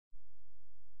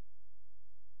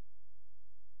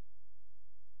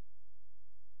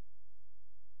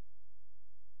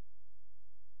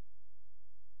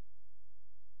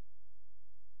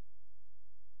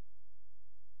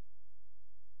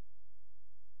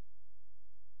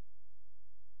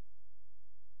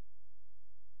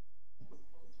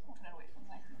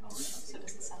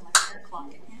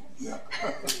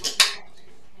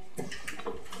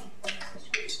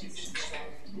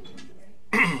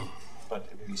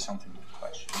something to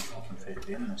question. You can fit it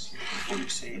in this year before you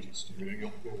say it is. There you go.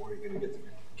 Where are you going to get the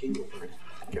Kingo for it?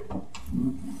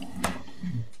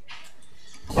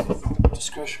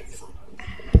 Discussion.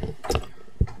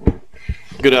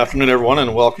 Good afternoon, everyone,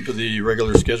 and welcome to the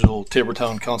regular scheduled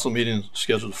Tabortown Council meeting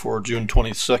scheduled for June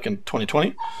 22nd,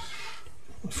 2020.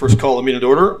 First, call the meeting to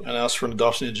order and ask for an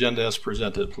adoption of the agenda as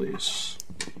presented, please.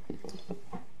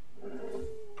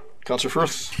 Councillor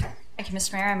Firth. Thank you,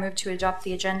 Mr. Mayor. I move to adopt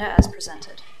the agenda as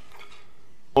presented.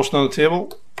 Motion on the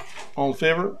table. All in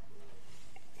favor?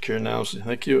 Carried unanimously.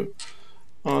 Thank you.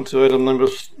 On to item number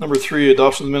 3,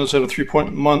 adoption of the minutes. Item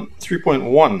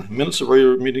 3.1, minutes of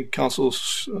regular meeting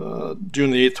councils June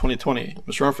the 8th, 2020.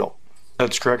 Mr. Armfield.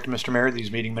 That's correct, Mr. Mayor.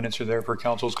 These meeting minutes are there for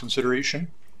council's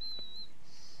consideration.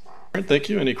 All right, thank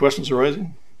you. Any questions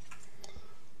arising?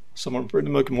 Someone ready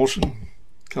to make a motion?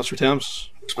 Councillor Tams.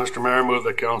 Mr. Mayor, move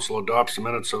that council adopts the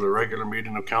minutes of the regular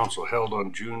meeting of council held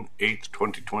on June 8th,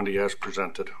 2020 as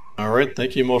presented. All right,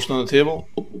 thank you. Motion on the table.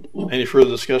 Any further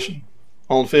discussion?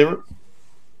 All in favor?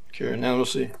 Carried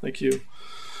unanimously. Thank you.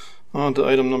 On to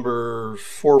item number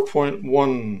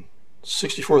 4.1,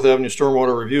 64th Avenue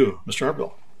Stormwater Review. Mr.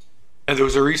 Armfield. There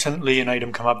was recently an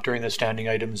item come up during the standing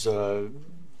items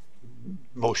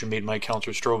motion made by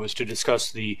Councillor Strovis to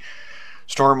discuss the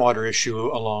stormwater issue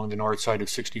along the north side of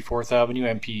 64th Avenue.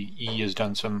 MPE has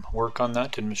done some work on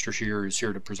that, and Mr. Scheer is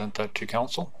here to present that to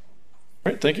council.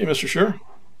 All right, thank you, Mr. Scheer.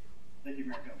 Thank you,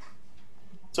 Mayor.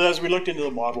 So as we looked into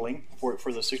the modeling for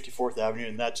the 64th Avenue,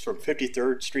 and that's from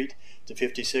 53rd Street to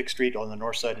 56th Street on the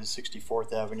north side of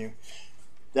 64th Avenue,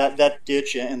 that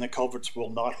ditch and the culverts will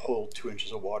not hold 2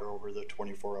 inches of water over the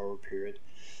 24-hour period.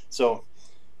 So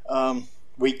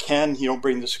we can,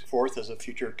 bring this forth as a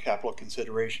future capital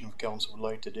consideration if council would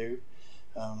like to do.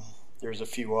 There's a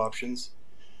few options.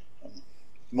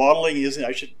 Modeling isn't,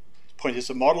 I should point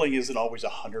this out, modeling isn't always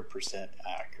 100%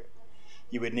 accurate.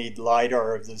 You would need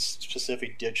LiDAR of the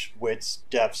specific ditch widths,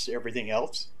 depths, everything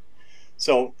else.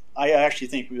 So I actually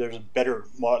think there's a better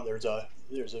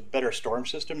there's a better storm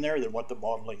system there than what the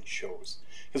modeling shows.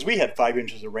 Because we had 5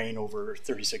 inches of rain over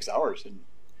 36 hours, and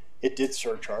it did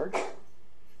surcharge.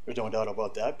 There's no doubt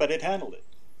about that, but it handled it,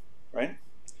 right?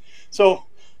 So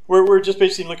we're just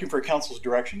basically looking for council's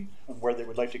direction on where they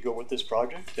would like to go with this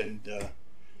project and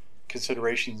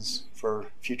considerations for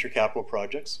future capital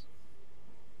projects.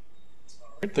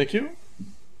 All right, thank you.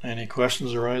 Any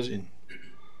questions arising?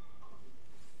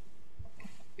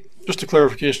 Just a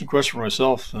clarification question for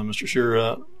myself, Mr.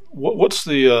 Scheer. What's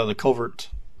the culvert?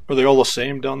 Are they all the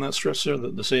same down that stretch there?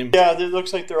 The same? Yeah, it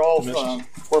looks like they're all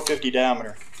 450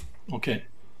 diameter. Okay.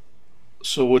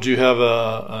 So would you have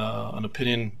an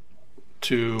opinion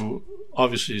to,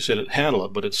 obviously you said it handle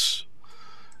it, but it's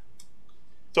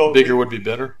bigger would be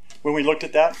better? When we looked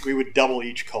at that, we would double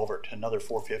each culvert, another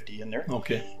 450 in there.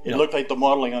 Okay. It looked like the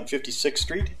modeling on 56th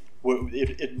Street,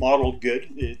 it modeled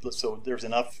good. So there's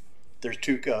enough, there's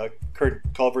 2 current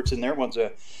culverts in there. One's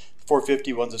a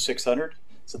 450, one's a 600.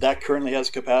 So that currently has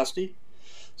capacity.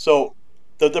 So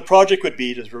the project would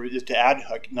be to add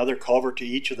another culvert to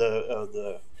each of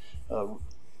the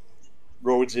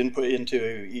roads input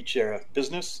into each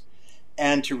business,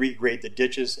 and to regrade the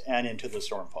ditches and into the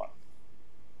storm pond.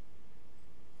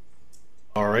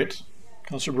 All right.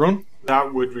 Councillor Brune?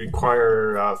 That would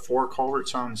require 4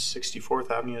 culverts on 64th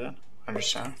Avenue then, I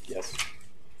understand? Yes.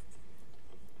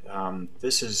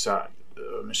 This is,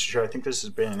 Mr. Chair, I think this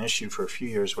has been an issue for a few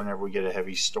years whenever we get a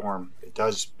heavy storm. It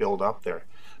does build up there.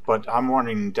 But I'm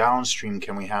wondering, downstream,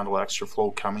 can we handle extra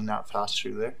flow coming that fast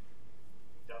through there?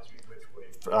 Downstream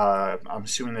which way? I'm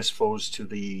assuming this flows to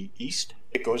the east?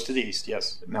 It goes to the east,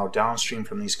 yes. Now, downstream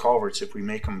from these culverts, if we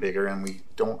make them bigger and we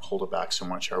don't hold it back so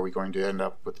much, are we going to end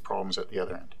up with problems at the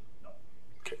other end? No.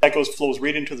 Okay. That flows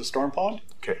right into the storm pond,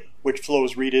 okay, which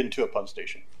flows right into a pump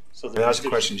station. So that's a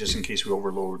question just in case we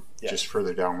overload just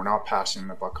further down. We're not passing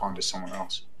the buck on to someone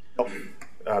else. Nope.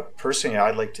 Personally,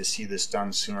 I'd like to see this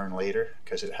done sooner than later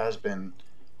because it has been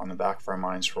on the back of our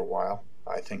minds for a while.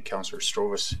 I think Councillor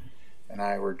Strovis and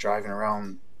I were driving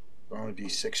around, it would be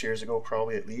 6 years ago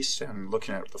probably at least, and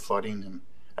looking at the flooding, and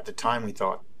at the time we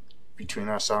thought, between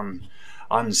us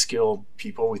unskilled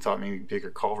people, we thought maybe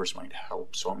bigger culverts might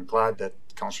help. So I'm glad that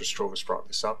Councillor Strovis brought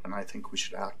this up, and I think we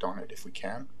should act on it if we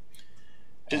can.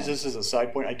 This is a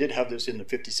side point. I did have this in the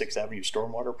 56th Avenue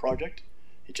Stormwater Project.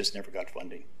 It just never got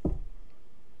funding.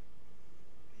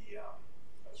 Yeah,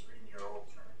 I was reading your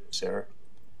alternatives there.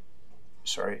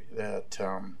 Sorry, that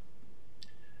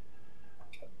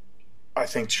I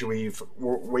think should we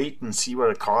wait and see what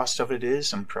the cost of it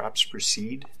is and perhaps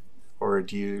proceed, or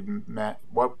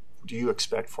what do you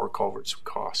expect 4 culverts would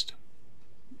cost?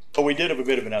 Well, we did have a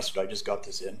bit of an estimate. I just got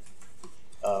this in.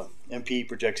 MP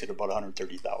projects at about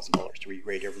 $130,000 to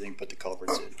regrade everything, put the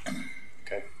culverts in.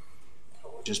 Okay.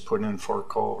 Just put in 4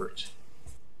 culverts.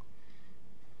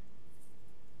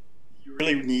 You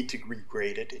really need to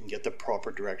regrade it and get the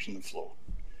proper direction of flow.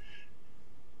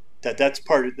 That's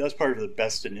part of the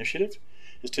best initiative,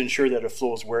 is to ensure that it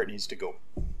flows where it needs to go.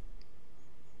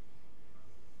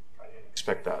 I didn't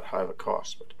expect that high of a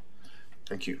cost, but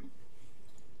thank you.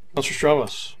 Councillor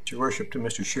Strauss. Your Worship, to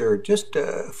Mr. Scheer, just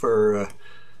for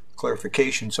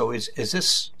clarification, so is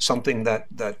this something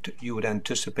that you would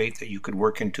anticipate that you could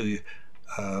work into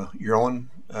your own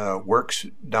works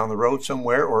down the road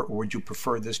somewhere, or would you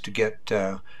prefer this to get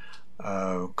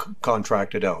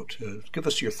contracted out? Give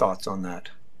us your thoughts on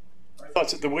that. My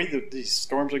thoughts, the way that these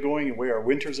storms are going and the way our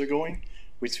winters are going,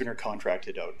 we'd sooner contract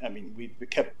it out. I mean, we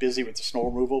kept busy with the snow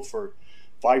removal for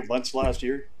 5 months last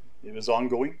year. It was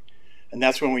ongoing. And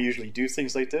that's when we usually do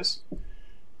things like this.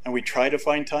 And we try to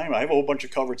find time. I have a whole bunch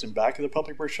of culverts in back of the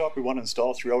public works shop we want to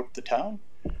install throughout the town.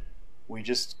 We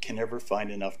just can never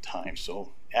find enough time.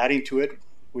 So adding to it,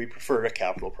 we prefer a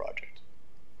capital project.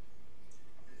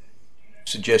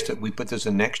 Suggest that we put this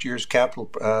in next year's capital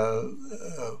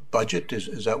budget?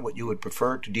 Is that what you would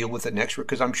prefer, to deal with it next year?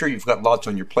 Because I'm sure you've got lots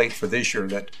on your plate for this year.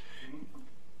 That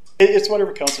it's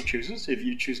whatever council chooses. If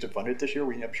you choose to fund it this year,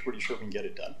 I'm pretty sure we can get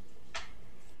it done.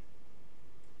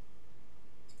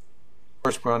 Of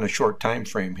course, we're on a short time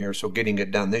frame here, so getting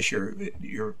it done this year,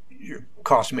 your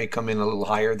costs may come in a little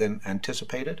higher than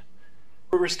anticipated.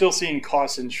 We're still seeing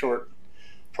costs in short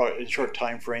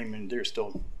time frame, and they're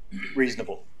still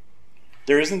reasonable.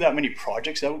 There isn't that many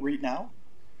projects out right now,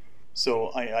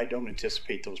 so I don't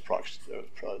anticipate those costs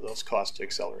to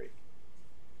accelerate.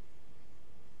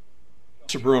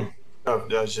 Mr. Bruin.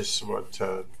 That's just what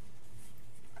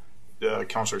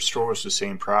Councillor Strauss was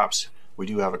saying. Perhaps we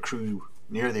do have a crew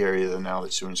near the area now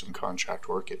that's doing some contract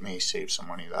work. It may save some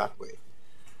money that way.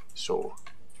 So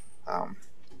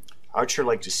I'd sure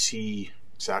like to see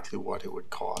exactly what it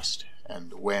would cost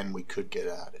and when we could get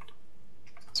at it.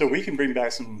 So we can bring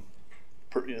back some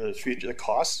the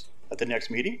costs at the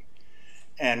next meeting,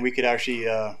 and we could actually,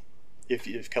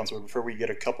 if council would prefer, we get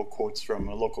a couple quotes from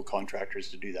local contractors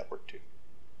to do that work too.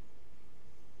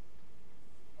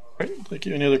 All right, thank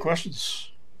you. Any other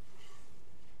questions?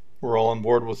 We're all on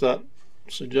board with that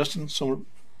suggestion. Someone,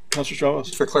 Councillor Strauss.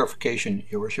 Just for clarification,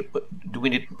 Your Worship, do we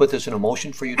need to put this in a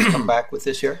motion for you to come back with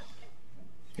this here?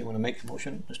 You want to make the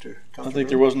motion, Mr. Councillor? I think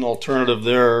there was an alternative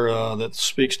there that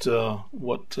speaks to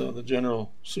what the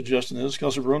general suggestion is.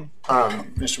 Councillor Bruin?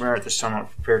 Mr. Mayor, at this time I'm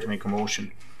prepared to make a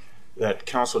motion that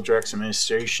Council directs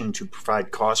administration to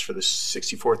provide costs for the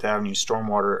 64th Avenue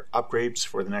stormwater upgrades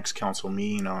for the next council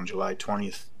meeting on July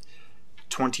 20th,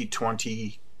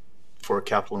 2020 for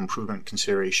capital improvement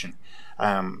consideration.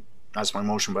 That's my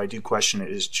motion, but I do question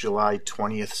it. Is July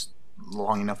 20th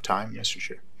long enough time, Mr.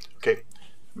 Chair? Okay.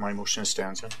 My motion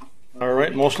stands then. All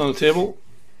right, motion on the table.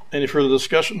 Any further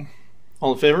discussion?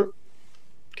 All in favor?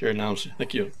 Carried unanimously.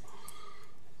 Thank you.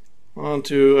 On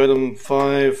to item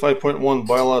 5.1,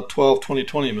 bylaw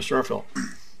 12/2020. Mr. Armfeldt.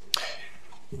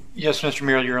 Yes, Mr.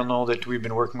 Mayor, you'll know that we've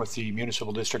been working with the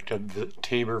municipal district of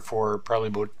Taber for probably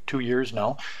about 2 years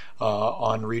now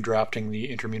on redrafting the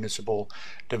intermunicipal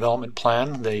development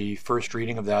plan. The first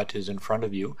reading of that is in front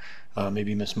of you.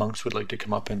 Maybe Ms. Monks would like to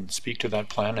come up and speak to that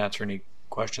plan, answer any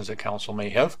questions that council may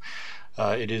have.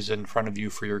 It is in front of you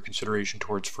for your consideration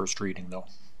towards first reading, though.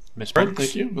 Ms. Monks. Right,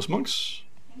 thank you. Ms. Monks.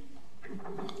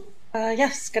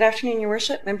 Yes, good afternoon, Your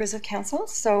Worship, members of council.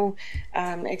 So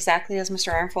exactly as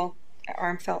Mr.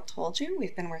 Armfeldt told you,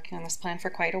 we've been working on this plan for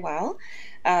quite a while.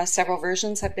 Several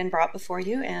versions have been brought before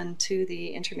you and to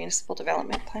the Intermunicipal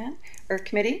Development Plan or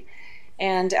Committee.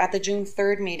 And at the June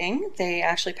 3rd meeting, they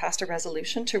actually passed a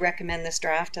resolution to recommend this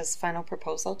draft as final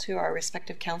proposal to our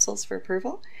respective councils for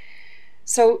approval.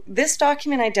 So this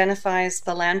document identifies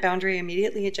the land boundary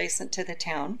immediately adjacent to the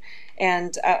town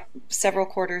and several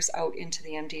quarters out into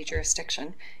the MD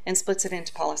jurisdiction and splits it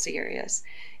into policy areas.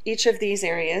 Each of these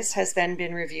areas has then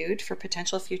been reviewed for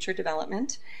potential future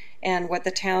development and what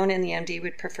the town and the MD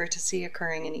would prefer to see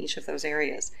occurring in each of those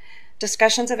areas.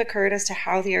 Discussions have occurred as to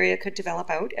how the area could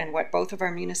develop out and what both of our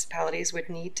municipalities would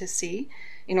need to see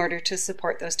in order to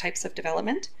support those types of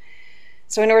development.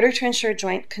 So in order to ensure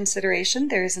joint consideration,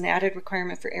 there is an added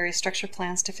requirement for area structure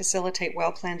plans to facilitate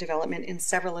well-planned development in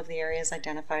several of the areas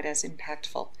identified as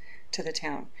impactful to the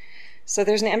town. So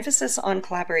there's an emphasis on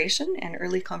collaboration and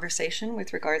early conversation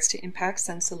with regards to impacts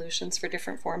and solutions for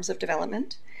different forms of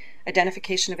development.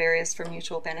 Identification of areas for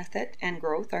mutual benefit and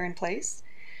growth are in place.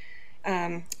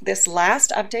 This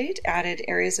last update added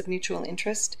areas of mutual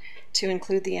interest to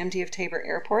include the MD of Taber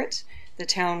Airport, the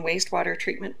town wastewater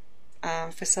treatment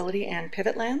facility and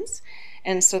pivot lands.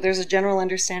 And so there's a general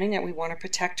understanding that we want to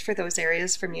protect for those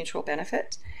areas for mutual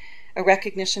benefit. A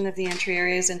recognition of the entry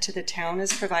areas into the town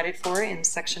is provided for in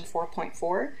section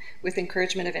 4.4 with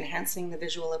encouragement of enhancing the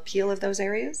visual appeal of those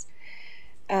areas.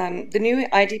 The new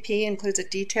IDP includes a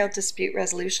detailed dispute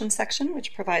resolution section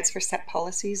which provides for set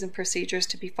policies and procedures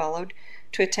to be followed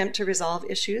to attempt to resolve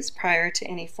issues prior to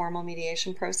any formal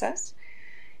mediation process.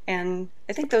 And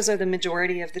I think those are the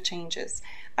majority of the changes.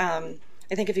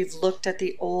 I think if you've looked at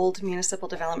the old municipal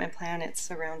development plan, it's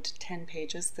around 10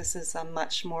 pages. This is a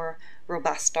much more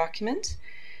robust document.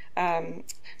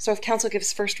 So if council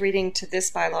gives first reading to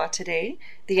this bylaw today,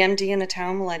 the MD in the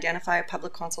town will identify a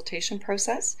public consultation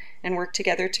process and work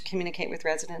together to communicate with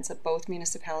residents of both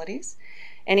municipalities.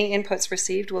 Any inputs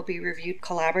received will be reviewed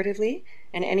collaboratively,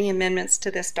 and any amendments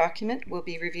to this document will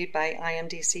be reviewed by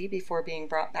IMDC before being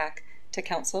brought back to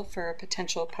council for a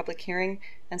potential public hearing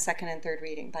and second and third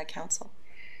reading by council.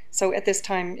 So at this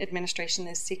time, administration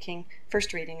is seeking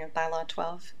first reading of bylaw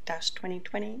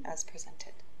 12-2020 as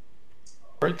presented.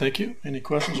 All right, thank you. Any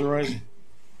questions arising?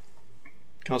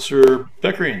 Councillor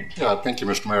Beckerine. Yeah, thank you,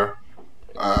 Mr. Mayor.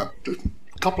 A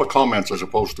couple of comments as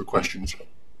opposed to questions.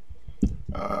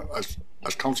 As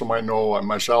council might know,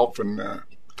 myself and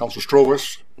Councillor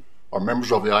Strobus are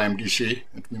members of the IMDC,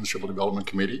 the Municipal Development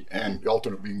Committee, and the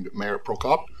alternate being the Mayor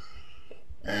Prokop.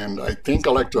 And I think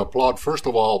I'd like to applaud, first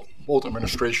of all, both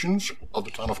administrations of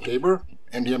the town of Taber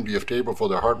and the MD of Taber for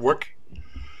their hard work.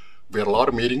 We had a lot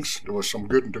of meetings. There was some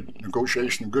good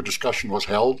negotiation, good discussion was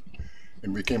held,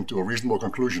 and we came to a reasonable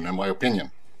conclusion, in my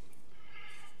opinion.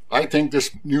 I think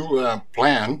this new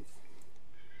plan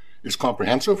is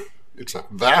comprehensive. It's a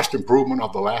vast improvement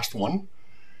of the last one,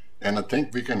 and I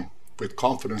think we can, with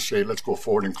confidence, say, let's go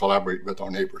forward and collaborate with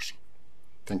our neighbors.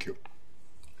 Thank you.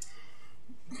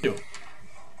 Thank you.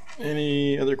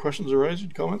 Any other questions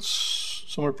arising, comments?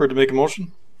 Someone prepared to make a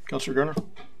motion? Councillor Garner.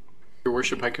 Your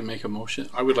Worship, I can make a motion.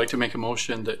 I would like to make a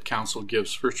motion that council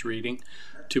gives first reading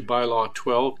to bylaw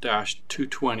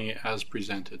 12-220 as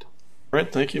presented. All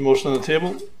right, thank you. Motion on the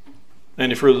table.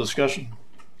 Any further discussion?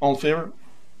 All in favor?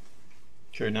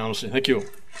 Carried unanimously. Thank you.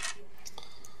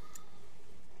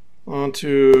 On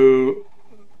to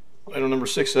item number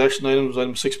 6, action items.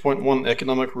 Item 6.1,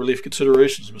 economic relief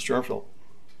considerations. Mr. Armfield.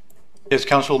 Yes,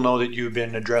 council know that you've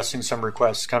been addressing some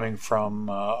requests coming from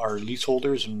our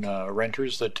leaseholders and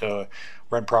renters that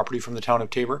rent property from the town of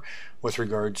Taber with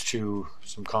regards to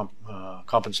some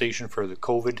compensation for the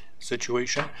COVID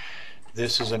situation.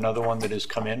 This is another one that has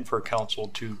come in for council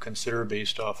to consider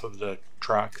based off of the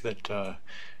track that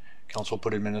council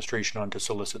put administration on to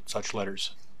solicit such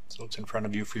letters. So it's in front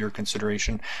of you for your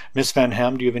consideration. Ms. Van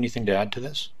Ham, do you have anything to add to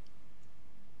this?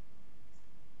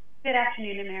 Good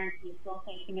afternoon, Mayor and Council.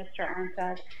 Thank you, Mr.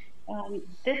 Armstead.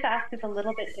 This act is a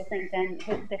little bit different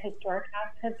than the historic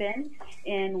acts have been,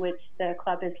 in which the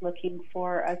club is looking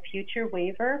for a future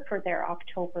waiver for their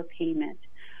October payment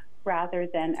rather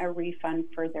than a refund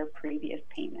for their previous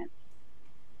payments.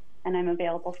 And I'm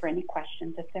available for any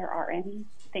questions if there are any.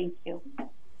 Thank you. All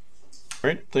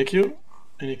right, thank you.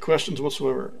 Any questions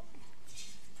whatsoever?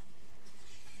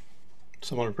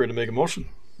 Someone prepared to make a motion?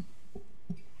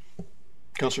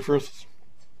 Councillor Firth.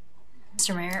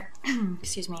 Mr. Mayor,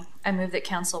 excuse me, I move that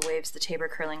council waives the Taber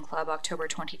Curling Club October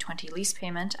 2020 lease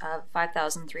payment of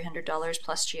 $5,300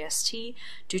 plus GST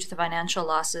due to the financial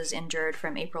losses endured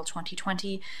from April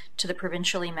 2020 to the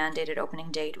provincially mandated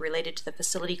opening date related to the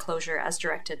facility closure as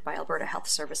directed by Alberta Health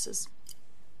Services.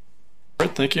 All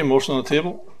right, thank you. Motion on the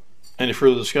table. Any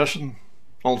further discussion?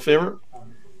 All in favor?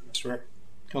 Mr. Mayor.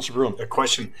 Councillor Bruin. A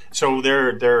question. So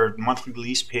their monthly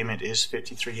lease payment is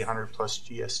 $5,300 plus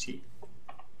GST.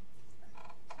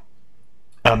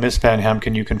 Ms. Van Ham,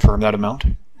 can you confirm that amount?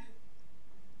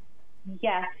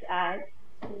 Yes,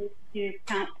 to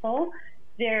council,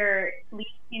 their lease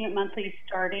payment monthly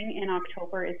starting in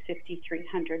October is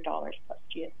 $5,300 plus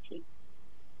GST.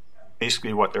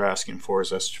 Basically, what they're asking for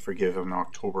is us to forgive them an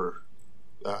October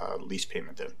lease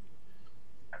payment. Then.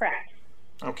 Correct.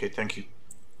 Okay. Thank you.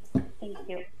 Thank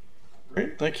you.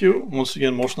 Great, thank you. Once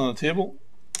again, motion on the table.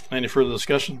 Any further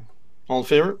discussion? All in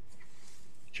favor?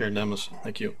 Carried unanimously.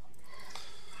 Thank you.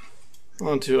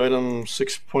 On to item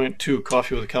 6.2,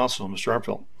 coffee with the council. Mr.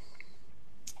 Armfield.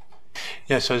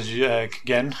 Yes, as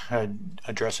again,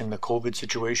 addressing the COVID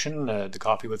situation, the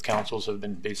coffee with councils have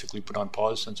been basically put on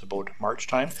pause since about March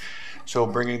time. So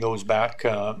bringing those back,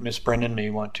 Ms. Brennan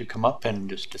may want to come up and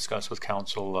just discuss with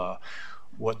council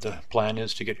what the plan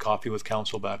is to get coffee with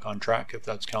council back on track, if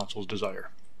that's council's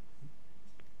desire.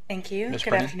 Thank you. Ms. Good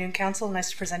Brennan? afternoon, council.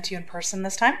 Nice to present to you in person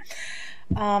this time.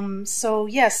 So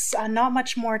yes, not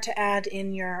much more to add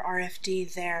in your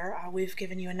RFD there. We've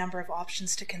given you a number of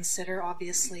options to consider.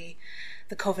 Obviously,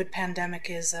 the COVID pandemic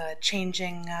is a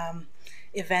changing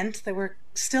event that we're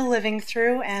still living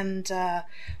through, and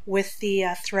with the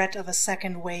threat of a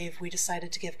second wave, we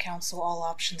decided to give council all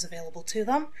options available to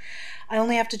them. I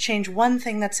only have to change one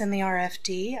thing that's in the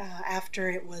RFD. After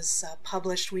it was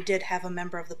published, we did have a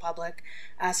member of the public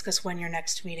ask us when your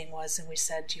next meeting was, and we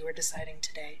said you were deciding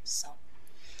today. So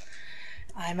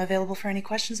I'm available for any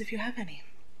questions if you have any.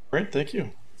 All right, thank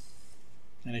you.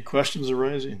 Any questions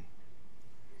arising?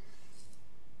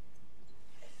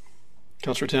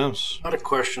 Councillor Tams. Not a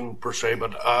question per se,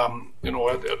 but you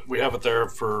know, we have it there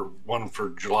for one for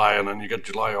July, and then you get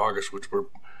July, August, which were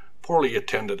poorly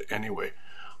attended anyway.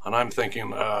 And I'm thinking,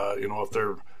 you know, if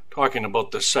they're talking about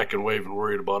this second wave and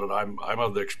worried about it, I'm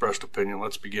of the expressed opinion,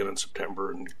 let's begin in September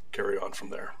and carry on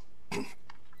from there.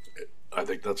 I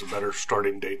think that's a better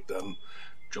starting date than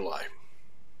July.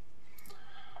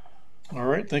 All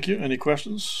right, thank you. Any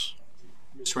questions?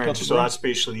 Mr. Mayor, so that's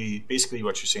basically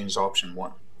what you're saying is option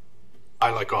one. I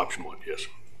like option one, yes.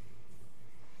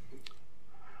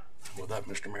 With that,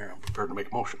 Mr. Mayor, I'm prepared to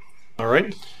make a motion. All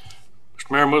right.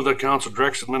 Mr. Mayor, move that council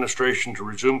directs administration to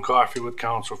resume coffee with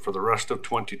council for the rest of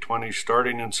 2020,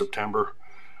 starting in September,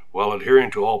 while adhering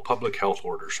to all public health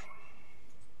orders.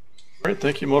 All right,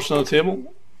 thank you. Motion on the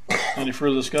table. Any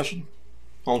further discussion?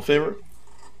 All in favor?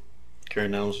 Carried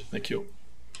unanimously. Thank you.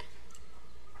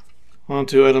 On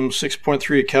to item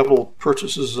 6.3, capital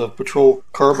purchases of patrol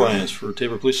carbines for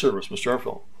Taber Police Service. Mr.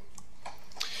 Arfeld.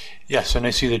 Yes, and I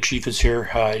see the chief is here.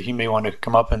 He may want to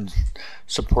come up and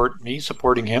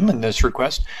supporting him in this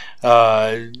request.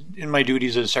 In my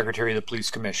duties as Secretary of the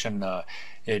Police Commission,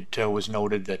 it was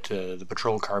noted that the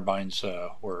patrol carbines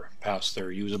were past their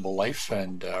usable life,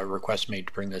 and a request made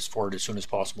to bring this forward as soon as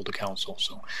possible to council.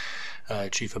 So,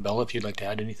 Chief Abella, if you'd like to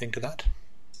add anything to that.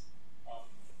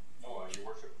 No, Your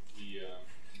Worship, we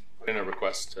put in a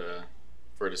request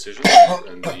for a decision,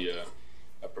 and we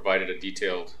provided a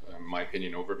detailed, in my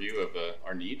opinion, overview of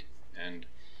our need. And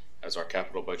as our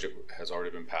capital budget has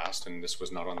already been passed and this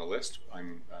was not on the list,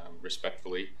 I'm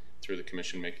respectfully, through the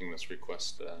Commission, making this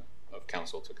request of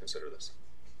Council to consider this.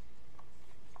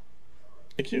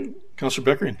 Thank you.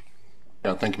 Councillor Beckering.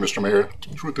 Yeah, thank you, Mr. Mayor.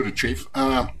 Through to the Chief.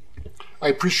 I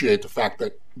appreciate the fact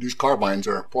that these carbines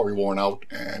are probably worn out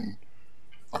and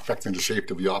affecting the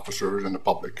safety of the officers and the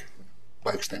public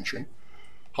by extension.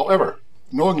 However,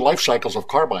 knowing life cycles of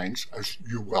carbines, as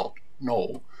you well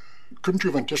know, couldn't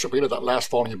you have anticipated that last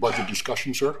fall in your budget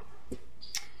discussion, sir?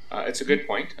 It's a good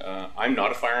point. I'm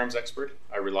not a firearms expert.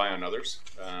 I rely on others.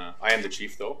 I am the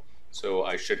chief, though, so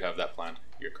I should have that planned.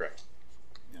 You're correct.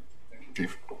 Yeah. Thank you,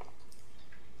 Chief.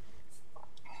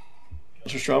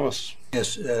 Mr. Strauss.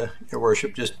 Yes, Your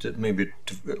Worship, just to maybe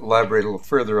to elaborate a little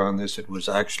further on this, it was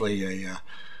actually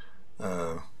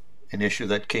an issue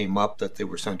that came up that they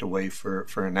were sent away for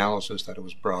analysis, that it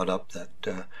was brought up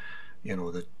that you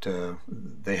know, that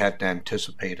they hadn't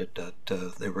anticipated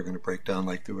that they were going to break down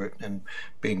like they were, and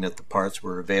being that the parts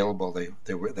were available,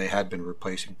 they had been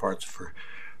replacing parts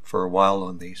for a while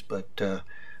on these, but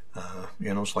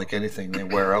you know, it's like anything, they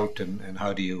wear out, and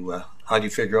how do you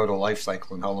figure out a life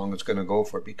cycle and how long it's going to go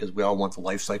for, because we all want the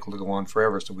life cycle to go on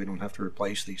forever so we don't have to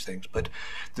replace these things. But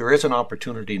there is an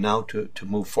opportunity now to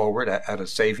move forward at a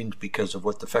savings because of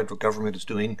what the federal government is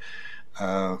doing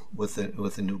with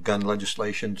the new gun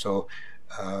legislation. So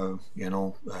you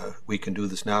know, we can do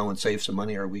this now and save some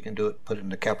money, or we can do it, put it in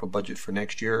the capital budget for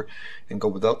next year and go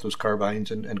without those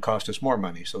carbines and cost us more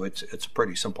money. So it's a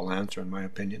pretty simple answer in my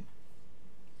opinion.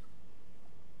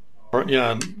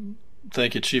 Yeah, and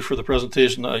thank you, Chief, for the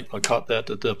presentation. I caught that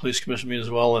at the Police Commission meeting as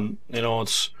well, and you know,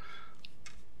 it's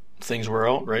things wear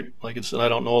out, right? Like I said, I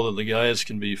don't know that the guys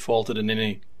can be faulted in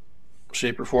any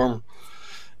shape or form.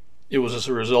 It was as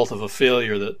a result of a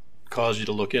failure that caused you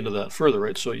to look into that further,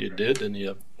 right? So you did, and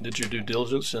you did your due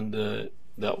diligence, and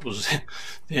that was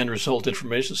the end result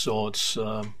information. So it's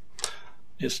to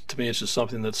me, it's just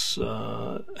something that's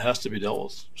has to be dealt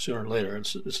with sooner or later.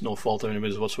 It's no fault of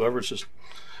anybody's whatsoever. It's just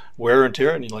wear and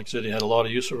tear, and like I said, you had a lot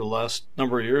of use over the last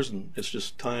number of years, and it's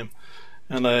just time.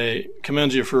 And I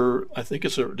commend you for, I think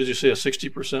it's did you say a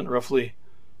 60% roughly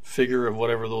figure of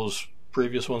whatever those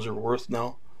previous ones are worth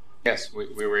now? Yes,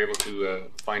 we were able to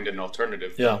find an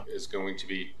alternative that is going to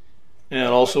be. And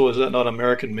also, is that not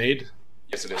American made?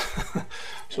 Yes, it is.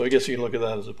 So I guess you can look at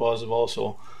that as a positive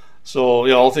also. So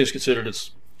yeah, all things considered,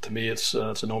 to me it's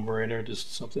a no-brainer.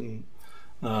 Just something.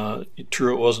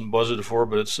 True, it wasn't budgeted for,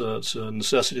 but it's a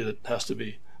necessity that has to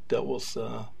be dealt with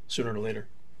sooner or later.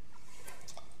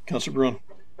 Councillor Bruin.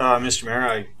 Mr. Mayor,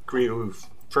 I agree with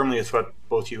firmly with what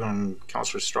both you and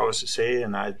Councillor Straubus say,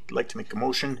 and I'd like to make a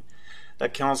motion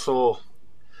that Council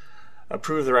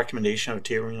approve the recommendation of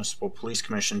Taber Municipal Police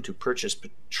Commission to purchase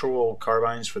patrol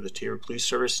carbines for the Taber Police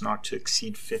Service not to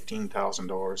exceed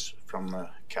 $15,000 from the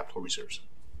capital reserves.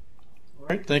 All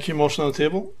right, thank you. Motion on the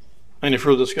table. Any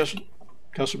further discussion?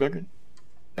 Councillor Beckering.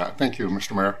 Yeah, thank you,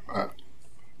 Mr. Mayor.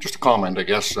 Just a comment, I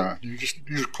guess.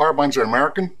 These carbines are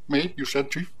American made, you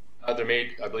said, Chief? They're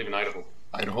made, I believe, in Idaho.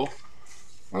 Idaho?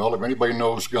 Well, if anybody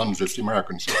knows guns, it's the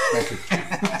Americans. So thank you.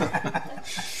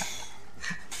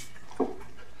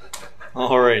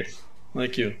 All right,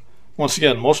 thank you. Once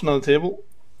again, motion on the table.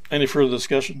 Any further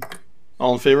discussion?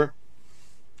 All in favor?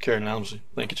 Carried unanimously.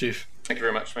 Thank you, Chief. Thank you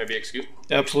very much. May I be excused?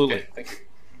 Absolutely. Okay, thank you.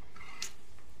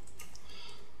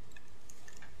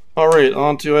 All right,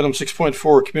 on to item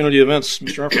 6.4, community events.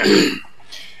 Mr. Armstrong.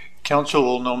 Council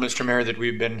will know, Mr. Mayor, that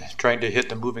we've been trying to hit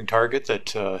the moving target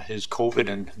that is COVID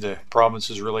and the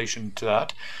province's relation to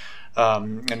that.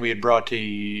 And we had brought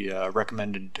a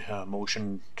recommended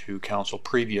motion to Council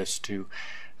previous to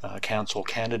cancel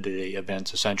Canada Day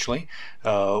events, essentially.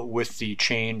 With the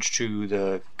change to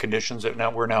the conditions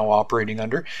that we're now operating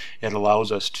under, it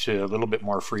allows us to a little bit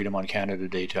more freedom on Canada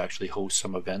Day to actually host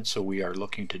some events, so we are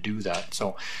looking to do that.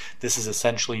 So this is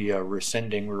essentially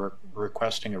we're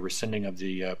requesting a rescinding of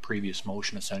the previous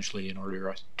motion, essentially, in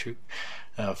order to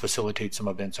facilitate some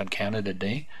events on Canada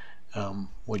Day.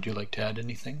 Would you like to add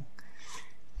anything?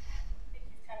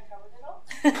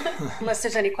 Unless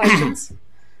there's any questions.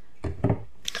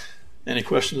 Any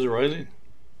questions arising?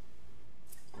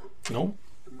 No?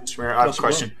 Mr. Mayor, I have a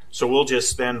question. So we'll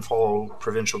just then follow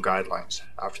provincial guidelines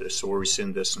after this. So we'll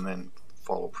rescind this and then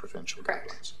follow provincial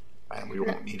guidelines. And we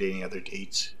won't need any other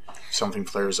dates. If something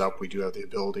flares up, we do have the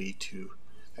ability to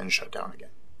then shut down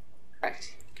again.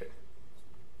 Correct. Okay.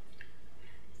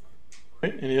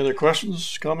 Right, any other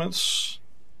questions, comments?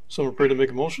 Someone prepared to make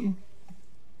a motion?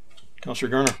 Councillor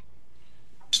Garner.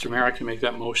 Mr. Mayor, I can make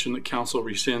that motion that Council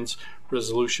rescinds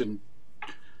Resolution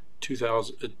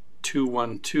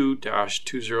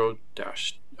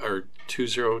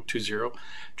 212-2020,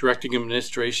 directing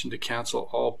administration to cancel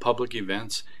all public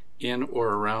events in or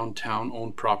around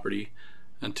town-owned property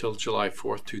until July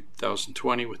 4th,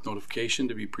 2020, with notification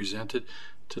to be presented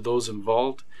to those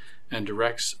involved, and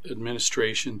directs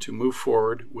administration to move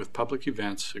forward with public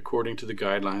events according to the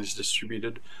guidelines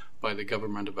distributed by the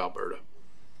Government of Alberta.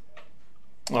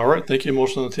 All right, thank you.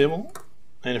 Motion on the table.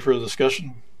 Any further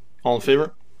discussion? All in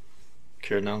favor?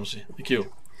 Carried unanimously. Thank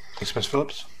you. Thanks, Ms.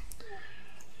 Phillips.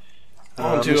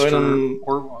 On to item...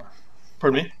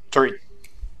 Pardon me? Sorry.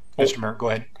 Mr. Mayor, go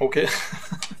ahead. Okay.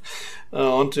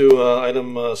 On to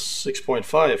item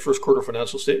 6.5, first quarter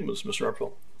financial statements. Mr.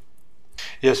 Armstrong.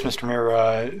 Yes, Mr.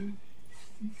 Mayor.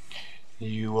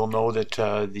 You will know that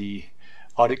the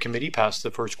Audit Committee passed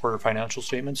the first quarter financial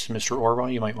statements. Mr.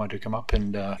 Orwell, you might want to come up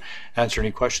and answer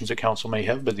any questions that Council may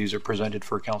have, but these are presented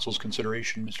for Council's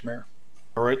consideration, Mr. Mayor.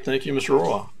 All right, thank you, Mr.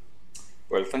 Orwell.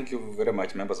 Well, thank you very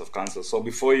much, members of Council. So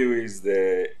before you is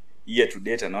the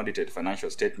year-to-date and audited financial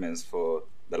statements for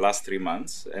the last 3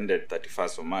 months, ended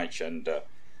 31st of March, and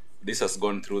this has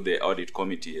gone through the Audit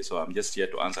Committee, so I'm just here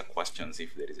to answer questions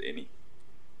if there is any.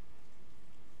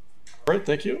 All right,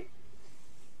 thank you.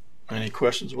 Any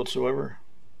questions whatsoever?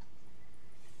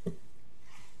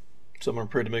 Someone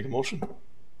prepared to make a motion?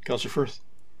 Councillor Firth.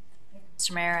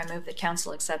 Mr. Mayor, I move that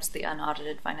Council accepts the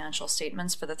unaudited financial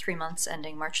statements for the 3 months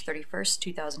ending March 31st,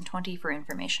 2020 for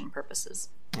information purposes.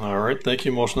 All right, thank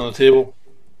you. Motion on the table.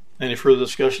 Any further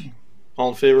discussion? All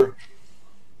in favor?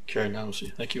 Carried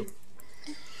unanimously. Thank you.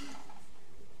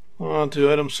 On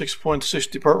to item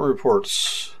 6.6, department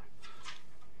reports.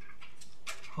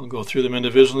 I'll go through them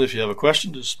individually. If you have a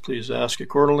question, just please ask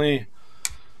accordingly.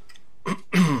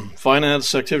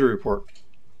 Finance activity report.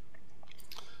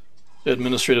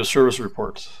 Administrative service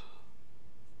report.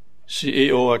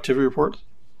 CAO activity report.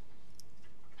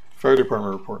 Fire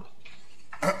department report.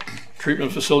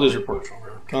 Treatment facilities report.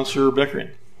 Councillor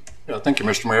Beckering. Yeah, thank you,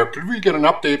 Mr. Mayor. Could we get an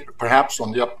update, perhaps,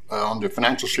 on the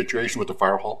financial situation with the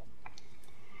fire hall?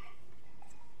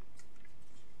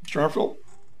 Mr. Armfield?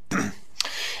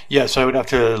 Yes, I would have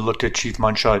to look to Chief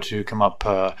Munshaw to come up,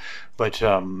 but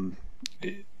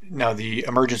now the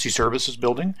emergency services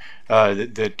building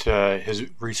that has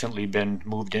recently been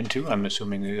moved into, I'm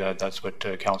assuming that's what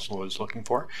Council was looking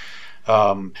for.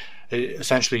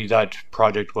 Essentially, that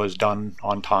project was done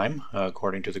on time,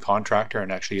 according to the contractor,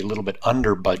 and actually a little bit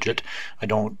under budget. I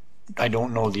don't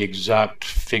know the exact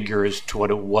figure as to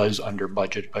what it was under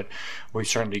budget, but we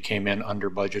certainly came in under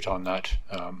budget on that.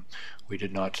 We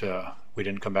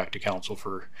didn't come back to Council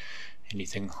for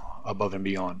anything above and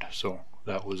beyond. So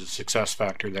that was a success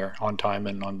factor there, on time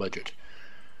and on budget.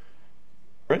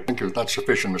 Right. Thank you. That's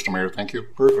sufficient, Mr. Mayor. Thank you.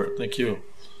 Perfect. Thank you.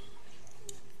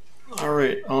 All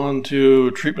right, on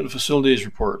to treatment facilities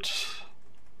report.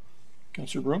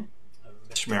 Councillor Broom.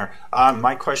 Mr. Mayor,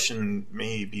 my question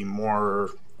may be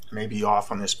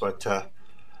off on this, but I'm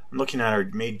looking at our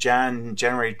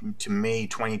January to May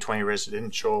 2020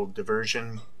 residential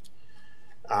diversion.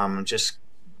 Just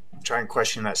trying to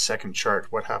question that second chart.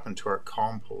 What happened to our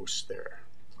compost there?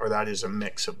 Or that is a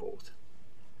mix of both?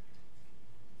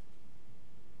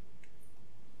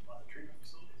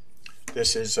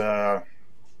 This is,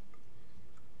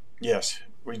 yes.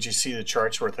 Would you see the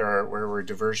charts where we're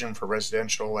diversion for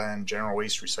residential and general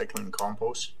waste recycling and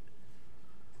compost?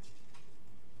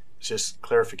 Just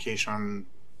clarification on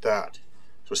that.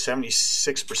 So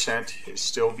 76% is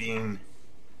still being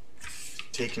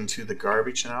taken to the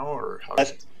garbage now, or how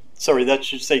is it? Sorry, that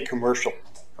should say commercial.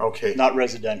 Okay. Not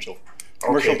residential.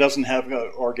 Commercial Okay. doesn't have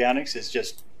organics. It's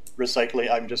just recycling.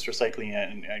 I'm just recycling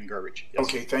and garbage. Yes.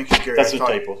 Okay, thank you, Gary. That's I a thought,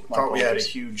 typo. My thought we had a apologies.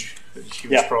 huge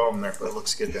Yeah. problem there, but it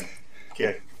looks good then.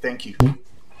 Okay, thank you.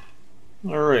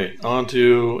 All right, on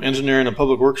to engineering and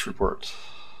public works report.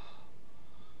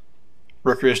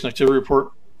 Recreation activity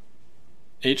report,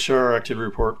 HR activity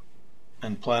report,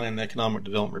 and planning and economic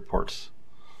development reports.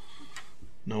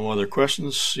 No other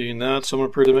questions. Seeing that, someone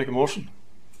appear to make a motion.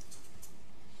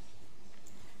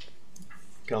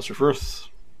 Councillor Firth.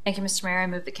 Thank you, Mr. Mayor. I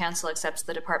move that council accepts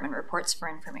the department reports for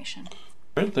information.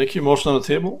 All right, thank you. Motion on the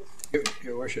table.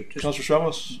 Your Worship, Councillor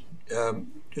Chavez.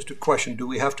 just a question. Do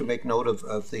we have to make note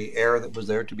of the error that was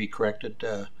there to be corrected?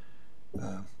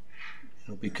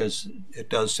 Because it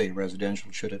does say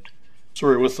residential, should it?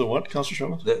 Sorry, with the what,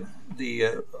 Councillor Chavez?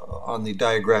 On the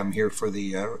diagram here for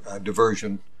the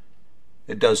diversion,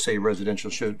 it does say residential.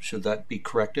 Should that be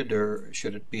corrected, or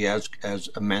should it be as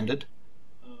amended?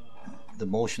 The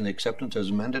motion, the acceptance as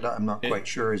amended, I'm not quite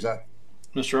sure. Is that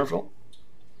Mr. Arfeld?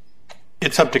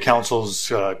 It's up to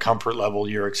council's comfort level.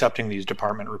 You're accepting these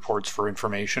department reports for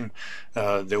information.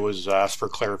 There was asked for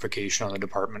clarification on the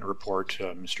department report.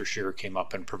 Mr. Scheer came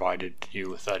up and provided you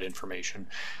with that information.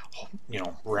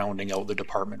 Rounding out the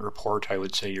department report, I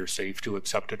would say you're safe to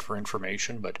accept it for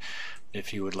information, but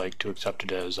if you would like to accept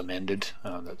it as amended,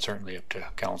 that's certainly up to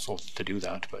council to do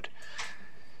that. But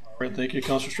all right, thank you,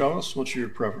 Councillor Chavez. What's your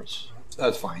preference?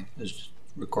 That's fine. It's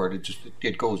recorded.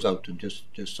 It goes out, and just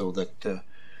so that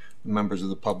members of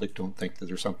the public don't think that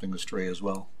there's something astray as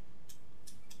well.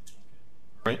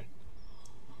 Right.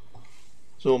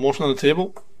 So a motion on the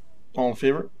table. All in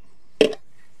favor?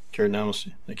 Carried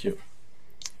unanimously. Thank you.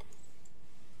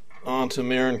 On to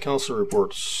Mayor and Council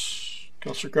reports.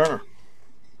 Councillor Garner.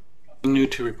 New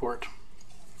to report.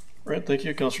 Right. Thank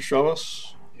you, Councillor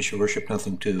Chavez. Your Worship,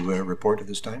 nothing to report at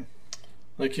this time.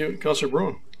 Thank you, Councillor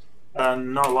Bruin.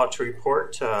 Not a lot to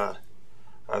report.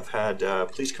 I've had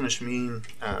police commission meeting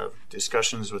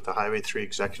discussions with the Highway 3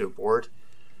 Executive Board.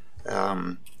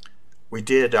 I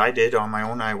did on my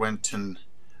own. I went and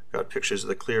got pictures of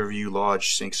the Clearview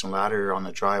Lodge snakes and ladder on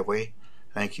the driveway.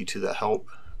 Thank you to the help,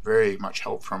 very much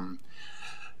help from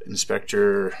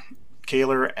Inspector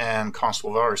Kaler and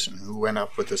Constable Larson, who went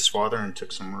up with his father and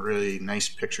took some really nice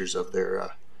pictures of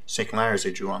their snake and ladders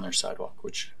they drew on their sidewalk,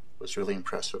 which was really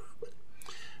impressive. But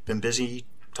been busy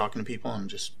talking to people and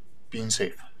just being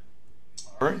safe.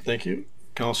 All right, thank you.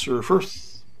 Councillor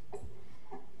Firth.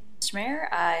 Mr. Mayor,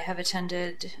 I have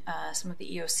attended some of the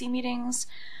EOC meetings,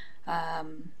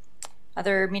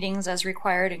 other meetings as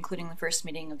required, including the first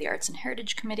meeting of the Arts and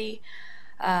Heritage Committee.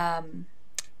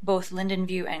 Both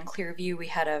Lindenview and Clearview, we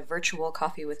had a virtual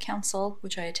coffee with council,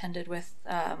 which I attended with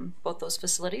both those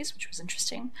facilities, which was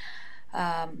interesting.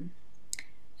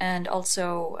 And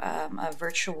also a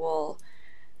virtual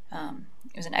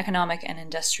it was an economic and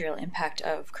industrial impact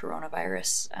of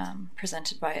coronavirus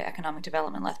presented by Economic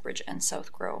Development Lethbridge and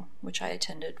South Grow, which I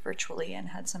attended virtually and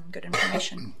had some good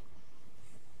information.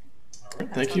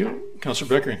 Thank you.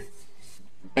 Councillor Beckering.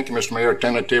 Thank you, Mr. Mayor.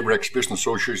 Attended Tabor Business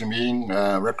Association meeting,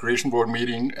 Recreation Board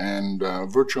meeting, and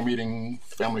virtual meeting,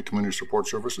 Family Community Support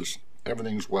Services.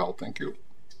 Everything's well. Thank you.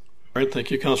 All right,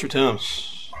 thank you, Councillor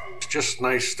Towns. It's just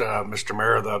nice, Mr.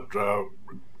 Mayor, that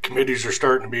committees are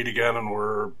starting to meet again and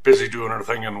we're busy doing our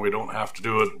thing and we don't have to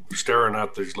do it staring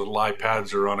at these little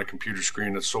iPads or on a computer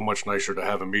screen. It's so much nicer to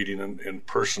have a meeting in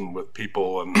person with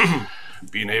people and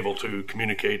being able to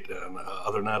communicate. And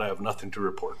other than that, I have nothing to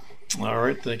report. All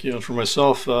right, thank you. And for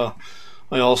myself, I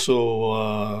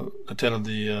also attended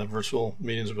the virtual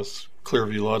meetings with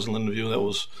Clearview Lodge and Lindenview. That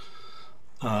was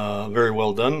very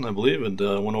well done, I believe, and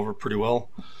went over pretty well.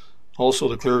 Also,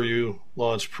 the Clearview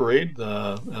Lodge Parade,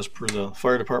 as per the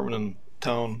fire department in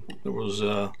town, there was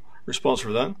response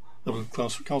for that.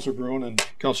 Councillor Barone and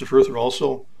Councillor Firth are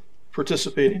also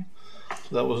participating.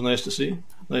 So that was nice to see.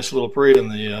 Nice little parade,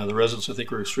 and the residents, I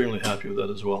think, were extremely happy with that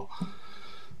as well.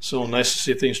 So nice to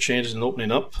see things changing and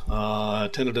opening up. I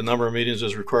attended a number of meetings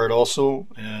as required also,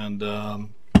 and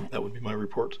that would be my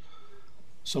report.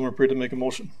 Someone prepared to make a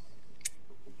motion?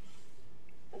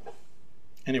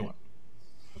 Anyone?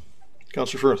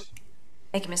 Councillor Firth.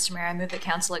 Thank you, Mr. Mayor. I move that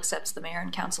council accepts the mayor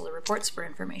and councillor reports for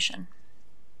information.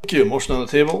 Thank you. Motion on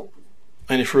the table.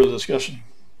 Any further discussion?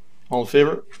 All in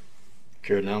favor?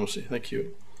 Carried unanimously. Thank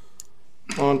you.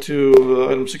 On to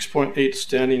item 6.8,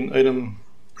 standing item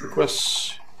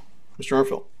requests. Mr.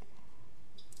 Armfield.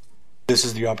 This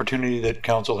is the opportunity that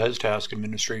council has to ask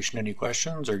administration any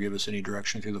questions or give us any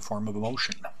direction through the form of a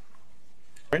motion. All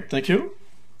right, thank you.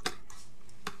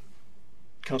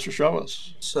 Councillor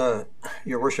Chavez.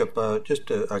 Your Worship, just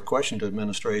a question to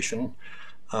administration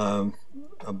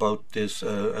about this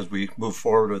as we move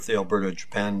forward with the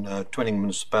Alberta-Japan Twinning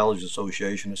Municipalities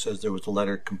Association. It says there was a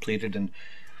letter completed, and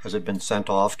has it been sent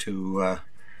off to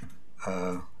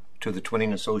the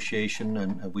Twinning Association,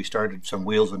 and have we started some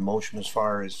wheels in motion as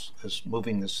far as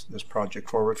moving this project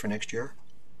forward for next year?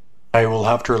 I will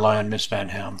have to rely on Ms. Van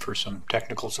Ham for some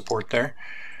technical support there.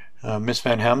 Ms.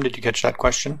 Van Ham, did you catch that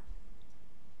question?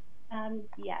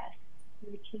 Yes,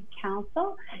 to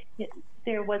council.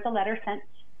 There was a letter sent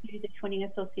to the Twinning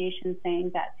Association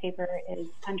saying that Tabor is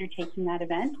undertaking that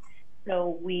event.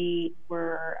 So we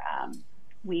were,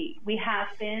 we have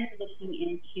been looking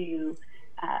into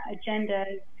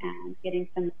agendas and getting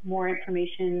some more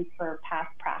information for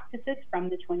past practices from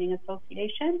the Twinning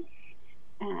Association,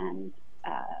 and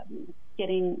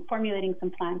formulating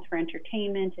some plans for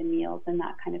entertainment and meals and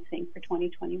that kind of thing for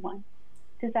 2021.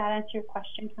 Does that answer your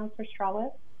question, Councillor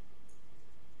Strawwell?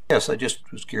 Yes, I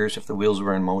just was curious if the wheels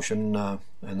were in motion, and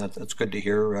that's good to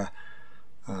hear.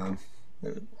 I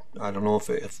don't know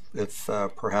if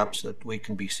perhaps that we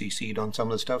can be CC'd on some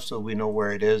of the stuff so we know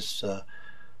where it is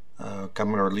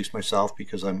coming, or at least myself,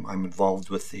 because I'm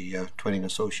involved with the Twinning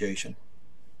Association.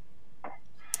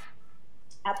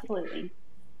 Absolutely.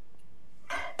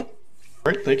 All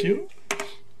right, thank you.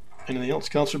 Anything else,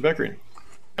 Councillor Beckering?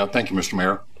 Thank you, Mr.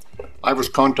 Mayor. I was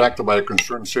contacted by a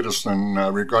concerned citizen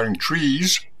regarding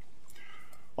trees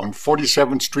on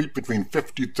 47th Street between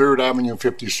 53rd Avenue and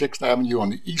 56th Avenue on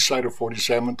the east side of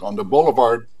 47th on the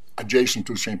boulevard adjacent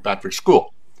to St. Patrick's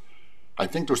School. I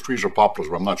think those trees are poplars,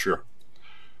 but I'm not sure.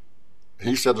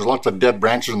 He said there's lots of dead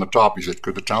branches on the top. He said,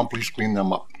 could the town please clean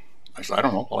them up? I said, I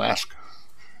don't know, I'll ask.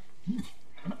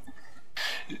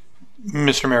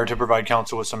 Mr. Mayor, to provide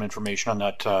council with some information on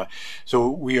that, so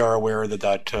we are aware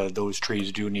that those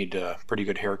trees do need a pretty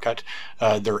good haircut.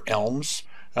 They're elms,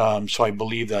 so I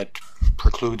believe that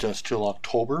precludes us till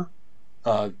October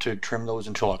to trim those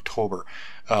until October.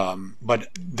 But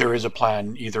there is a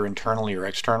plan, either internally or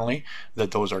externally,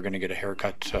 that those are going to get a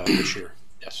haircut this year.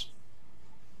 Yes.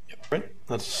 Yep. Right.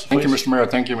 Thank you, Mr. Mayor.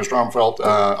 Thank you, Mr. Armfeldt.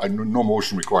 I knew no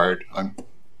motion required. I'm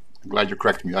glad you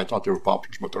corrected me. I thought they were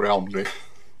poplars, but they're elms.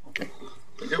 Okay.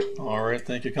 Thank you. All right.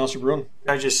 Thank you, Councillor Barone.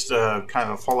 I just kind of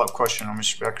a follow-up question on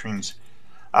Mr. Beckering's.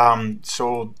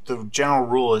 So the general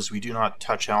rule is we do not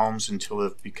touch elms until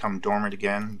they've become dormant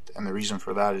again, and the reason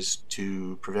for that is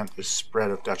to prevent the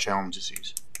spread of Dutch elm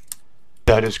disease.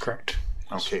 That is correct.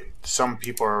 Okay. Some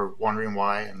people are wondering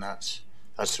why, and that's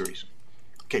the reason.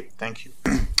 Okay. Thank you.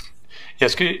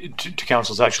 Yes, to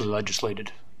council, it's actually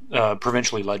legislated,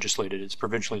 provincially legislated. It's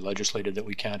provincially legislated that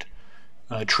we can't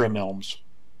trim elms.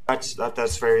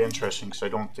 That's very interesting, because I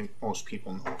don't think most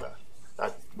people know that.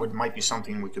 That might be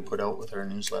something we could put out with our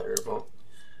newsletter about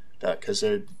that, because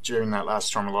during that last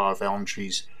storm, a lot of elm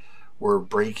trees were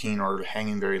breaking or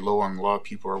hanging very low, and a lot of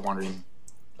people are wondering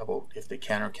about if they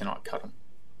can or cannot cut them.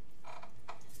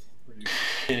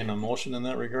 Any motion in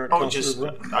that regard? Oh,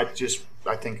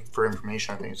 I think for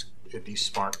information, I think it'd be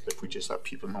smart if we just let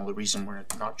people know the reason we're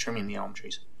not trimming the elm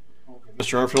trees. Okay.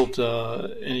 Mr.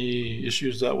 Armfield, any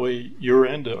issues that way your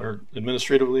end, or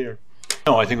administratively, or?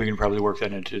 No, I think we can probably work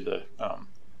that into the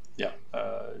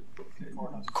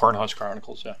Cornhouse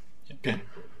Chronicles. Yeah. Okay.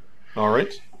 All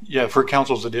right. Yeah, for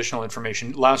council's additional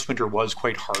information, last winter was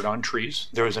quite hard on trees.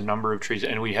 There was a number of trees,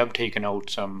 and we have taken out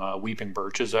some weeping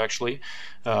birches actually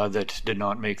that did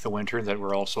not make the winter, that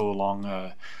were also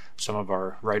along some of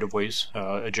our right-of-ways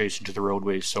adjacent to the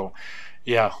roadways. So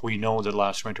yeah, we know that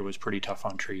last winter was pretty tough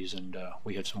on trees, and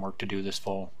we had some work to do this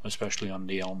fall, especially on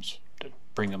the elms, to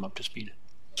bring them up to speed.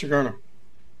 Mr. Garner.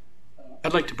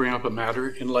 I'd like to bring up a matter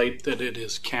in light that it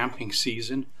is camping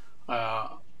season.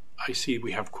 I see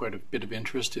we have quite a bit of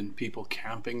interest in people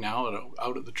camping now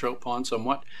out at the trout pond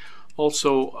somewhat.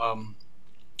 Also,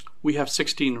 We have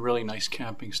 16 really nice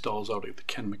camping stalls out at the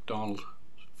Ken McDonald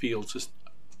Fields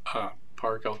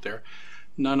park out there,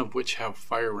 none of which have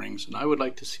fire rings. And I would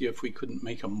like to see if we couldn't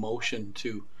make a motion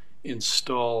to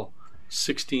install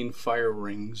 16 fire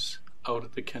rings out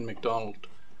at the Ken McDonald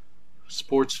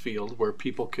sports field where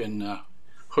people can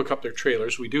hook up their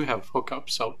trailers. We do have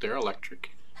hookups out there,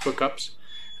 electric hookups,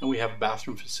 and we have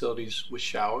bathroom facilities with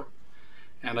shower.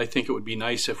 And I think it would be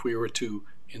nice if we were to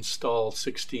install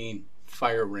 16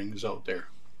 fire rings out there.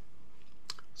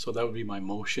 So that would be my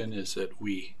motion, is that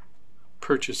we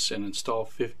purchase and install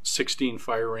 16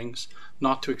 fire rings,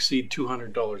 not to exceed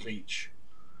 $200 each,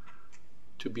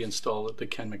 to be installed at the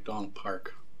Ken McDonald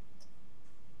Park.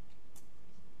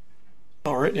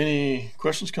 All right, any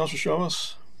questions, Councillor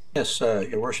Chavez? Yes,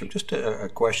 Your Worship, just a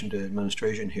question to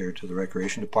administration here, to the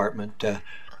Recreation Department.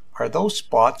 Are those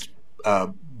spots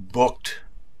booked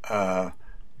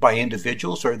by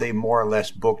individuals, or are they more or less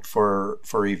booked for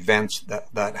events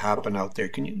that happen out there?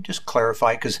 Can you just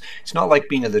clarify? Because it's not like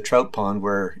being at the trout pond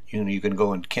where you can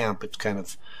go and camp. It's kind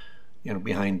of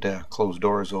behind closed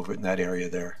doors over in that area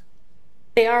there.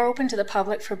 They are open to the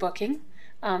public for booking.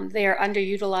 They are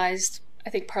underutilized, I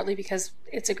think, partly because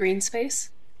it's a green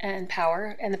space and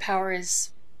power, and the power is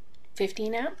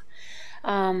 15 amp.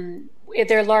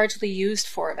 They're largely used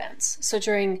for events. So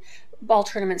during ball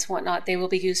tournaments and whatnot, they will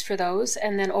be used for those,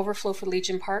 and then overflow for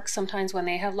Legion Park. Sometimes when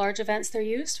they have large events, they're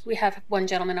used. We have one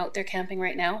gentleman out there camping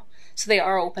right now, so they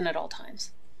are open at all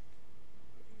times.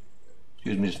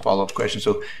 Excuse me, just a follow-up question.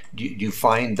 So do you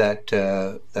find that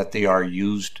that they are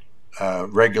used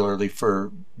regularly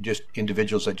for just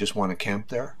individuals that just want to camp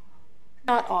there?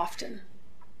 Not often.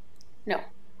 No.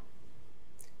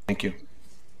 Thank you.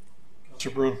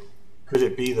 Councillor Broom. Could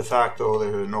it be the fact, though,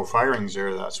 there are no fire rings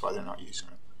there, that's why they're not using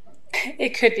it?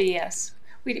 It could be, yes.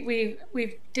 We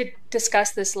did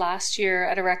discuss this last year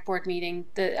at a rec board meeting,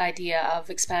 the idea of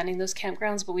expanding those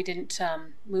campgrounds, but we didn't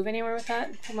move anywhere with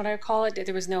that, from what I recall.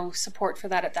 There was no support for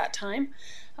that at that time.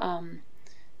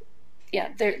 Yeah,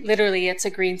 literally it's a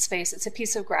green space. It's a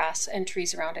piece of grass and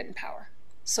trees around it and power.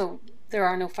 So there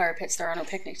are no fire pits, there are no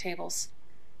picnic tables.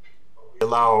 We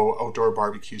allow outdoor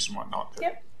barbecues and whatnot there.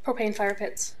 Yep, propane fire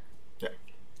pits. Yeah.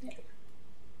 Yep.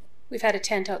 We've had a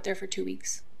tent out there for 2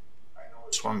 weeks.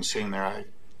 That's what I'm saying there. I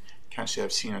can't say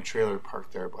I've seen a trailer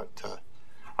parked there, but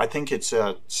I think it's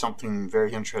something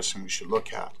very interesting we should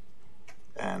look at.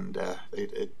 And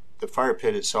the fire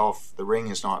pit itself, the ring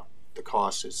is not the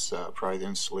cost, it's probably the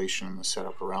installation and the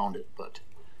setup around it, but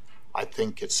I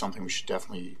think it's something we should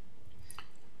definitely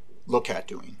look at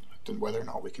doing. Whether or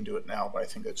not we can do it now, but I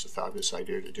think it's a fabulous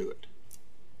idea to do it.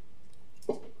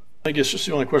 I guess just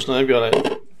the only question I've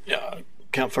got,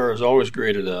 campfire is always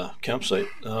great at a campsite.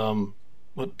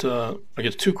 But I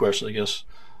guess two questions, I guess.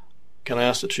 Can I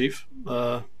ask the chief?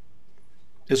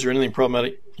 Is there anything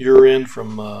problematic you're in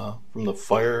from the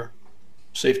fire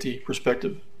safety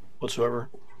perspective whatsoever?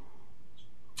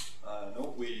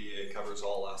 No, it covers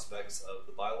all aspects of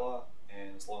the bylaw,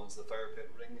 and as long as the fire pit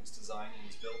ring is designed and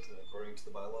is built according to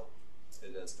the bylaw,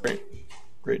 it has no issue.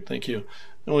 Great, thank you.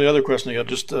 The only other question I got,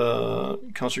 just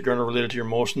Councillor Garner, related to your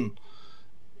motion,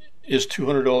 is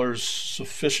 $200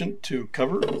 sufficient to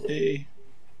cover a...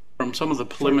 From some of the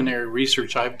preliminary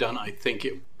research I've done, I think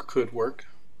it could work.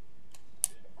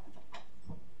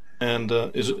 And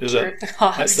is that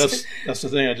that's the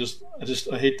thing?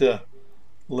 I hate to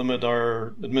limit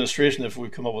our administration if we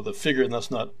come up with a figure and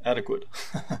that's not adequate.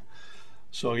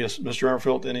 So I guess Mr.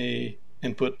 Armfeldt, any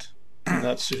input in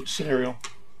that scenario?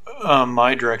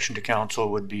 My direction to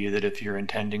council would be that if you're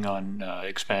intending on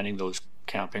expanding those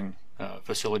camping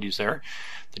facilities there,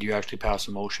 that you actually pass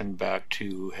a motion back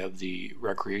to have the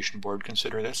Recreation Board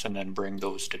consider this and then bring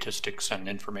those statistics and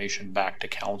information back to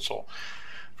council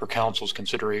for council's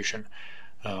consideration.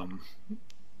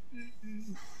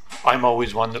 I'm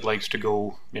always one that likes to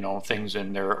go, things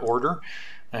in their order,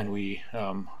 and we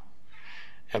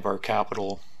have our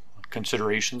capital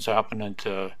considerations happen at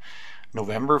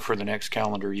November for the next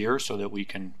calendar year so that we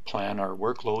can plan our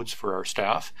workloads for our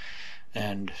staff.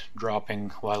 And dropping,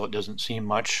 while it doesn't seem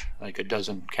much, like a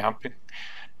dozen camping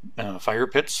fire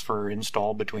pits for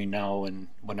install between now and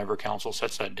whenever council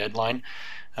sets that deadline,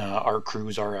 our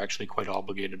crews are actually quite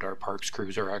obligated. Our parks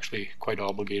crews are actually quite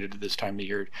obligated at this time of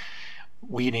year,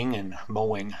 weeding and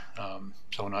mowing.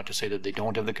 So not to say that they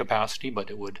don't have the capacity, but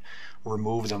it would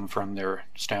remove them from their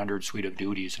standard suite of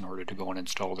duties in order to go and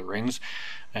install the rings.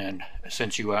 And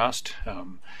since you asked,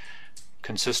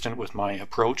 consistent with my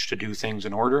approach to do things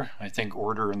in order, I think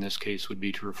order in this case would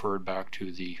be to refer it back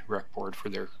to the rec board for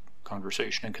their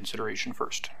conversation and consideration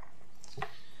first.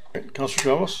 Councillor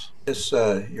Travis? Yes,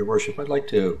 Your Worship, I'd like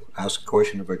to ask a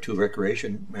question of our two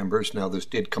recreation members. Now, this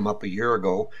did come up a year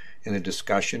ago in a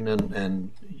discussion,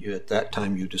 and you, at that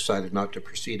time you decided not to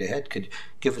proceed ahead. Could you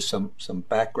give us some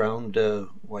background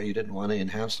why you didn't want to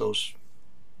enhance those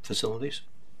facilities?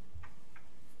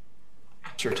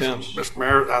 Sir Thames. Mr.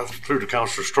 Mayor, through to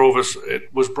Councillor Strovis,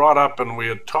 it was brought up and we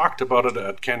had talked about it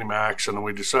at Kenny Max, and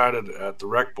we decided at the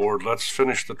rec board, let's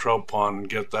finish the trout pond and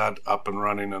get that up and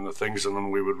running and the things, and then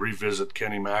we would revisit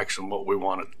Kenny Max and what we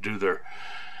wanted to do there.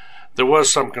 There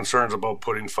was some concerns about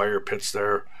putting fire pits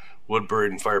there, wood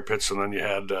buried and fire pits, and then you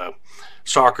had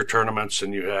soccer tournaments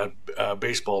and you had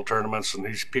baseball tournaments, and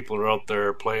these people are out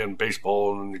there playing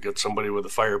baseball, and you get somebody with a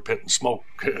fire pit and smoke,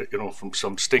 from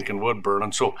some stinking wood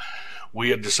burning. So we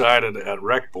had decided at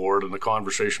rec board in the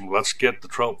conversation, let's get the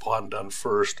trout pond done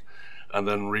first and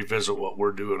then revisit what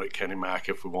we're doing at Kenny Mac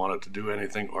if we wanted to do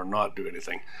anything or not do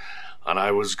anything. And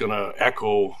I was going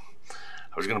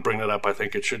to bring that up. I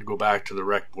think it should go back to the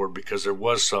rec board because there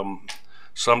was some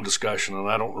discussion, and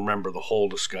I don't remember the whole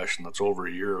discussion. That's over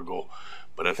a year ago.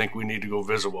 But I think we need to go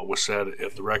visit what was said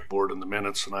at the rec board in the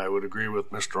minutes, and I would agree with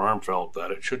Mr. Armfeldt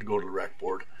that it should go to the rec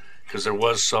board because there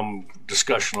was some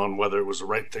discussion on whether it was the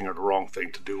right thing or the wrong thing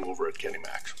to do over at Kenny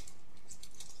Max.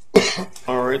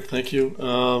 All right, thank you.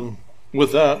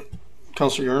 With that,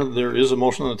 Councillor Garner, there is a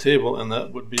motion on the table, and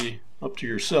that would be up to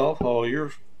yourself how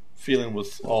you're feeling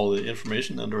with all the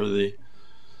information and or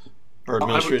our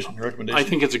administration recommendation. I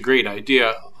think it's a great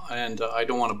idea, and I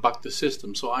don't want to buck the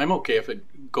system, so I'm okay if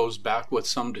it goes back with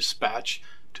some dispatch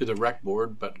to the rec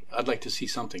board, but I'd like to see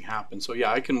something happen. So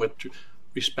yeah, I can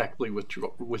respectfully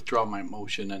withdraw my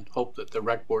motion and hope that the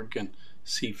rec board can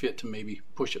see fit to maybe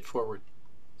push it forward.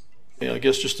 Yeah, I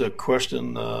guess just a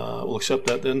question, we'll accept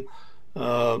that then.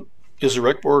 Is the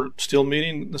rec board still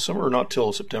meeting this summer or not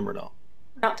till September now?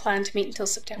 Not planned to meet until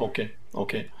September.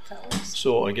 Okay.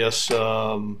 So I guess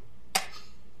you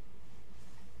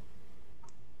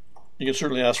can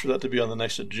certainly ask for that to be on the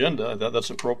next agenda. That's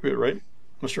appropriate, right,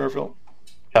 Mr. Armfeldt?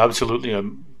 Absolutely.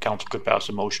 Council could pass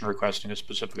a motion requesting a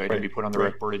specific item be put on the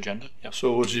rec board agenda. Yeah.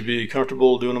 So would you be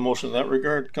comfortable doing a motion in that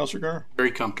regard, Councillor Garner?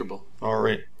 Very comfortable. All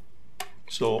right.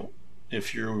 So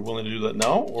if you're willing to do that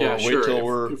now, or yeah, wait sure.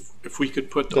 till if we could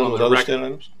put done on with the other stand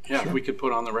items? Yeah, sure. If we could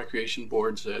put on the recreation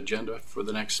board's agenda for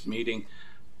the next meeting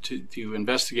to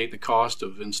investigate the cost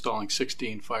of installing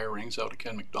 16 fire rings out at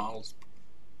Ken McDonald's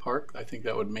Park, I think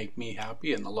that would make me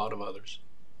happy and a lot of others.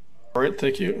 All right,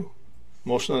 thank you.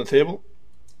 Motion on the table.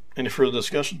 Any further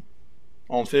discussion?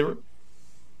 All in favor?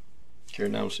 Carried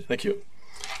unanimously. Thank you.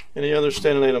 Any other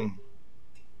standing item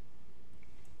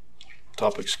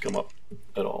topics come up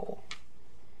at all?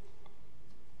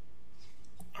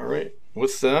 All right.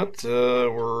 With that,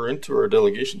 we're into our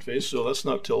delegation phase, so that's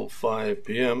not till 5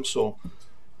 p.m. So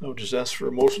I would just ask for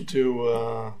a motion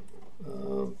to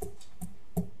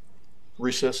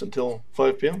recess until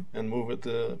 5 p.m. and move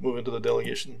into the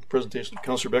delegation presentation.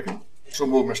 Councillor Becker. So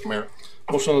move, Mr. Mayor.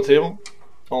 Motion on the table.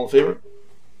 All in favor?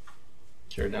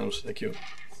 Carried unanimously. Thank you.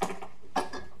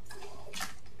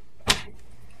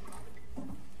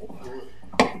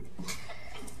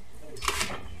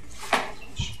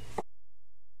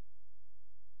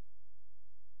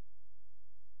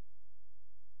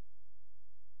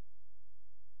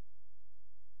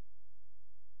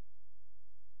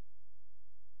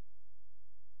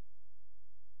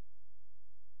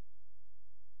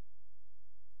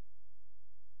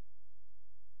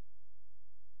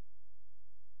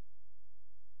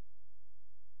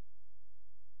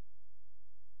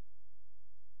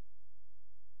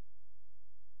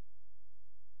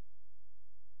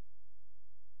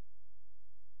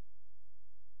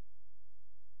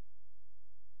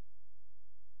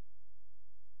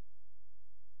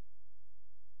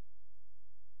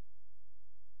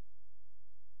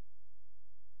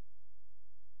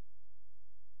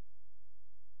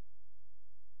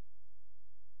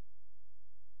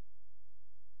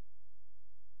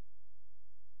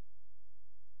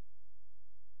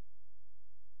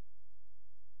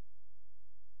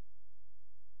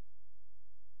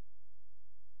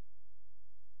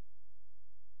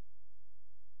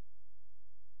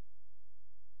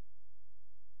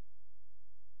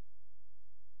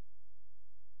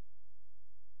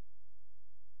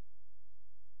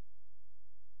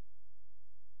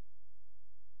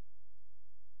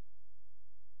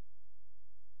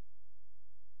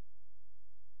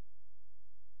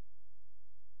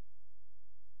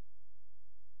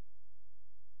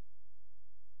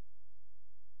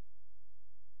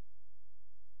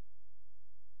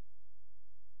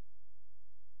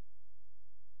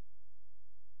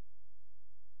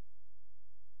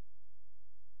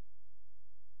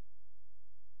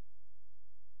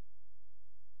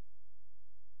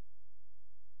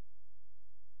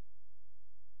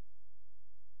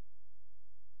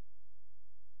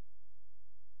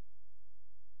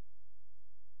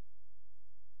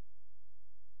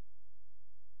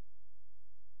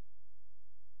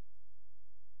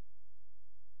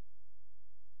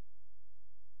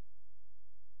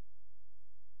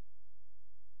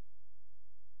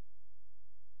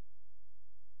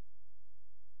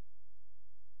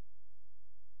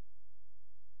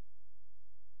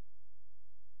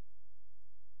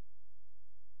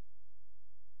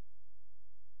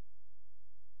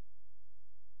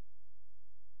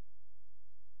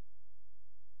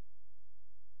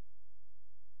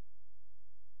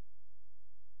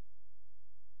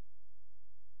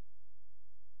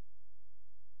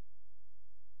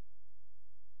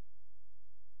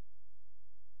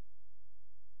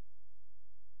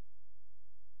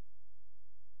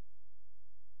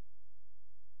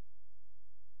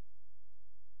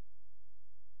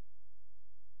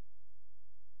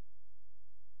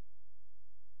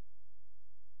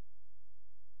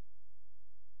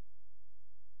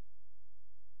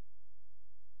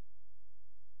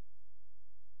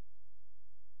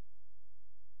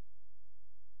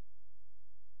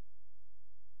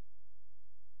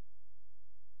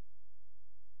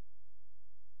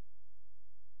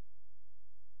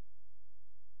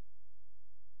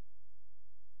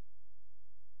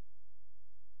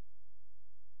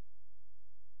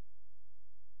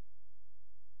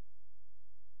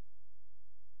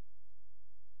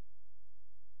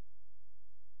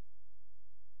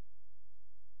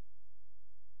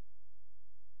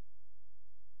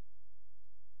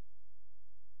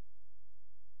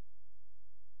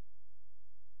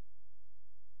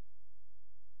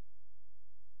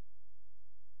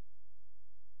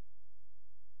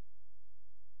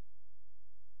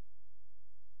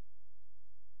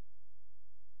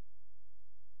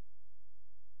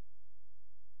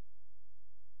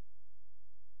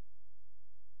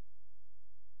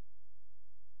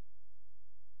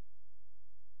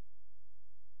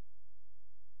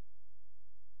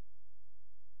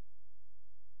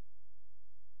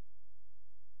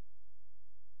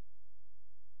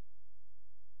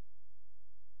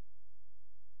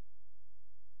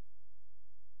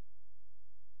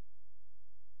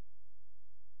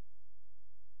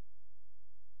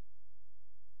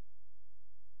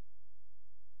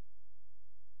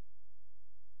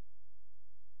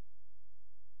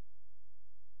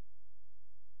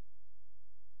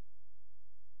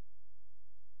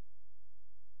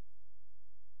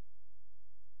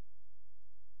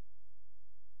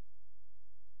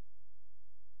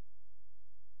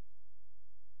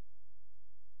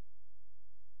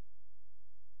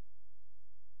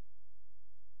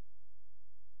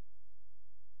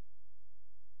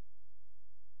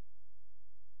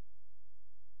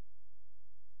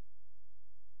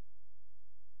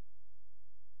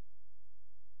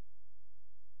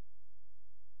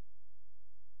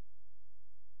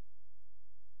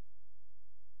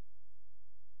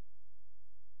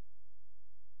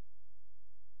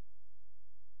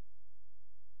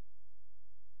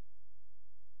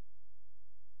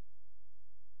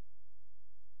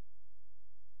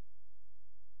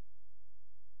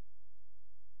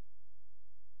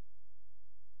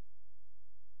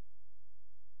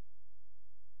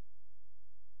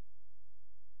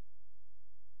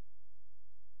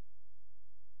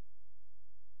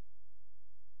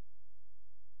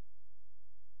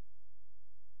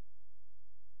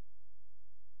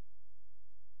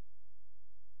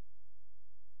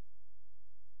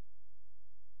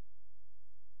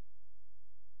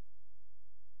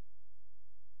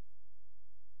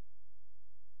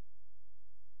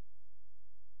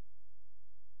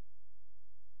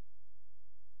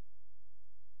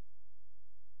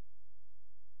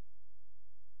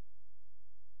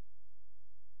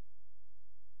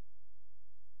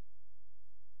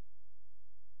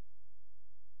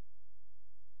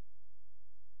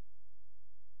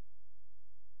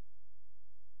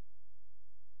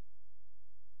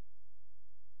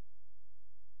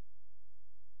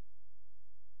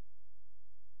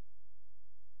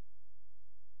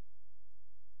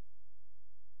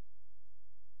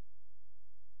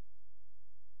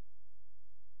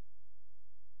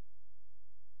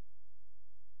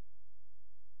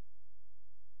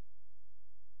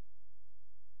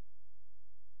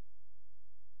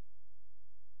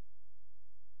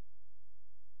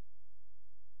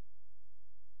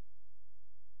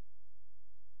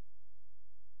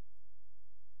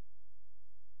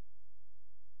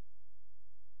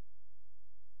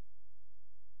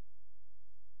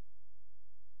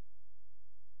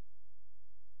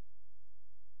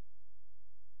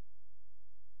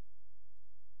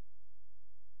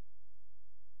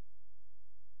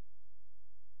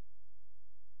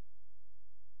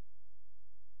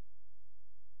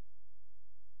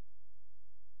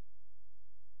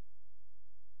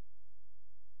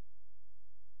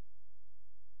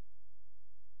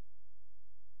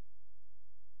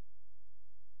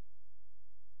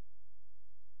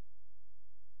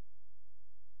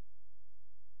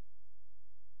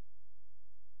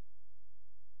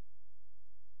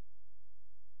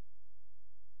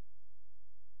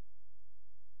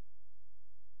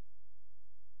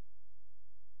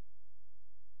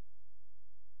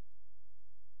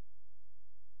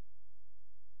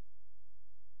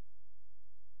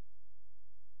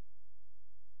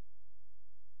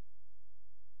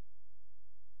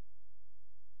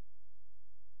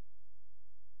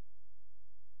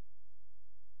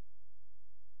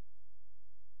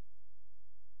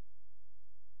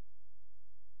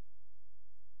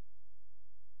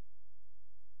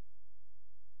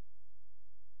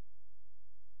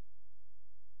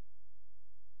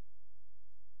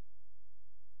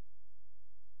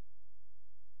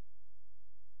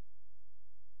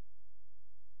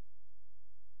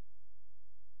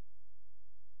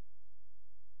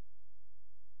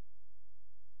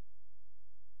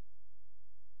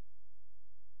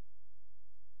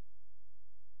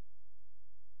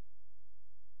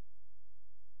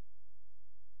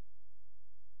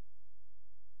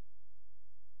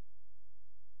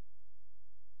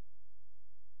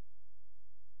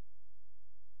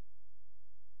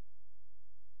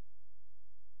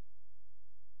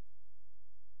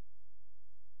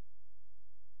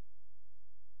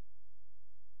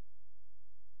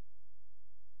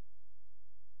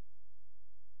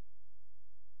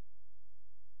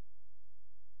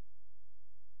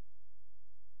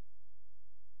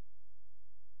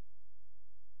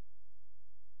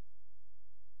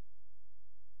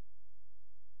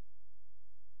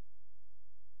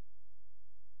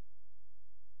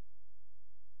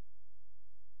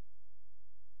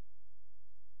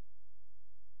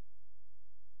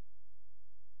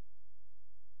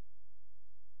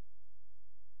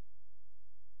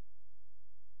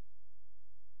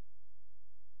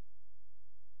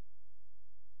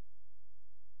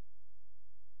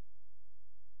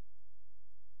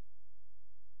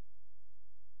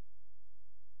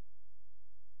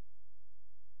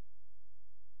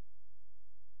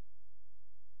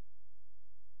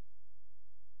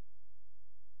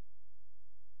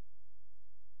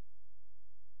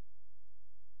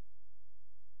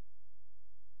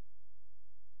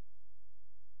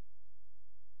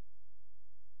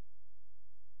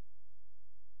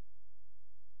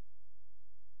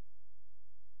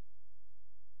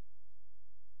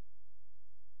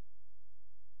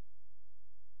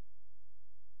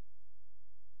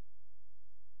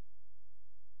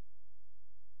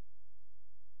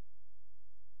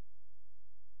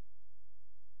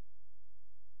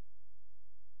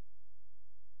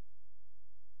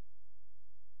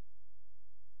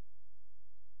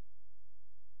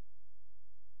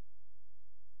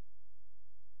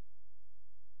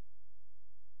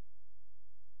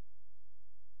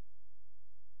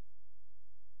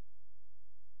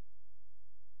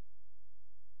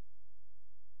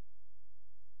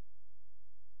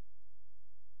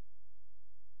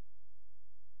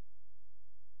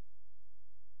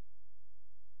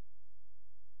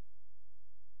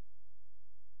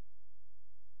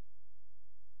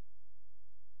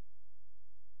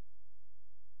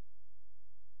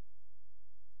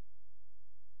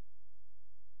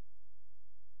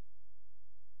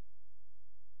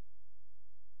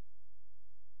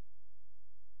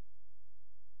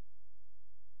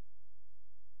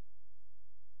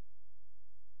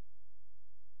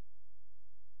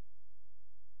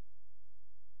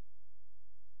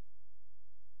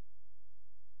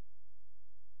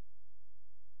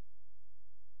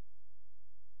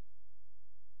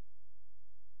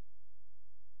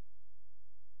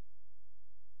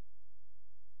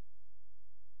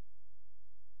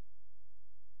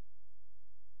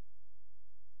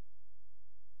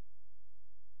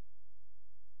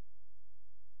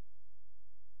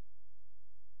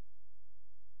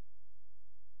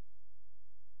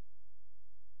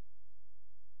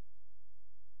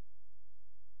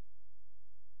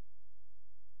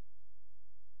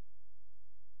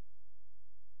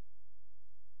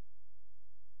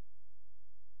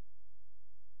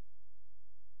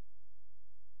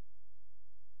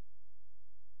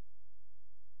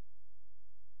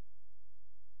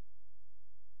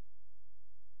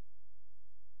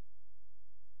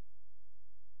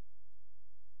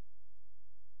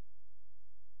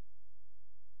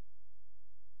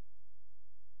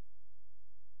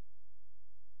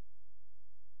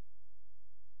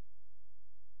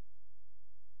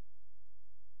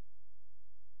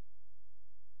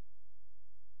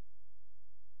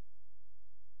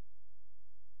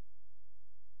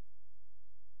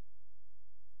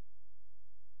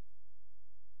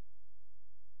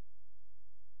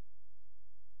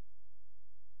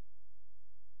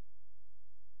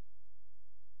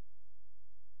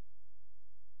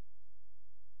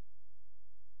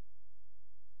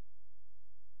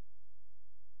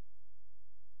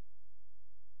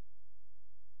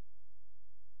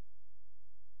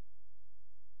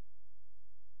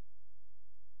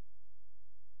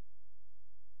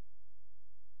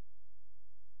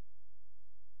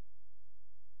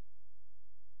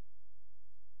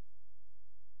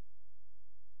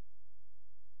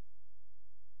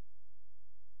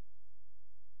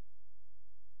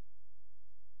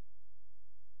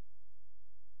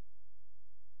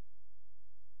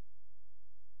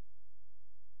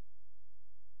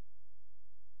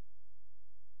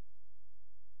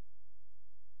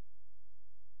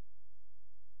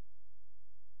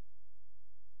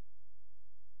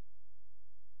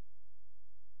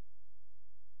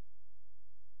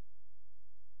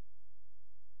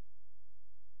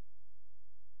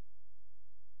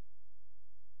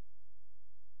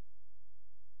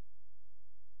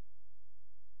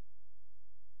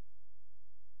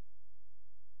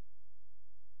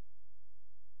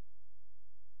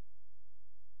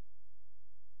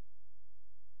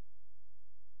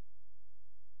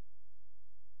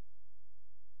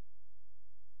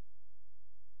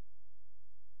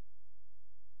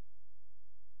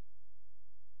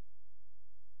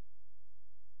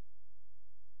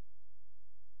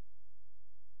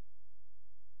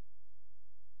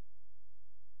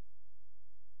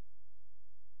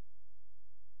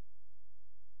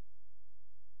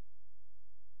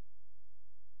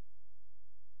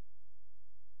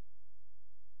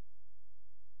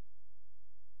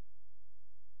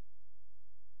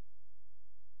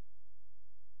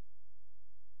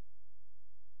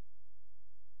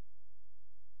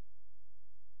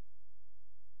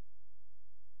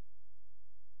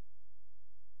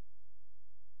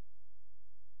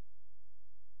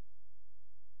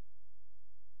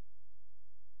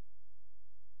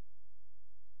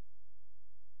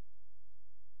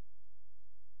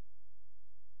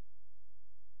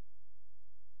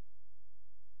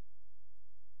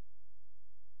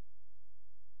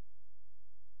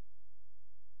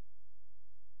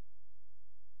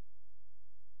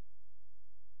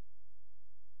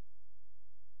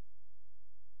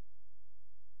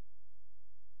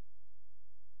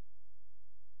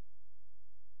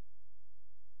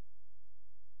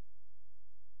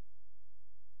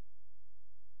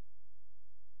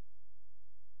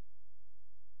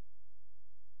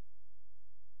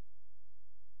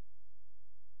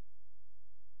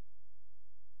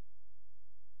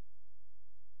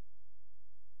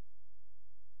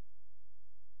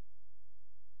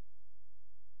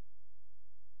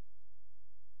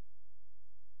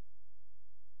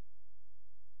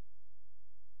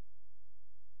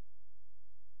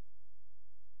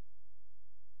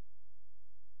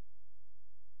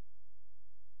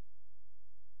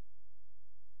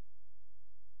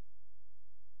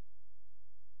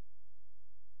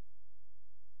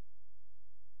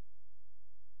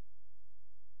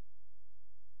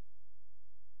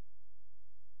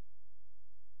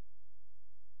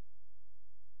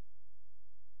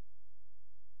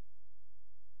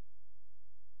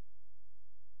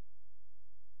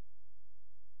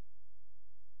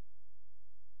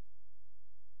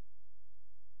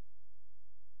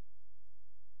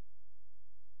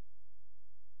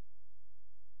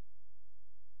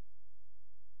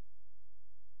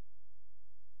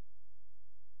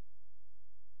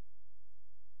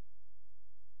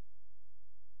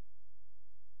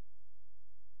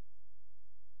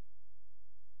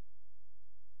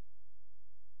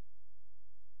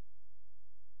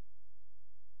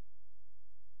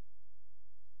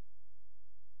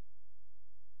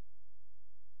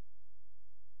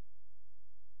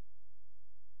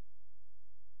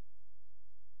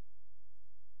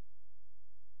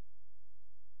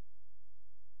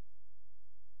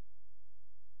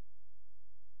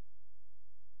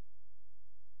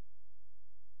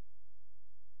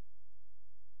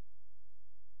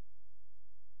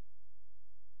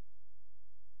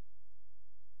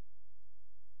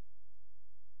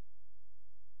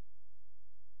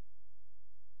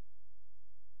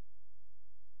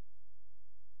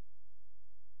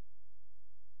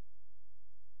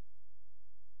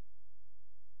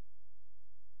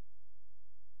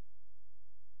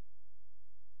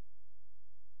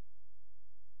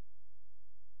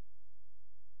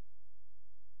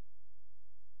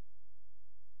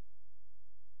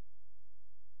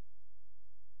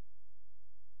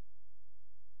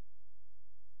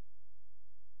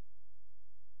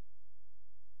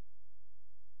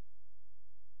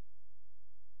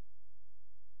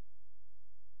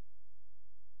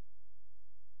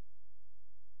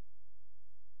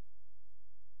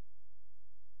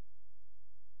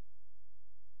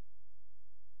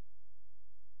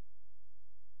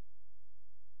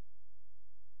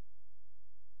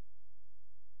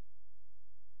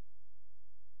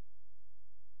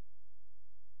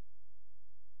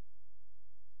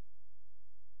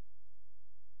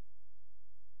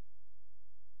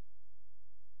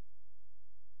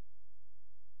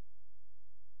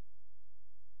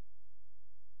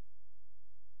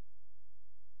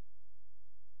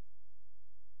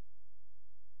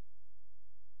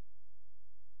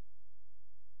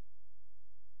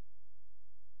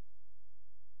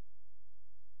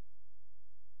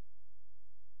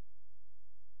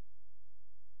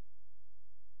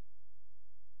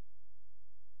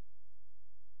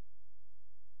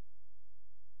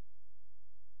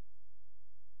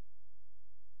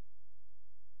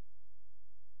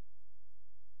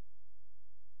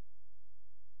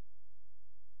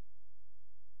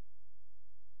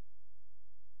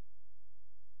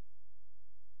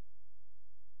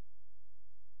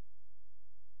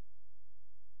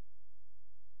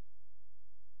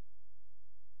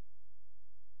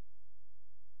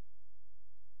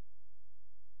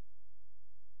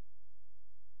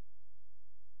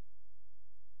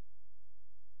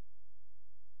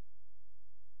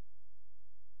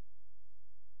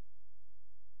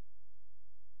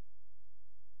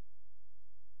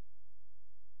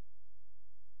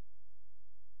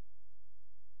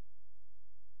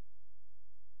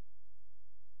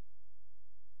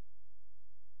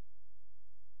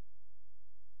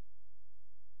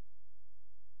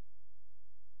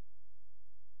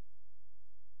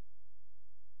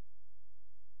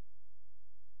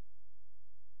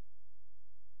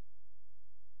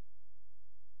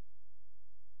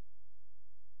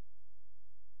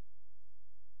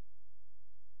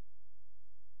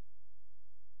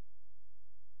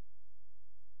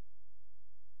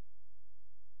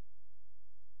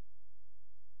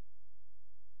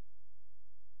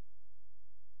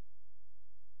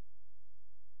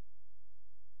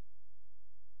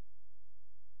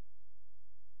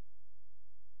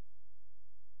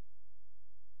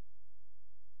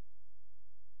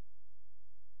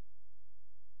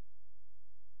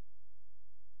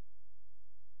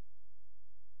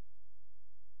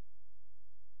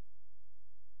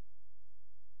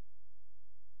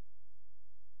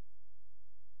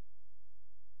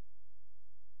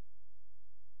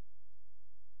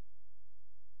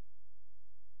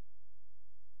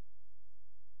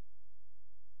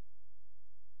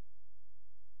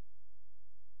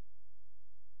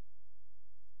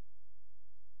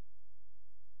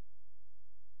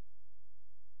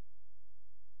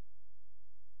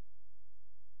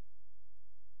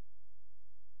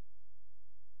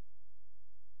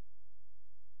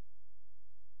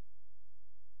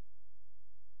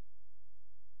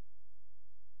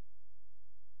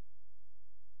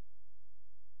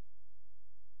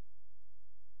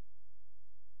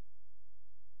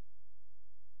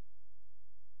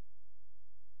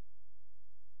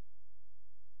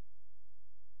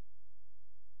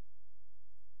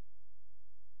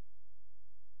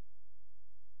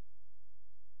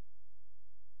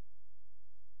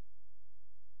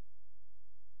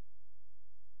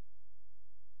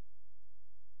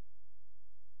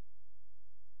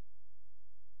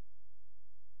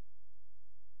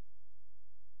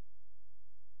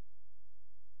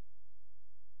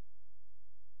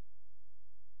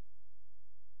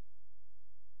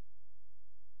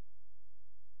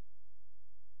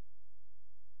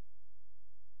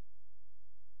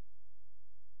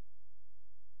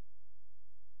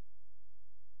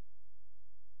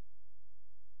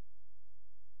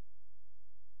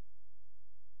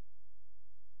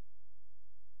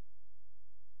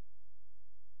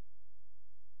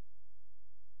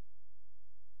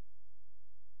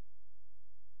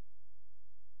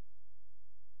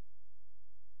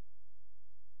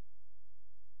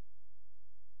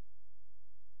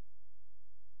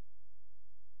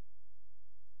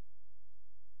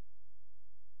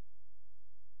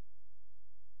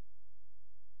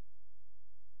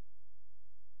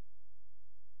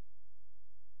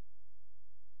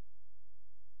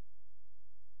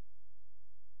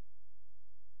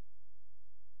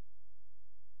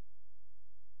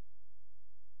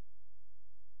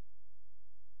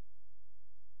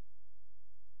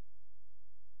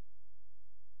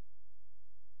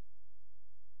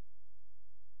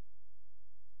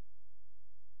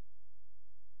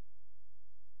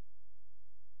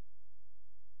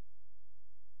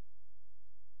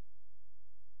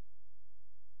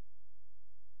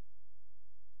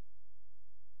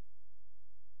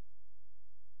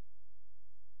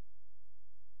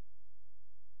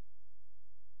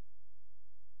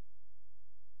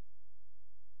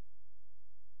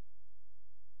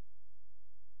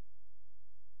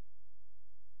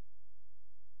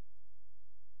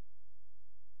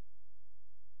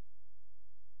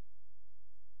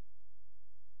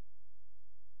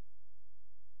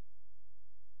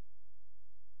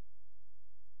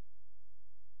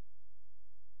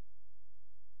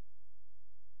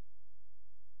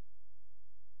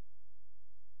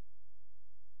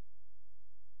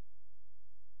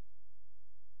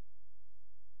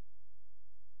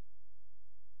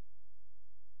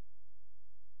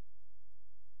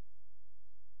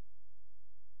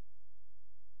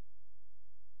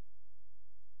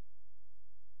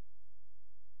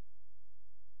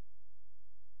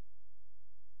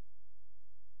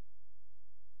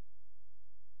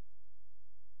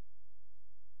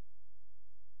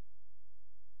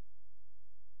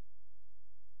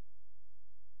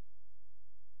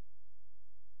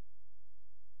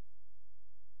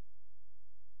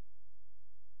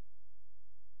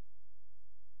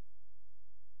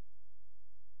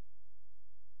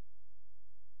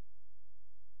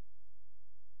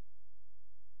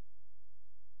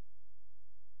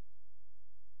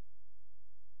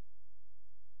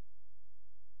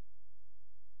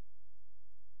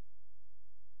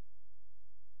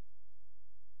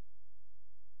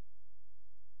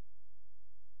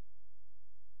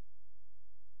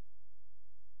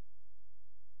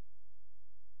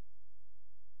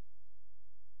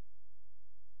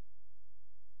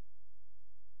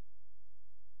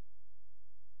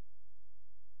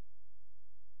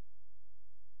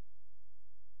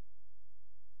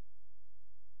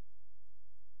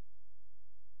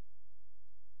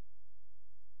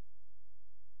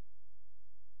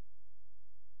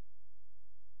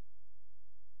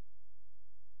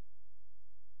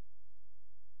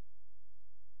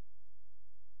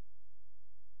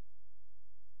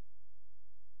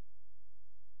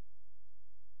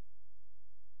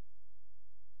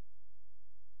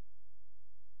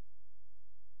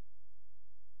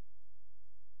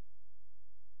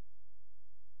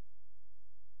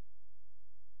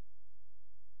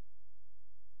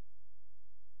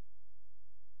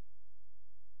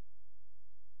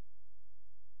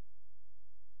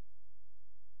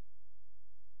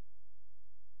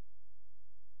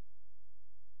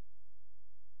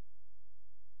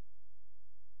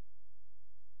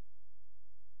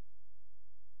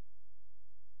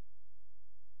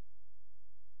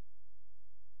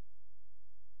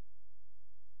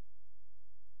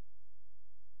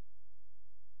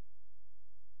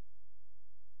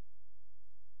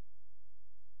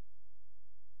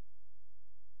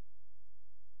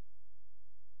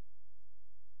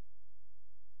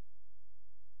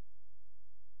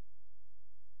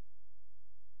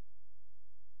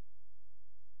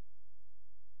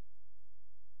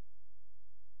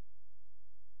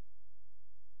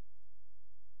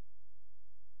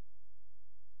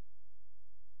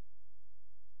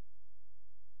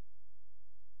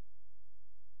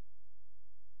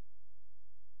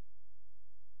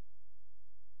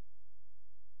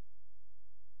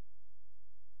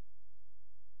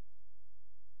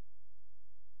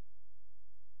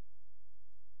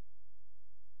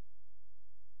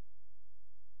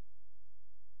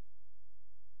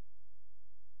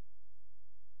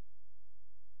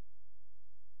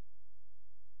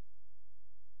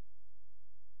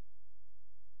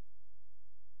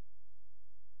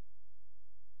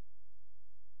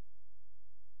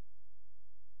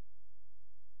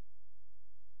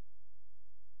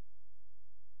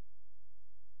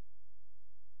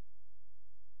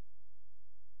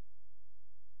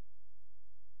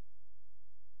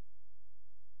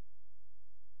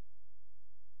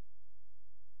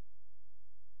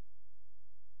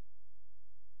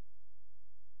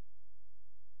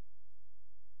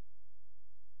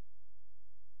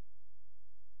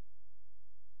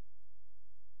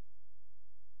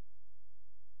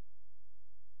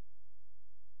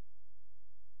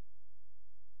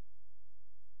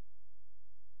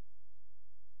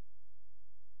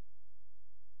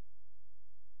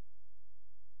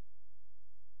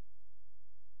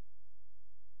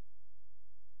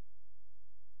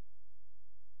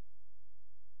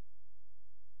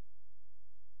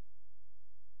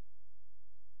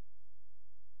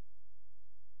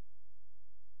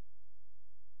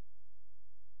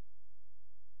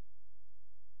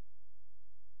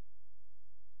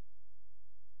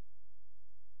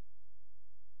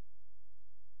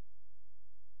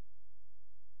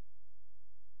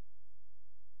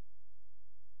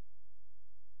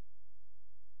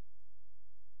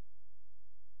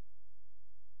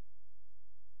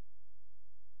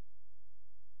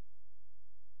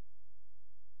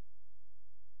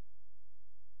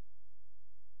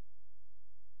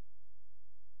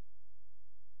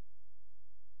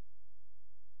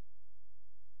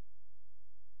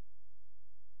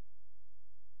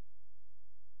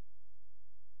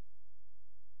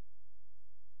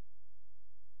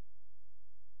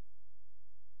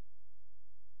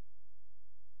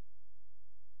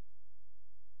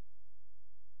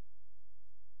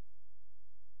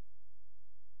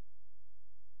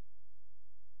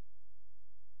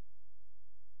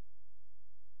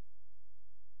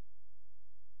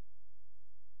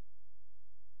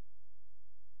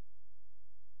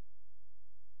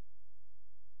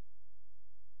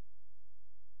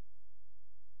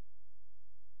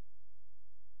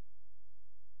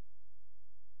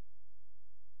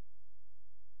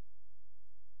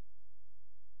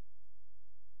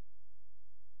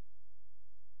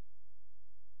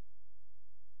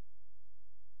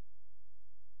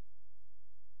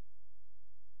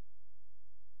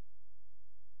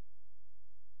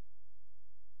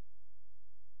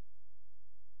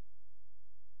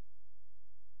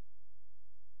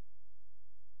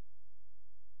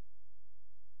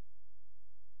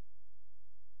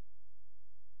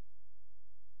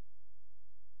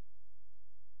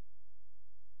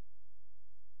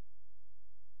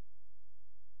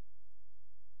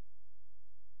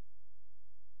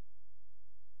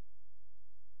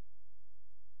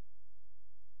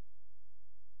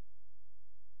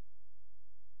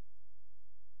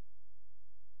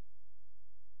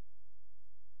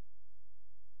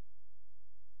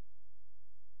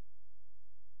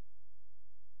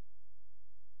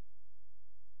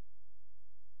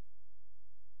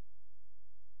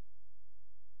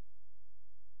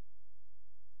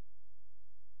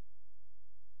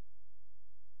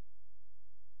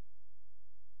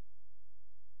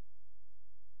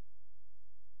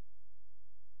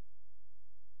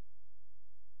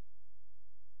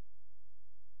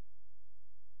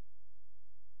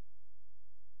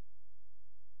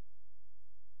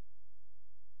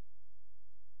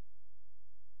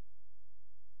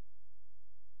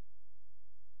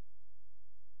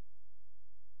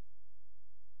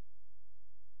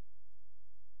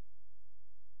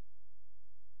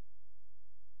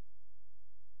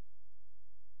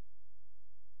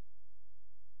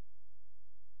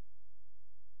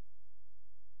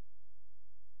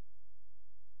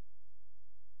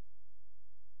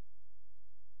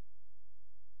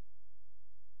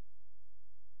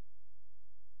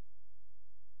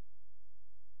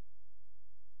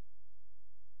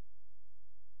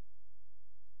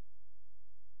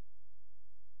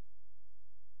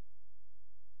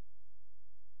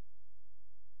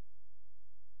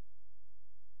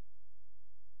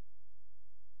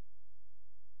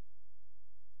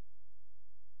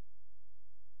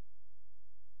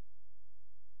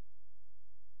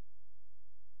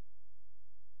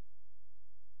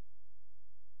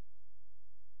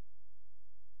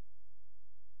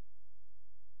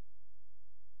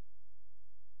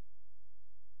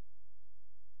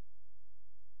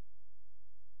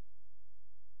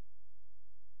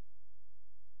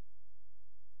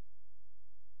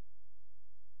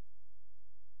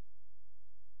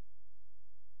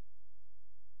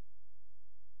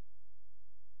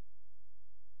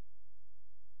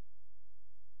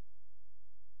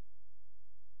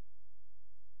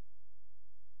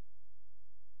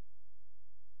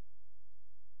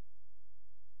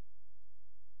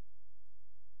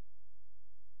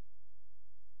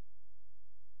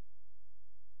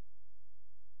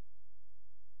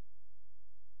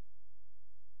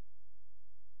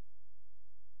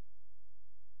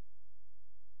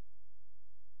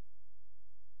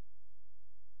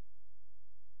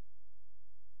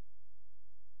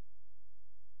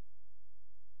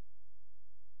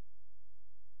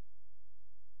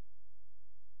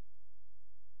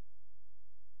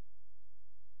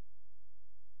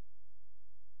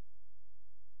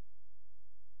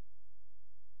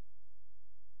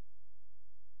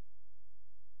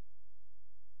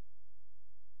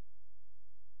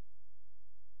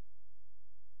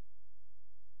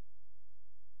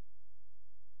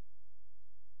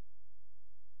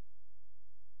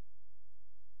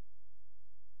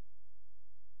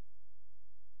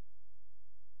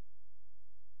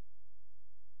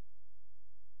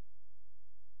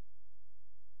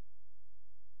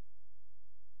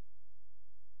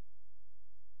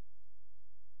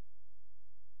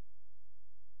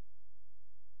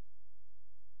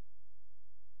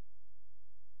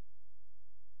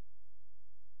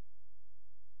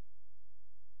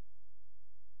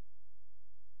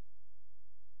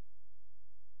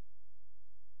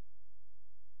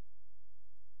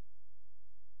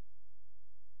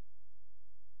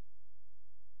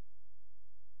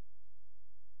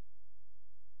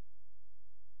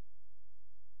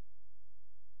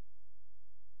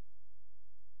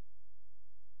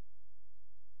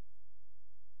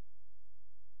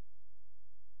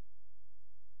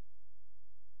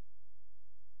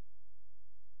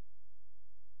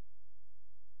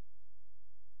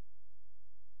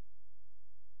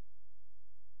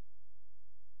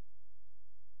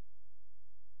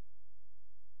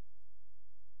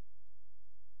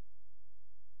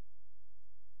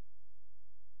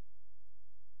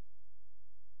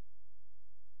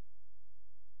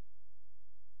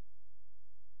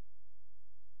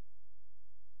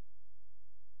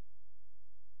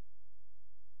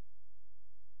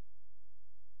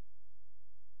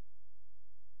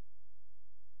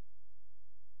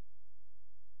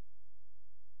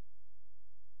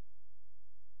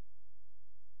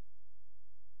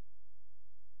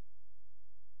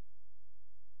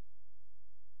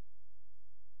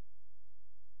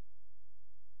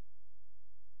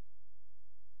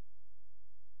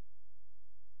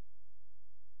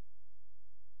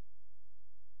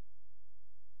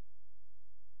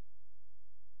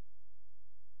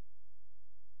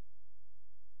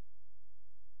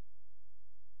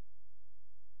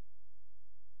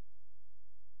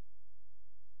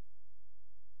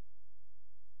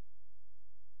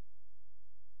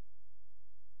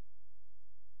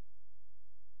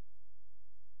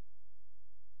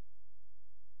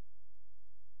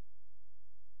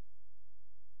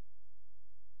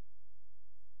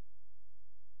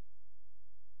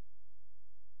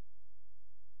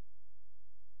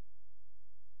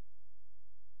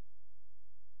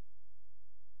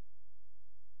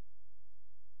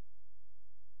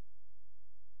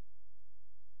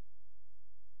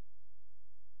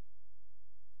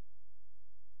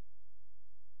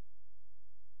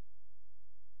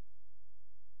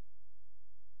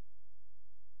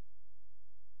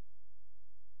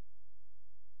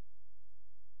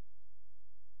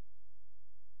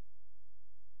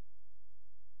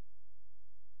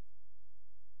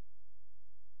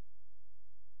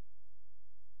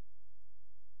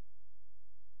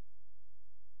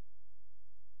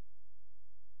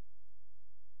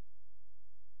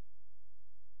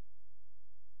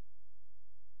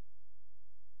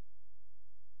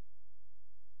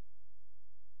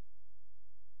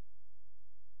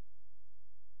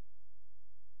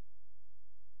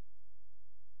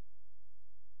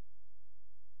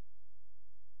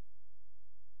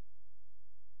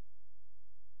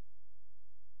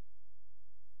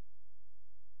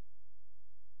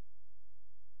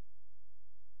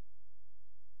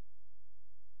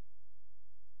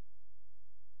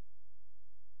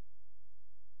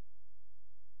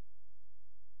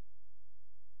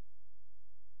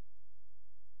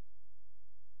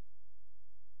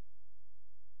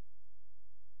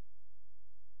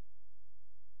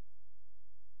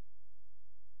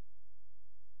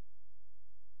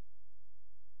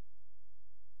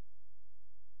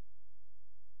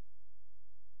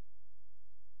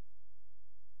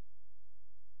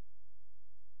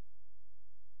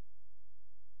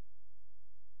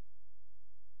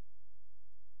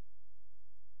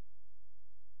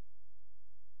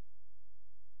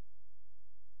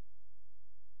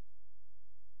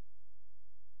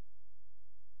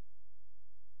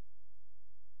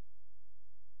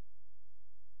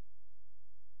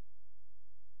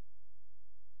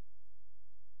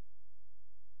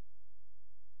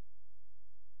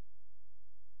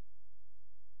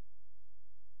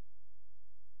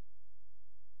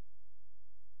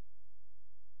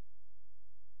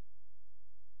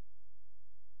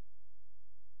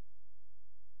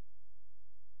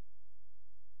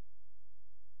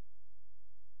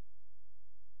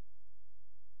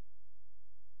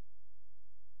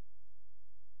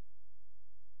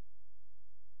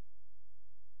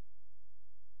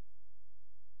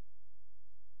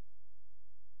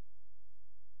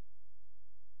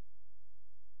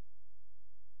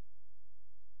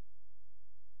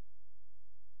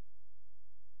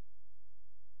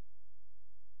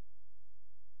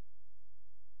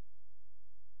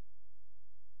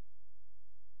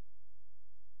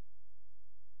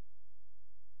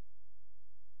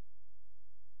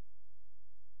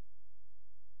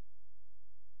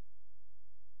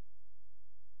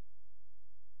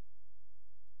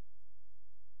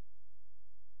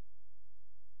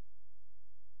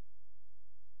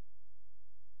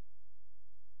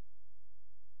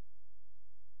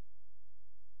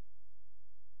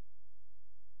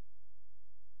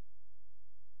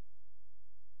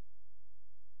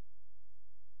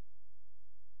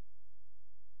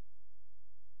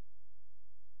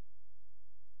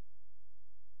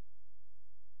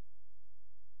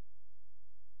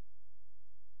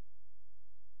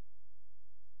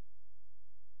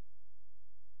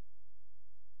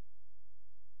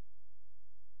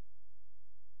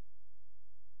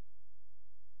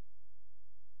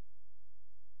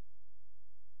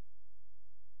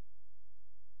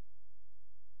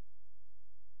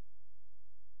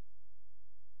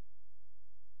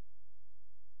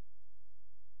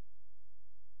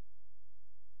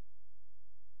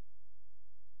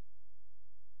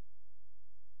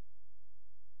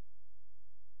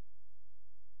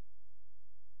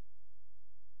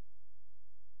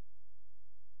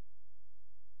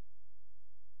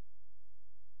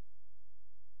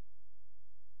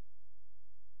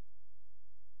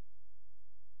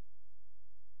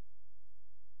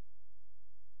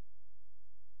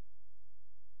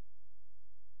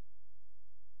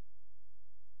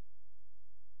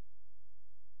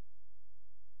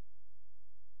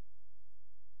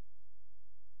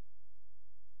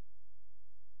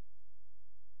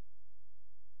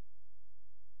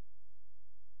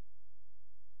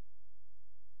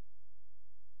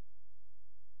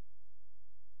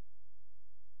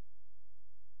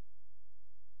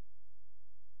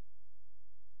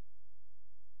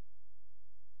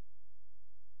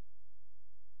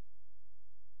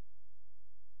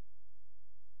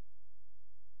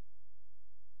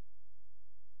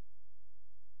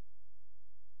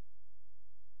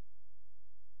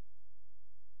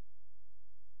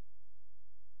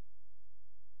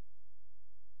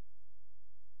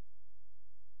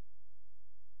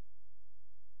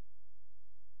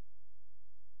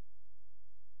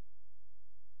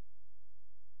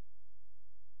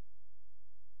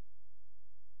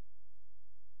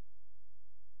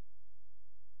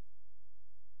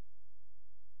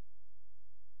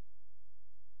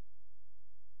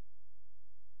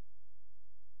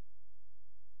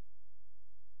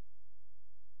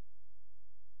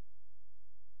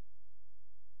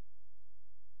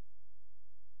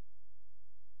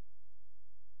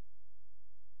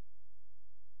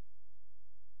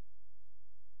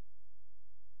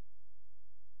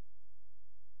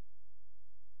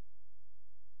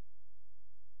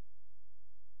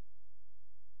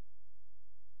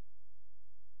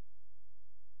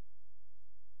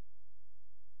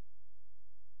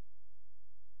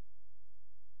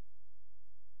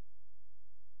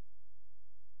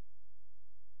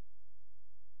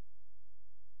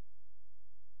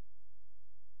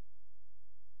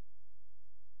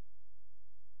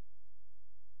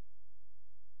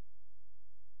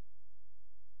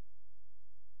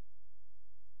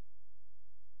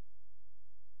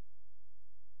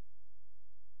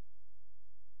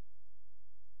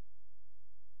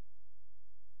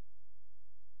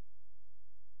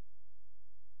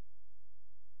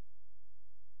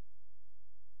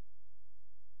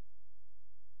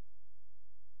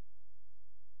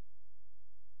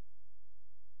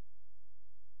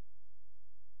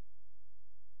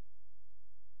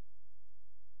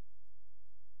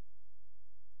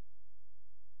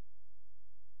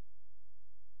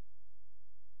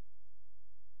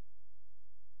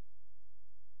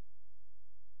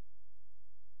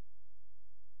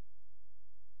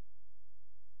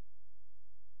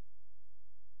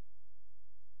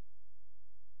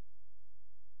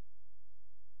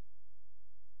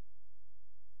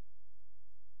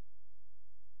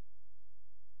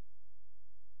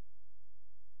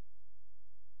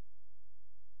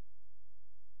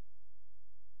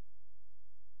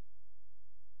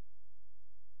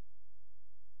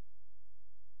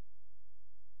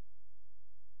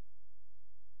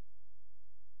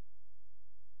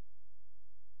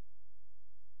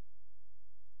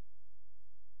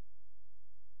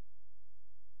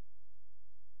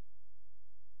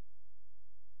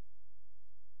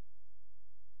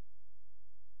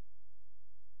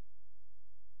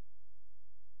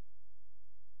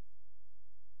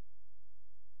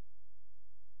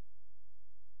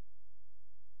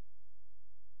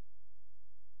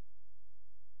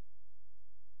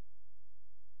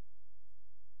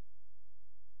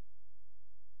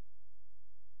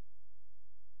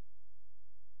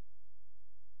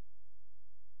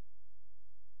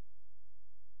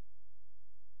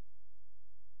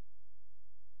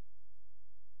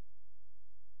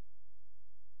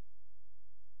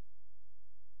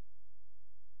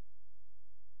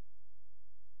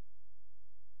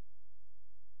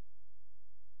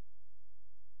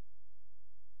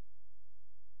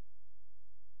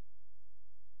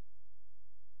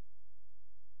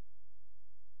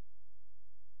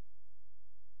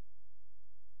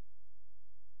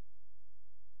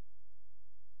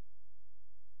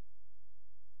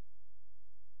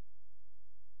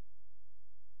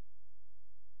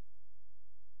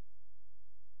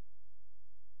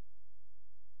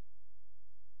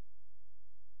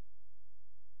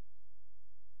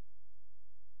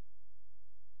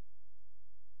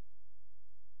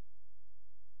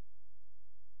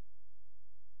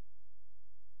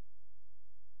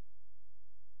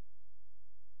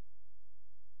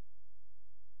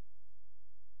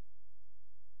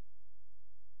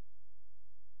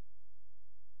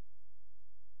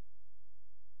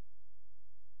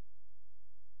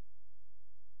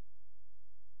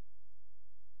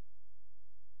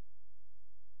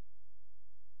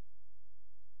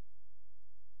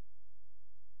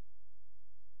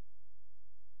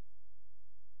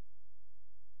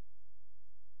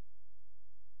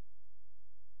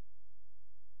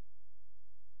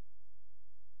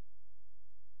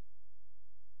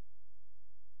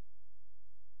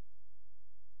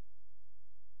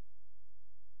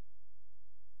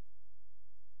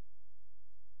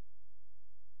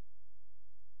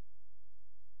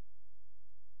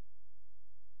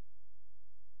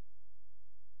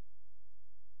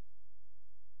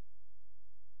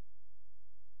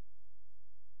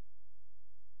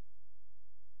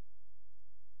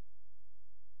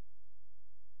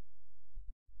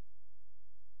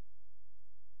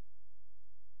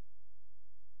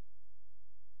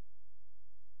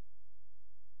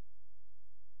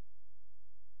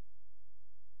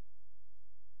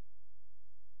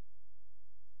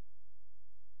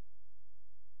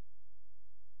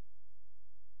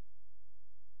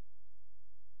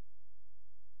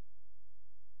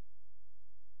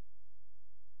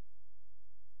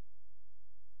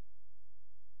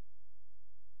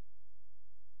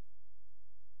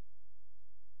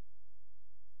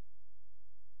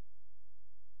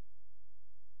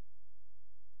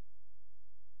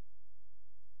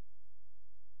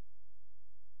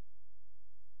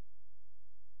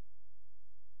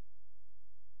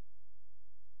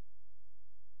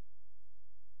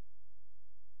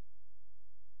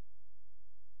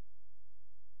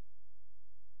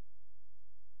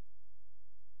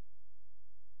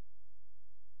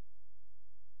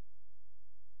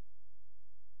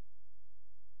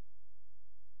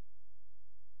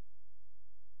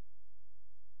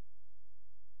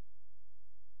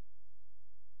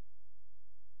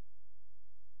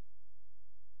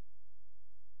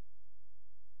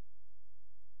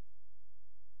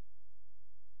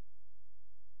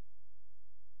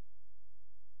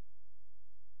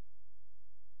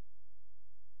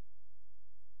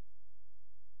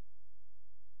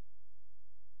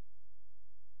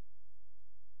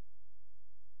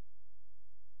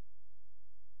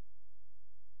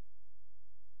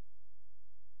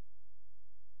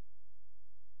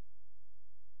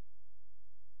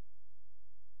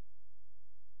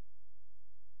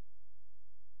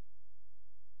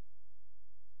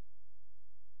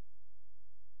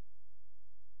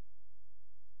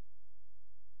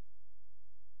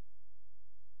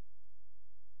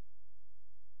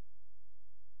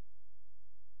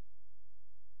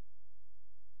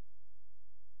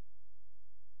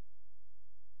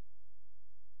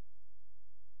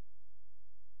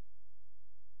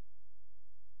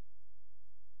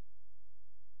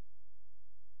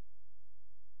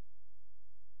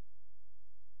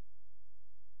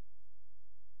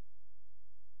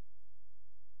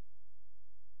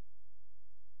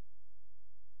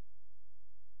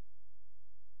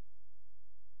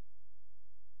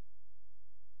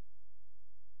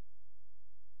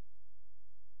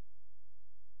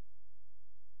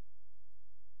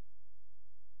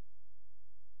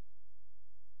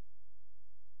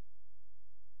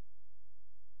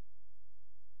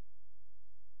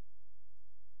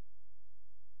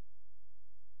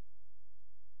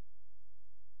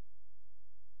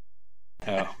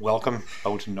 welcome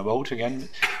out and about again.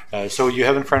 So you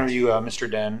have in front of you Mr.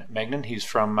 Dan Magnan. He's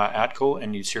from ATCO,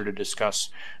 and he's here to discuss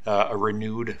a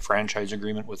renewed franchise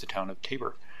agreement with the town of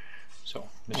Taber. So,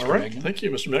 Mr. All right, Magnan. thank you,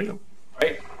 Mr. Magnan.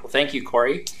 Right. Well, thank you,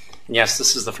 Corey. And yes,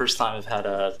 this is the first time I've had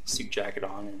a suit jacket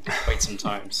on in quite some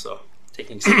time, so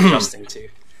taking some adjusting to.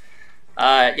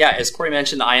 Yeah, as Corey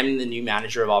mentioned, I am the new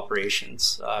manager of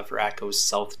operations for ATCO's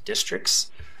South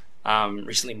Districts.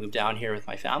 Recently moved down here with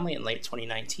my family in late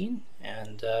 2019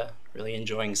 and really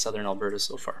enjoying Southern Alberta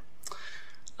so far.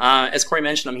 As Corey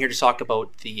mentioned, I'm here to talk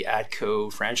about the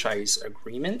ATCO franchise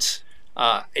agreement.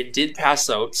 I did pass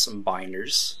out some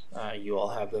binders. You all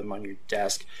have them on your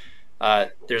desk.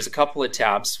 There's a couple of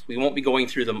tabs. We won't be going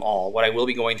through them all. What I will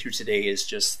be going through today is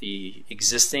just the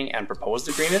existing and proposed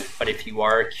agreement, but if you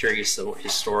are curious about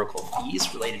historical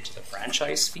fees related to the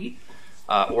franchise fee,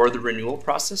 or the renewal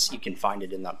process, you can find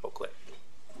it in that booklet.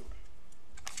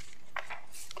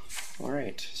 All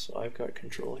right, so I've got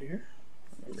control here.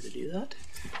 Remember to do that.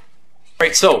 All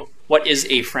right, so what is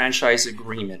a franchise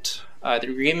agreement? The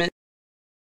agreement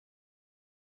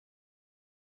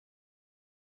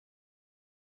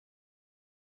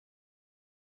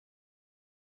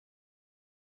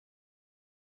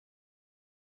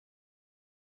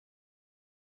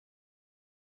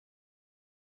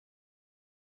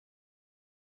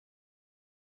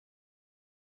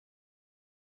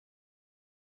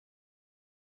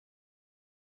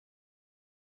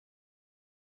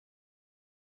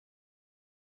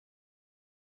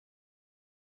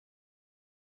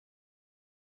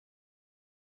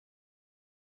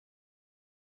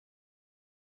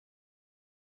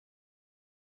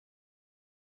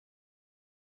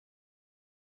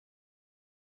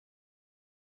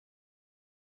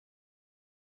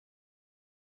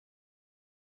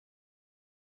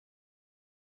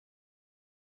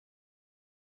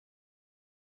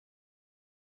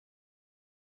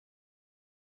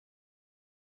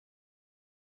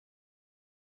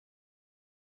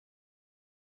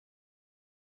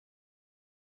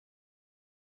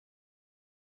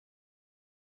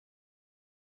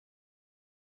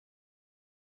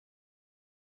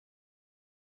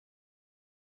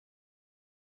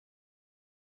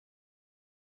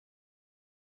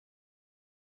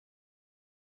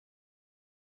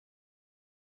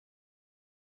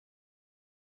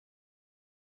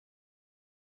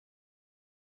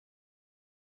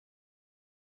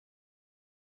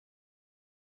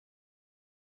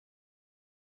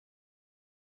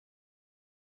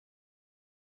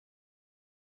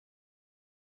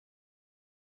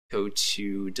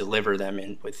to deliver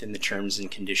them within the terms and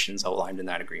conditions outlined in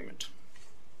that agreement.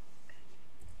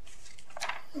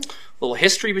 A little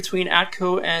history between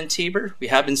ATCO and Taber. We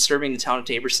have been serving the town of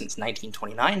Taber since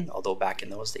 1929, although back in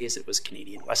those days it was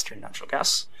Canadian Western Natural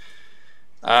Gas.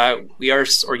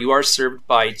 You are served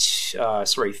by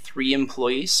 3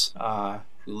 employees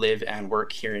who live and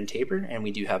work here in Taber, and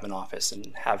we do have an office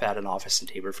and have had an office in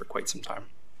Taber for quite some time.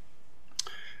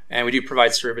 And we do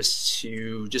provide service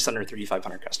to just under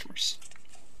 3,500 customers.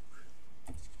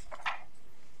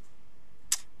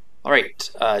 All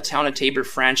right, Town of Taber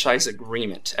franchise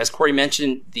agreement. As Corey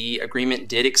mentioned, the agreement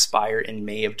did expire in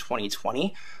May of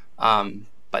 2020,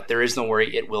 but there is no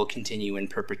worry, it will continue in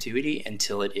perpetuity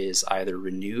until it is either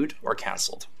renewed or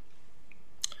canceled.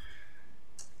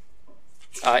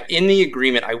 In the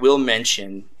agreement, I will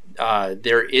mention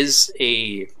there is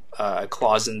a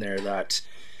clause in there that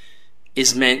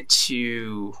is meant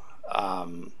to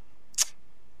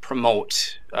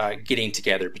promote getting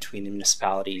together between the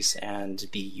municipalities and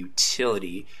the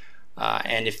utility.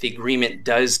 And if the agreement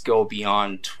does go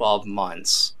beyond 12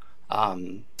 months,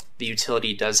 the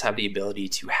utility does have the ability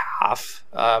to halve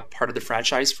part of the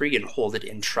franchise fee and hold it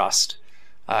in trust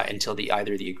until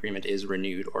either the agreement is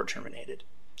renewed or terminated.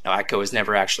 Now, ATCO has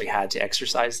never actually had to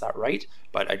exercise that right,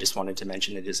 but I just wanted to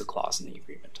mention it is a clause in the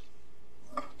agreement.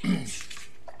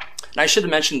 And I should have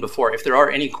mentioned before, if there are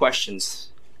any questions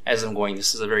as I'm going,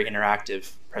 this is a very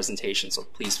interactive presentation, so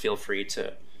please feel free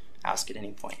to ask at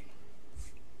any point.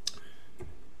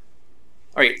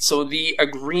 All right, so the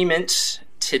agreement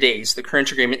today, so the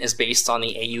current agreement is based on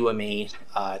the AUMA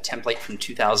template from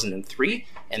 2003,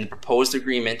 and the proposed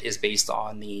agreement is based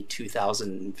on the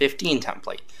 2015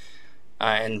 template.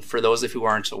 And for those of you who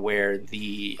aren't aware,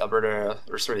 the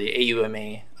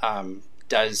AUMA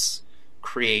does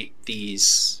create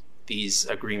these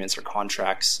agreements or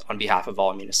contracts on behalf of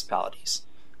all municipalities.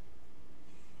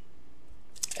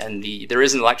 And there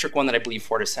is an electric one that I believe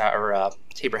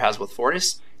Taber has with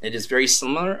Fortis. It is very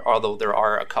similar, although there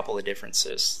are a couple of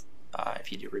differences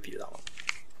if you do review that one.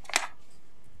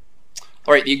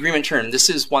 All right, the agreement term. This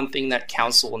is one thing that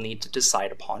council will need to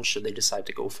decide upon should they decide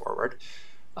to go forward.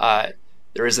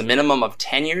 There is a minimum of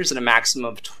 10 years and a maximum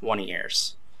of 20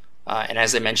 years. And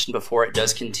as I mentioned before, it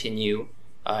does continue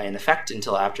in effect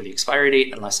until after the expiry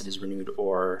date unless it is renewed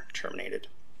or terminated.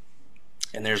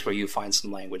 And there's where you find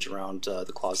some language around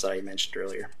the clause that I mentioned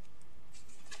earlier.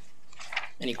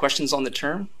 Any questions on the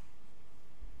term?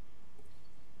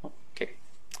 Okay.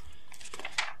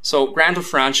 So grant of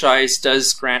franchise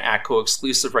does grant ATCO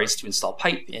exclusive rights to install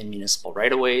pipe in municipal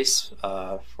right-of-ways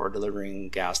for delivering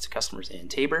gas to customers in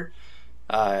Taber.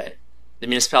 The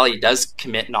municipality does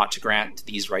commit not to grant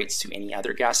these rights to any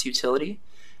other gas utility,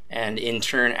 and in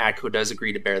turn ATCO does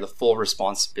agree to bear the full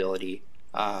responsibility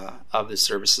of the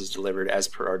services delivered as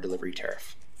per our delivery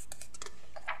tariff.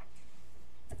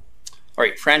 All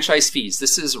right, franchise fees.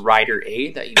 This is Rider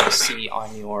A that you will see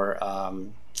on your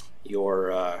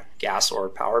gas or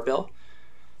power bill.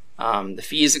 The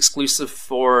fee is exclusive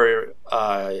for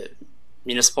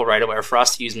municipal right-of-way, or for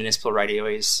us to use municipal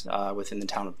right-of-ways within the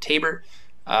town of Taber.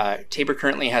 Taber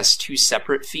currently has 2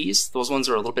 separate fees. Those ones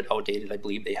are a little bit outdated. I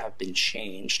believe they have been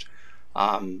changed.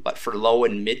 But for low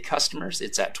and mid customers,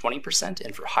 it's at 20%,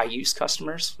 and for high use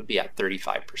customers would be at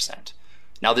 35%.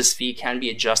 Now this fee can be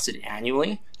adjusted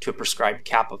annually to a prescribed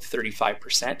cap of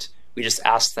 35%. We just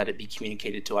ask that it be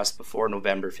communicated to us before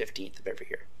November 15th of every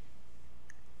year.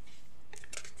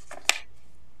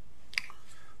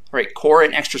 All right, core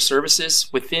and extra services.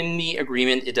 Within the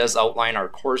agreement, it does outline our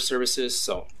core services.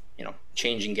 So,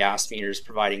 changing gas meters,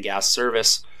 providing gas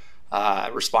service,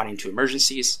 responding to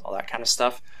emergencies, all that kind of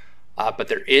stuff. But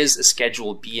there is a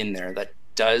Schedule B in there that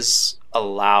does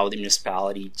allow the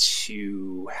municipality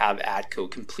to have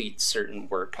ATCO complete certain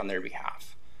work on their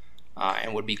behalf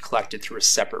and would be collected through a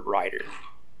separate rider.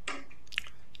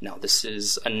 Now, this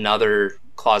is another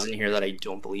clause in here that I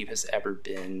don't believe has ever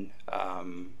been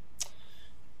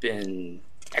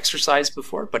exercised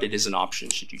before, but it is an option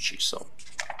should you choose so.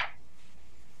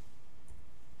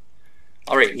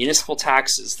 All right, municipal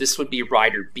taxes. This would be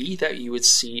Rider B that you would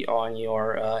see on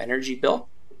your energy bill.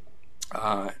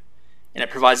 And it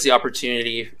provides the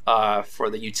opportunity for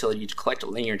the utility to collect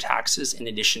linear taxes in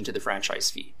addition to the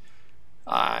franchise fee.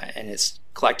 And it's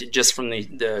collected just from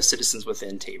the citizens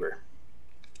within Taber.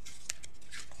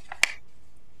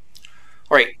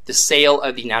 All right, the sale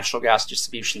of the natural gas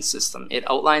distribution system. It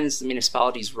outlines the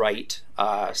municipality's right,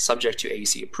 subject to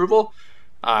AUC approval,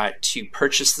 to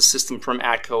purchase the system from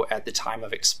ATCO at the time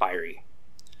of expiry.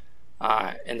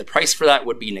 And the price for that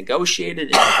would be negotiated,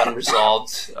 and if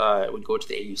unresolved, it would go to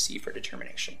the AUC for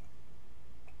determination.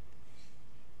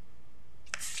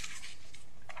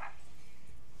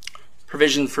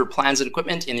 Provision for plans and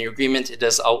equipment. In the agreement, it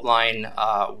does outline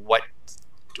what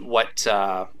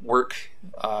work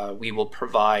we will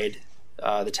provide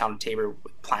the town of Taber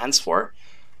with plans for.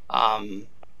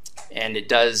 And it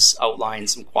does outline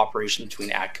some cooperation between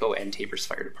ATCO and Taber's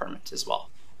Fire Department as well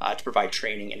to provide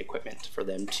training and equipment for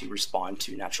them to respond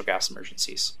to natural gas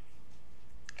emergencies.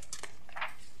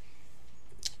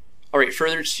 All right,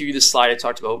 further to the slide I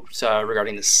talked about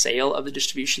regarding the sale of the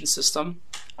distribution system.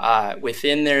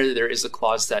 Within there is a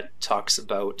clause that talks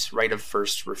about right of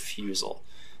first refusal.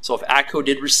 So if ATCO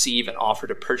did receive an offer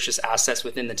to purchase assets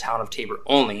within the town of Taber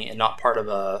only and not part of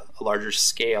a larger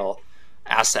scale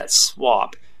asset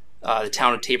swap, the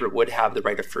town of Taber would have the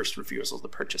right of first refusal to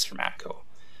purchase from ATCO.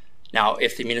 Now,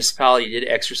 if the municipality did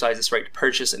exercise this right to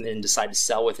purchase and then decide to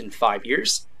sell within 5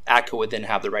 years, ATCO would then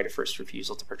have the right of first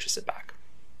refusal to purchase it back.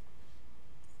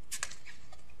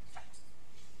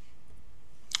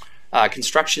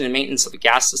 Construction and maintenance of the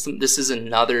gas system. This is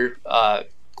another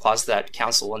clause that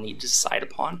council will need to decide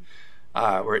upon,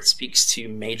 where it speaks to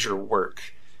major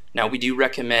work. Now, we do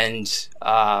recommend,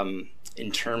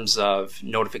 in terms of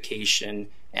notification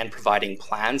and providing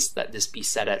plans, that this be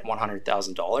set at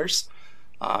 $100,000,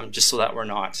 just so that we're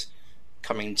not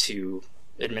coming to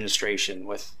administration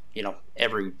with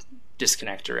every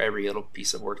disconnect or every little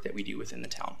piece of work that we do within the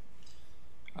town.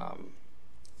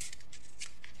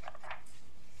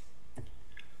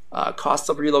 Cost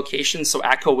of relocation. So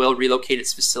ATCO will relocate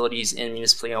its facilities in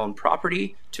municipally owned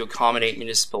property to accommodate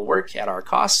municipal work at our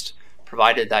cost,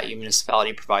 provided that your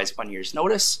municipality provides 1 year's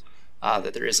notice,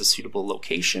 that there is a suitable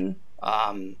location,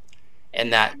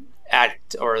 and that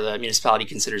the municipality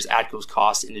considers ATCO's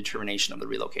cost in determination of the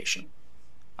relocation.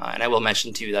 And I will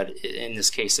mention too that in this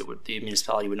case, the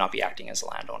municipality would not be acting as a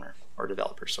landowner or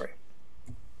developer. Sorry.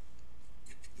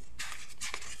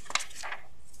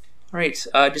 All right,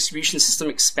 distribution system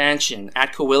expansion.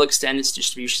 ATCO will extend its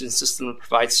distribution system to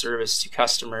provide service to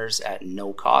customers at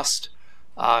no cost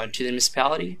to the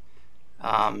municipality,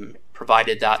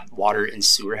 provided that water and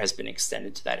sewer has been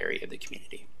extended to that area of the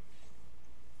community.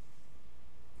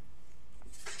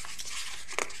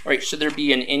 All right, should there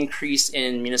be an increase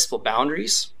in municipal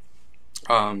boundaries?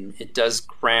 It does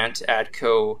grant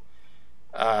ATCO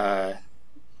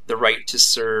the right to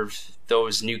serve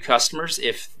those new customers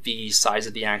if the size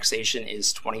of the annexation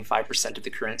is 25% of the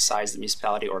current size of the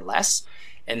municipality or less.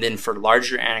 And then for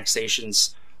larger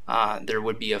annexations, there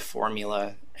would be a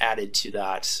formula added to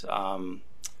that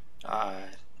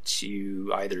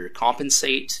to either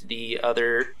compensate the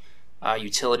other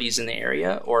utilities in the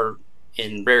area, or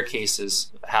in rare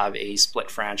cases have a split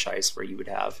franchise where you would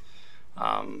have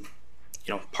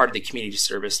part of the community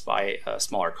serviced by a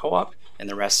smaller co-op and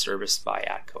the rest serviced by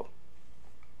ATCO.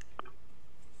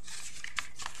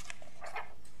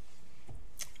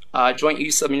 Joint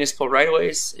use of municipal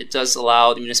right-of-ways. It does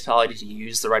allow the municipality to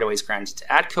use the right-of-ways granted to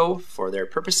ATCO for their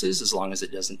purposes as long as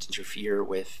it doesn't interfere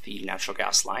with the natural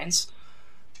gas lines.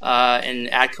 And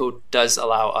ATCO does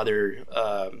allow other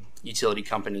utility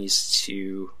companies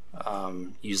to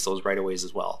use those right-of-ways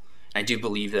as well. And I do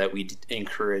believe that we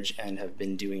encourage and have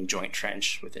been doing joint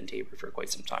trench within Taber for quite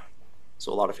some time.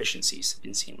 So a lot of efficiencies have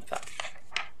been seen with that.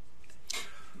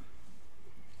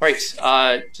 All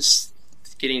right, just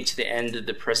getting to the end of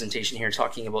the presentation here,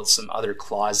 talking about some other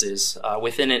clauses.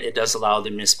 Within it, it does allow the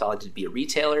municipality to be a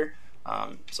retailer.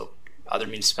 So other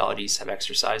municipalities have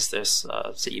exercised this.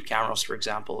 City of Camrose, for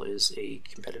example, is a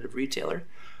competitive retailer.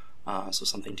 So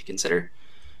something to consider.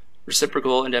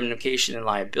 Reciprocal indemnification and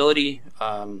liability,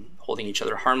 holding each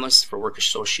other harmless for work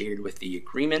associated with the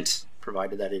agreement,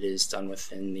 provided that it is done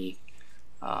within the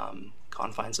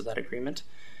confines of that agreement.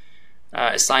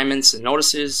 Assignments and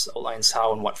notices outlines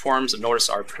how and what forms of notice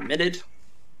are permitted.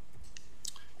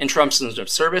 Interruptions of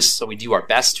service, so we do our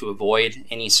best to avoid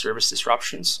any service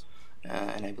disruptions,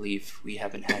 and I believe we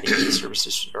haven't had any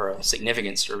services or a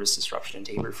significant service disruption in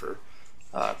Taber for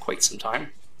quite some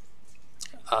time.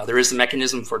 There is a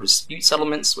mechanism for dispute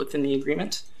settlements within the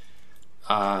agreement.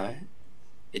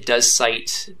 It does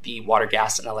cite the Water,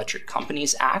 Gas, and Electric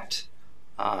Companies Act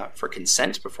for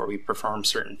consent before we perform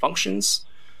certain functions.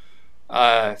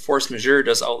 Force majeure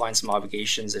does outline some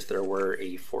obligations if there were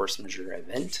a force majeure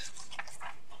event.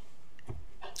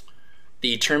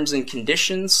 The terms and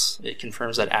conditions, it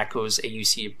confirms that ATCO's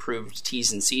AUC approved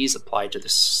T's and C's apply to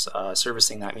this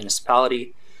servicing that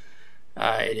municipality.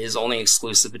 It is only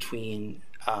exclusive between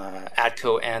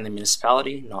ATCO and the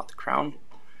municipality, not the Crown.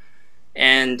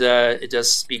 And it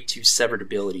does speak to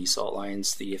severability, so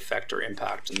outlines the effect or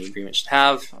impact the agreement should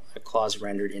have, a clause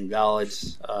rendered invalid,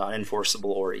 unenforceable,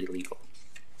 or illegal.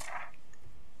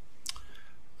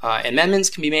 Amendments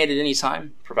can be made at any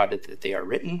time, provided that they are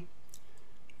written.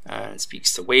 It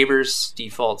speaks to waivers,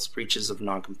 defaults, breaches of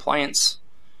non-compliance,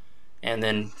 and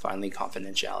then finally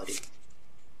confidentiality.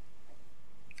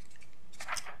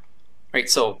 Right,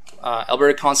 so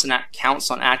Alberta counts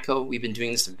on ATCO. We've been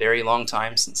doing this a very long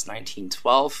time, since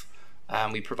 1912.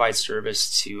 We provide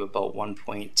service to about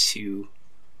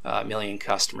 1.2 million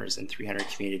customers in 300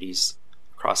 communities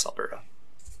across Alberta.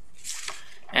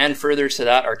 And further to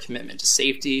that, our commitment to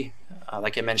safety.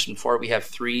 Like I mentioned before, we have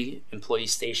 3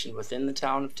 employees stationed within the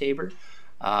town of Taber,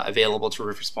 available to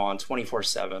respond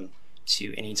 24/7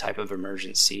 to any type of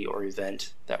emergency or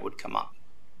event that would come up.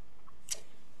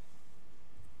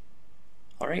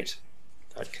 All right,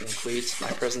 that concludes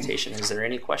my presentation. Is there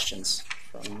any questions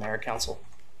from Mayor Council?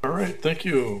 All right, thank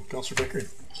you, Councillor Becker.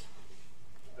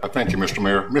 Thank you, Mr.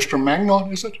 Mayor. Mr.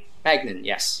 Magnon, is it? Magnon,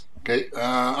 yes. Okay,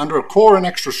 under core and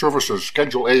extra services,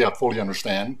 Schedule A, I fully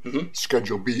understand.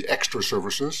 Schedule B, extra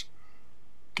services.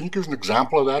 Can you give us an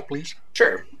example of that, please?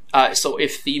 Sure. So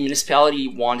if the municipality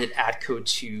wanted ATCO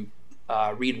to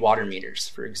read water meters,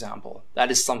 for example,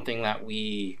 that is something that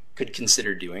we could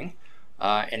consider doing.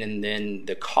 And then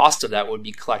the cost of that would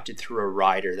be collected through a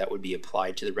rider that would be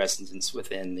applied to the residents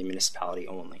within the municipality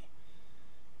only.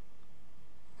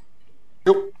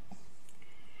 Yep.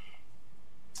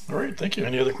 All right, thank you.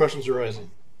 Any other questions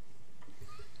arising?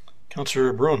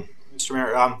 Councillor Bruin. Mr.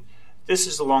 Mayor, this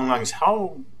is along the lines,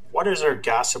 what is our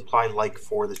gas supply like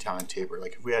for the town of Taber?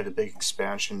 Like if we had a big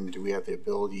expansion, do we have the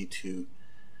ability to,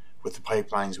 with the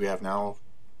pipelines we have now,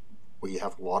 we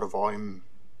have a lot of volume?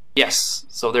 Yes,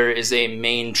 so there is a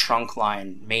main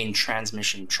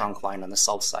transmission trunk line on the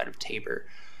south side of Taber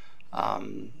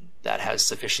that has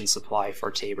sufficient supply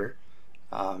for Taber,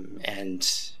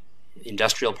 and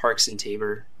industrial parks in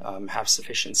Taber have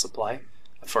sufficient supply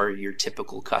for your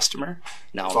typical customer.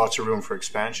 Now, lots of room for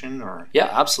expansion, or? Yeah,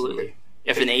 absolutely.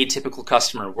 If an atypical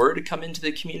customer were to come into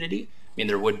the community, I mean,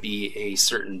 there would be a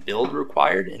certain build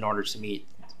required in order to meet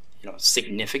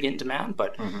significant demand,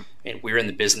 but and we're in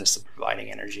the business of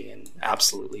providing energy, and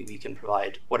absolutely we can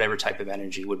provide whatever type of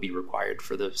energy would be required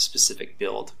for the specific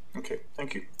build. Okay,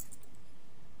 thank you.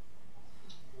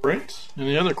 Right.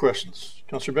 Any other questions?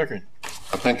 Councillor Beckering.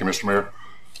 Thank you, Mr. Mayor.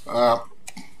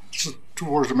 This is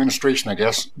towards administration, I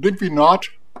guess. Did we not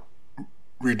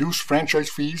reduce franchise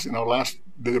fees in our last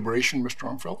deliberation, Mr.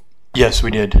 Armfeldt? Yes,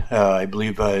 we did. I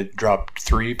believe it dropped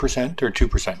 3% or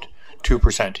 2%.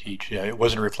 2% each. It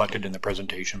wasn't reflected in the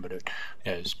presentation, but it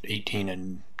is 18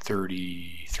 and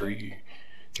 33.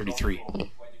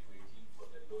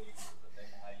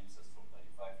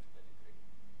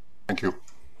 Thank you.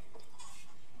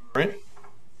 Right.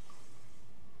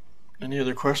 Any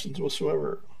other questions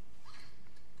whatsoever?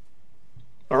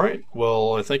 All right.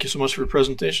 Well, thank you so much for your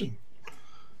presentation.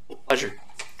 Pleasure.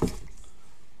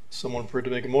 Someone prepared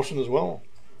to make a motion as well?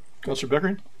 Councillor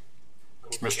Beckering?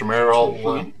 Mr. Mayor, I'll...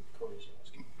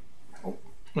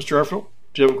 Mr. Armfeldt,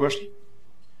 do you have a question?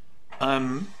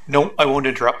 No, I won't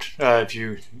interrupt. If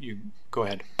you go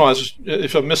ahead. Oh, I was just,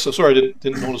 if I missed it, sorry, I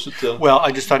didn't notice it. Well,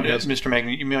 I just thought, Mr.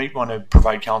 Magny, you might want to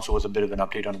provide council with a bit of an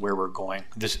update on where we're going.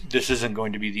 This isn't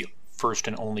going to be the first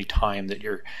and only time that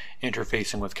you're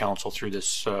interfacing with council through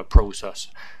this process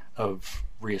of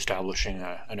reestablishing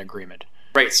an agreement.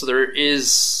 Right, so there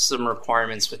is some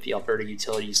requirements with the Alberta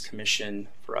Utilities Commission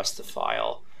for us to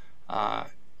file,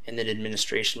 and then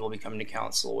administration will be coming to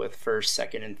council with first,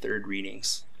 second, and third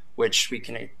readings, which we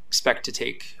can expect to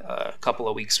take a couple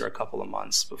of weeks or a couple of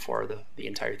months before the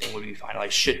entire thing will be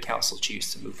finalized, should council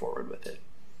choose to move forward with it.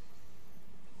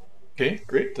 Okay,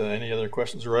 great. Any other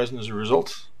questions arising as a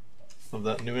result of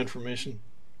that new information?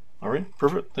 All right,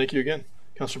 perfect. Thank you again.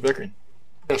 Councillor Beckering.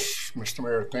 Yes, Mr.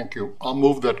 Mayor, thank you. I'll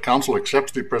move that council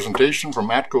accepts the presentation from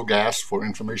ATCO Gas for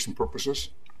information purposes.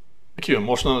 Thank you. A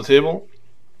motion on the table.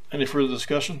 Any further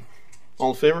discussion?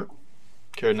 All in favor?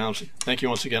 Carried unanimously. Thank you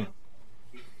once again.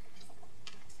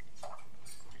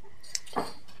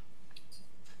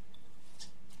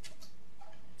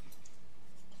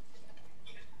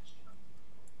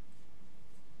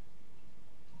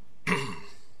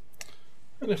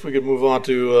 And if we could move on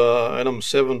to item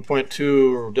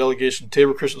 7.2, delegation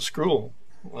Tabor Christian School,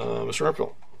 Mr.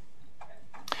 Armfeldt.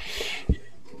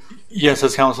 Yes,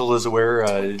 as council is aware,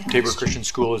 Tabor Christian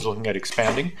School is looking at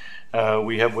expanding.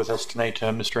 We have with us tonight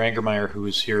Mr. Angermeyer, who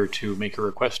is here to make a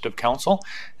request of council,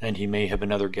 and he may have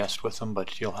another guest with him,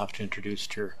 but you'll have to introduce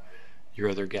your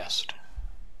other guest.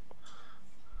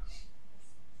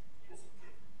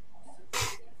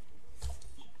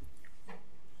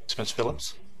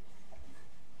 Smith-Phillips.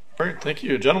 All right, thank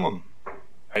you, gentlemen. All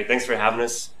right, thanks for having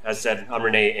us. As said, I'm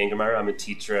Renee Angermeyer. I'm a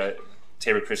teacher at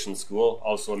Tabor Christian School,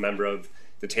 also a member of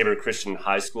the Tabor Christian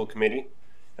High School Committee.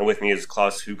 And with me is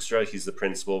Klaus Hoekstra. He's the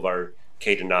principal of our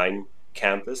K-9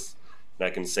 campus. And I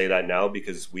can say that now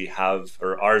because we have,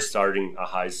 or are starting a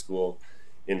high school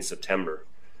in September.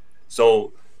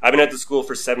 So I've been at the school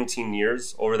for 17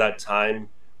 years. Over that time,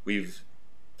 we've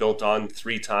built on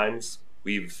 3 times.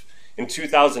 In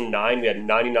 2009, we had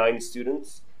 99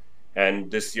 students.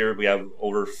 And this year we have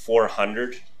over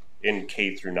 400 in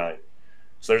K through 9.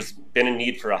 So there's been a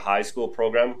need for a high school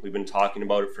program. We've been talking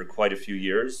about it for quite a few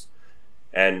years.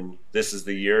 And this is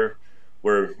the year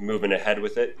we're moving ahead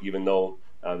with it. Even though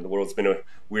the world's been a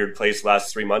weird place the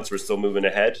last 3 months, we're still moving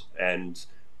ahead. And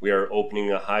we are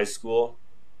opening a high school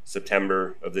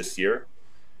September of this year.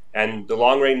 And the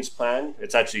long range plan,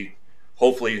 it's actually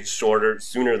hopefully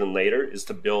sooner than later, is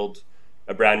to build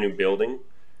a brand new building.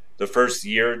 The first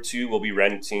year or two we'll be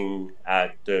renting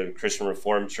at the Christian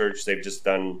Reformed Church. They've just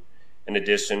done an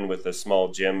addition with a small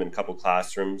gym and a couple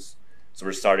classrooms. So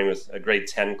we're starting with a grade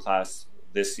 10 class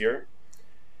this year.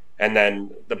 And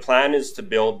then the plan is to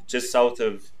build just south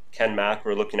of Ken Mack.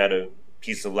 We're looking at a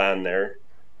piece of land there.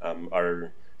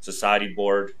 Our society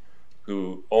board,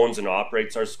 who owns and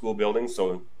operates our school building,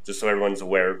 so just so everyone's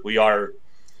aware, we are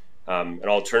an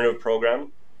alternative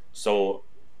program. So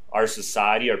our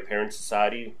society, our parent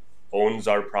society, owns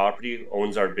our property,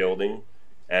 owns our building,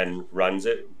 and runs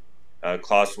it.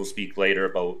 Klaus will speak later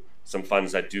about some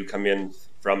funds that do come in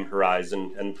from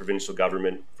Horizon and provincial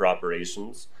government for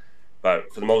operations.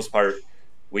 But for the most part,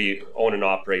 we own and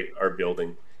operate our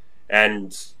building.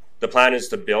 And the plan is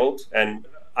to build. And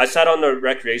I sat on the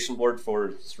recreation board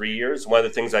for 3 years. One of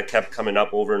the things that kept coming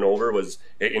up over and over was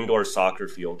an indoor soccer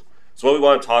field. So what we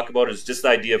want to talk about is just the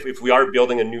idea, if we are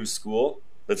building a new school,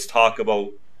 let's talk about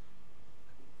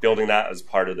building that as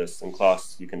part of this. And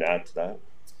Klaus, you can add to that.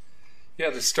 Yeah,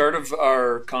 the start of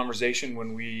our conversation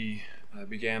when we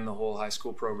began the whole high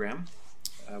school program,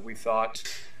 we thought,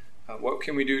 what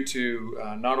can we do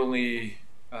to not only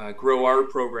grow our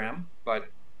program, but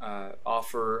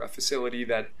offer a facility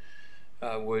that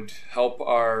would help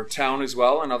our town as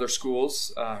well and other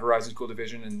schools, Horizon School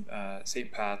Division and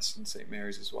St. Pat's and St.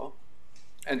 Mary's as well.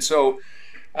 And so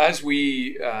as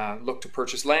we look to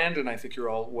purchase land, and I think you're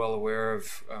all well aware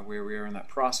of where we are in that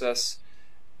process,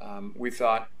 we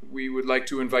thought we would like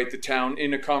to invite the town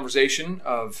in a conversation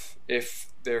of if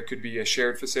there could be a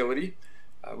shared facility.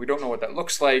 We don't know what that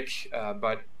looks like,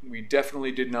 but we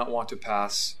definitely did not want to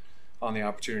pass on the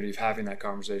opportunity of having that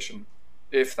conversation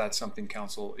if that's something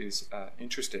council is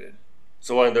interested in.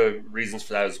 So one of the reasons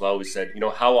for that as well, we said,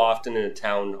 how often in a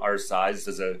town our size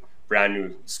does a brand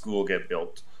new school get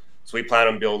built? So we plan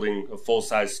on building a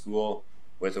full-size school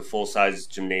with a full-size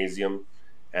gymnasium,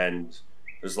 and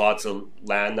there's lots of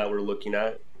land that we're looking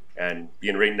at, and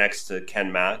being right next to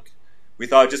Ken Mack, we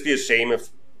thought it'd just be a shame if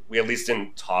we at least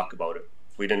didn't talk about it.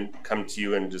 If we didn't come to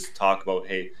you and just talk about,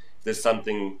 hey, if there's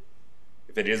something,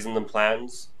 if it is in the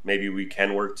plans, maybe we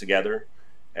can work together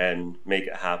and make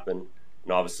it happen.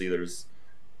 And obviously there's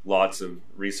lots of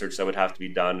research that would have to be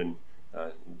done and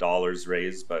dollars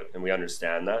raised, and we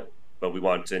understand that, but we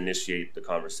want to initiate the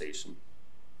conversation.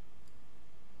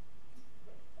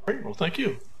 Great, well, thank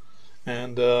you.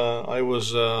 And I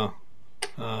was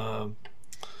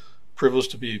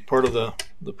privileged to be part of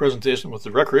the presentation with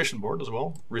the Recreation Board as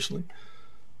well recently,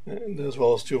 and as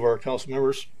well as two of our council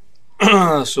members.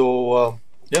 So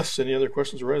yes, any other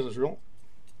questions arise as well?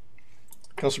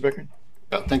 Councillor Beckering.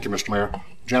 Thank you, Mr. Mayor.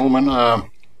 Gentlemen,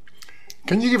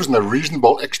 can you give us a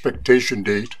reasonable expectation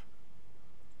date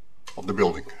of the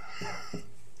building?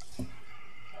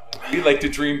 We like to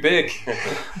dream big.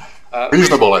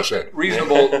 Reasonable, I said.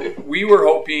 Reasonable. We were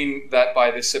hoping that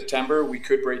by this September we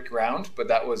could break ground, but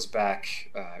that was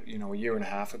back, a year and a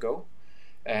half ago.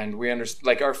 And we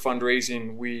like our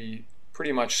fundraising, we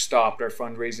pretty much stopped our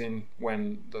fundraising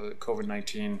when the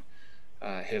COVID-19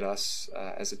 hit us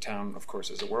as a town, of course,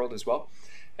 as a world as well.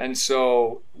 And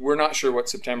so we're not sure what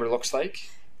September looks like.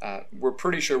 We're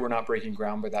pretty sure we're not breaking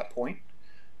ground by that point.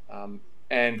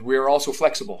 And we're also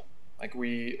flexible. Like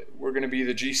we're going to be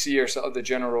the GC ourselves, the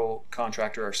general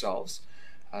contractor ourselves.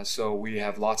 So we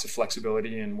have lots of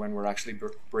flexibility in when we're actually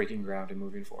breaking ground and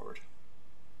moving forward.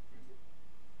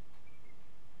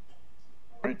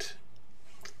 Right.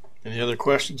 Any other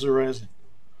questions arising?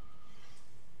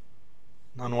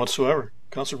 None whatsoever.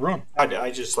 Councillor Brown.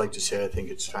 I'd just like to say I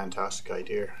think it's a fantastic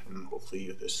idea, and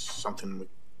hopefully this is something we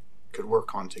could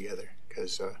work on together,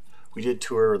 because we did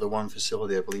tour the one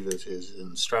facility, I believe it is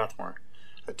in Strathmore,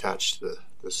 attached to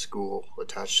the school,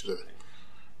 attached to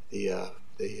the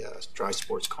dry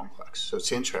sports complex. So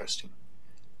it's interesting,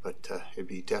 but it'd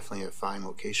be definitely a fine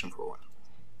location for one.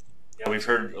 Yeah, we've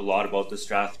heard a lot about the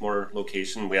Strathmore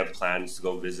location. We have plans to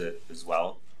go visit as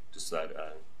well, just so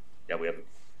that we have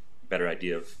a better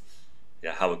idea of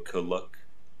how it could look.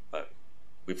 But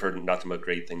we've heard nothing but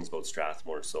great things about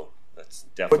Strathmore, so that's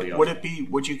definitely.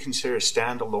 Would you consider a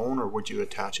standalone, or would you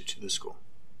attach it to the school?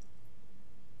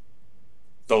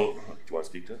 So, do you want to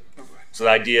speak to it? Okay. So the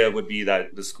idea would be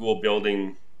that the school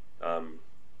building,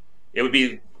 it would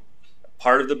be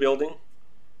part of the building,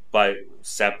 but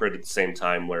separate at the same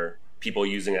time, where people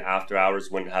using it after hours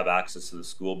wouldn't have access to the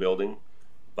school building,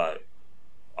 but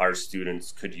our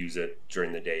students could use it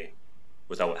during the day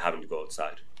without having to go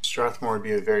outside. Strathmore would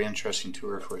be a very interesting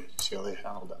tour for you to see how they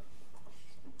handled that.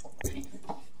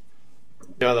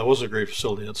 Yeah, that was a great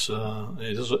facility.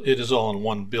 It is all in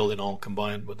one building, all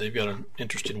combined, but they've got an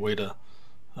interesting way to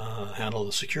handle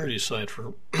the security side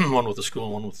for one with the school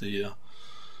and one with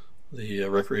the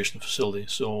recreation facility.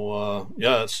 So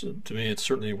yeah, to me it's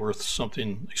certainly worth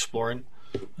something exploring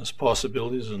as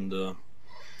possibilities, and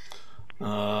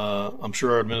I'm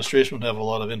sure our administration would have a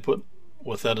lot of input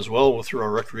with that as well, through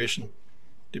our recreation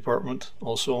department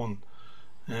also,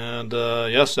 and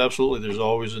yes, absolutely, there's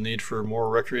always a need for more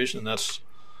recreation, and that's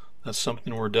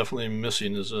something we're definitely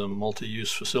missing, is a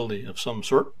multi-use facility of some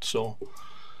sort. So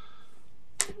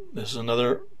this is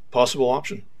another possible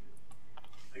option.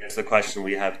 I guess the question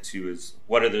we have too is,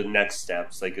 what are the next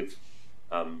steps? Like, if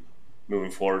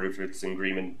moving forward, if it's in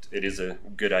agreement, it is a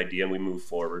good idea and we move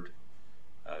forward,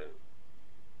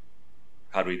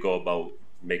 how do we go about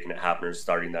making it happen or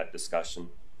starting that discussion?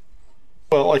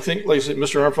 Well, I think, like I said,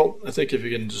 Mr. Armfeldt, I think if you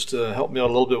can just help me out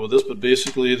a little bit with this, but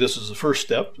basically this is the first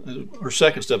step, or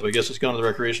second step, I guess. It's gone to the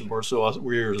Recreation Board, so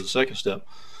we're the second step.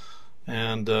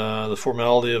 And the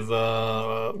formality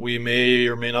of we may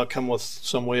or may not come with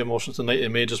some way of motion tonight. It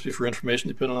may just be for information,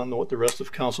 depending on what the rest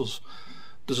of council's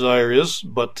desire is.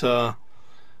 But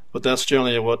that's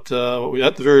generally what we,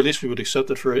 at the very least, we would accept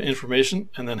it for information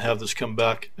and then have this come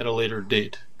back at a later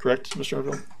date. Correct, Mr.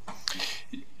 Armfeldt?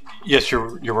 Yes,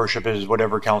 your worship, is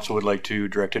whatever council would like to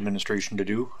direct administration to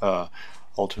do.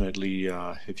 Ultimately,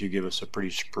 if you give us a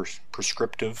pretty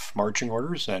prescriptive marching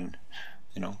orders, and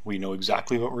we know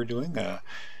exactly what we're doing.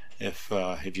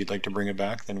 If you'd like to bring it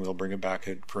back, then we'll bring it back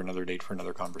for another date for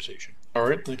another conversation. All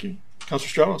right, thank you. Councillor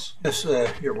Strauss. Yes,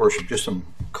 your worship, just some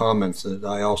comments. That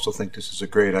I also think this is a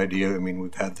great idea. I mean,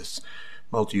 we've had this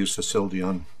multi-use facility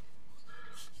on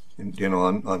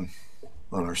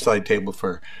our side table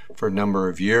for a number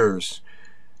of years,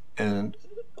 and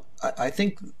I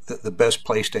think that the best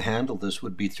place to handle this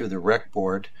would be through the rec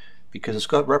board, because it's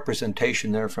got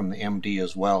representation there from the MD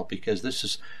as well, because this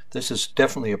is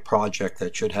definitely a project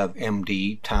that should have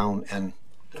MD, town, and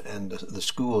the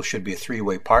school should be a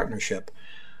three-way partnership,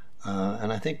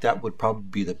 and I think that would probably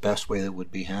be the best way that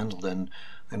would be handled. And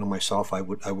I know myself, I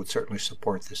would certainly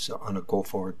support this on a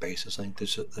go-forward basis. I think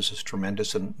this is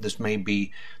tremendous, and this may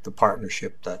be the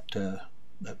partnership that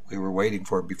we were waiting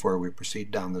for before we proceed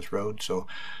down this road. So,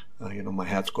 my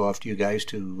hats go off to you guys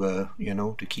to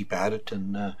keep at it,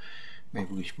 and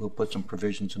maybe we'll put some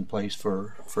provisions in place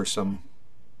for some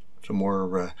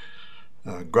more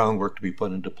groundwork to be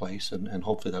put into place, and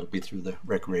hopefully that'll be through the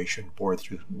recreation board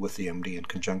with the MD in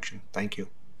conjunction. Thank you.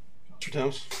 Mr.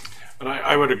 Towns. And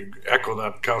I would echo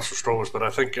that, Councillor Strobus, but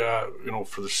I think,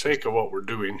 for the sake of what we're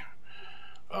doing,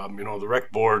 the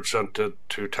rec board sent it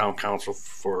to town council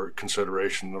for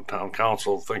consideration. The town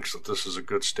council thinks that this is a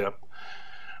good step.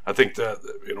 I think that,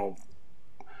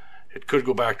 it could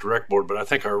go back to rec board, but I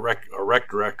think our rec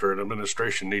director and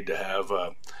administration need to have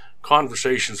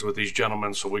conversations with these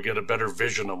gentlemen so we get a better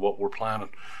vision of what we're planning.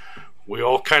 We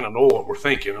all kind of know what we're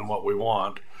thinking and what we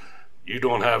want. You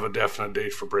don't have a definite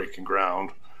date for breaking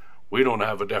ground. We don't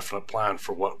have a definite plan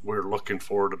for what we're looking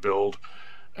for to build,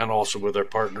 and also with our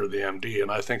partner, the MD.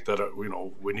 And I think that,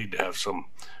 we need to have some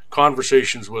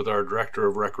conversations with our director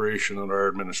of recreation and our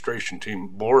administration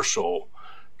team more so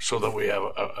that we have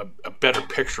a better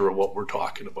picture of what we're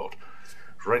talking about.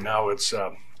 Right now, it's,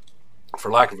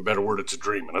 for lack of a better word, it's a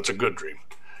dream, and it's a good dream,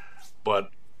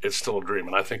 but it's still a dream.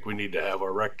 And I think we need to have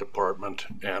our rec department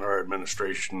and our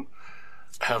administration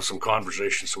have some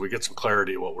conversations so we get some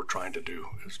clarity of what we're trying to do,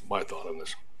 is my thought on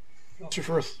this. Councillor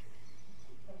Firth.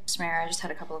 Mr. Mayor, I just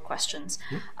had a couple of questions.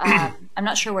 I'm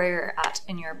not sure where you're at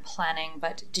in your planning,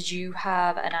 but did you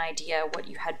have an idea what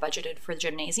you had budgeted for the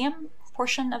gymnasium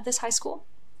portion of this high school?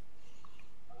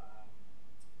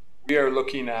 We are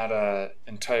looking at an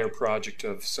entire project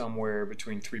of somewhere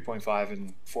between 3.5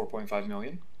 and 4.5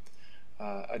 million.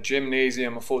 A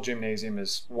full gymnasium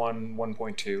is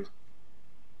 1.2.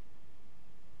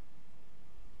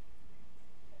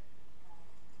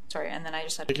 Sorry, and then I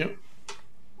just had. Thank you.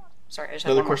 Sorry, I just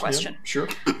had one more question. Yeah. Sure.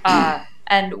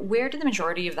 And where do the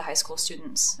majority of the high school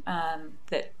students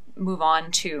that move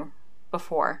on to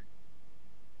before?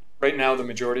 Right now, the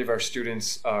majority of our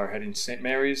students are heading to St.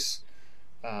 Mary's,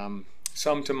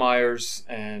 some to Myers,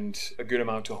 and a good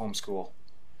amount to homeschool.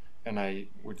 And I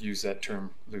would use that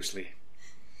term loosely,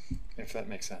 if that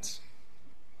makes sense.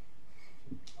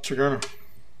 Mr. Garner.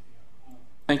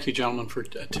 Thank you, gentlemen, for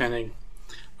attending.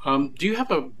 Do you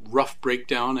have a rough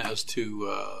breakdown as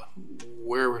to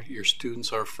where your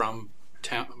students are from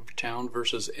town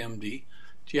versus MD?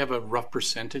 Do you have a rough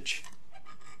percentage?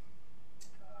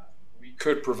 We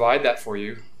could provide that for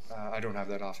you. I don't have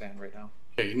that offhand right now.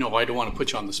 Okay, no, I don't want to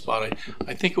put you on the spot.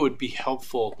 I think it would be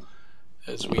helpful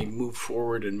as we move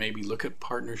forward and maybe look at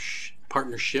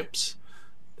partnerships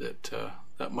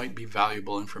that might be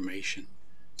valuable information.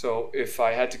 So if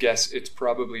I had to guess, it's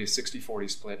probably a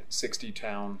 60-40 split, 60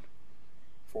 town,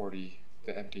 40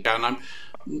 the MD. Yeah, and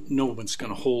no one's going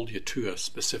to hold you to a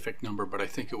specific number, but I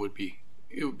think it would be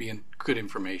good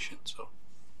information. So,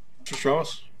 Mr.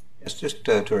 Strauss. Yes, just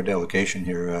to our delegation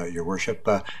here, Your Worship.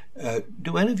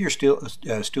 Do any of your students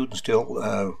still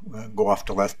go off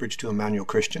to Lethbridge to Emmanuel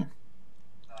Christian?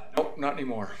 Nope, not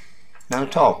anymore. Not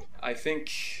at all. I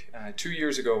think 2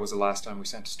 years ago was the last time we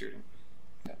sent a student.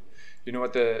 You know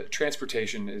what, the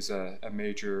transportation is a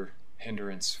major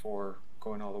hindrance for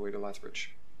going all the way to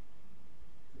Lethbridge.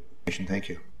 Thank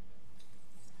you.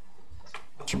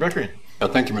 Mr. Beckery.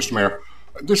 Thank you, Mr. Mayor.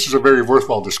 This is a very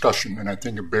worthwhile discussion, and I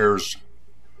think it bears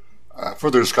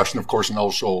further discussion, of course, and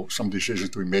also some decisions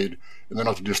to be made in the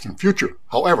not-too-distant future.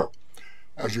 However,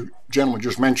 as you gentlemen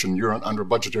just mentioned, you're under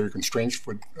budgetary constraints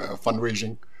for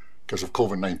fundraising because of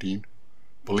COVID-19.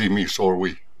 Believe me, so are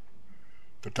we.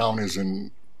 The town is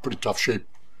in pretty tough shape,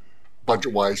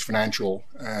 budget-wise, financial,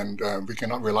 and we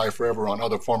cannot rely forever on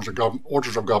other forms of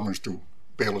orders of governments to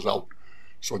bail us out.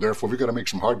 So therefore, we've got to make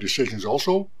some hard decisions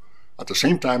also. At the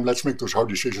same time, let's make those hard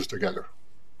decisions together.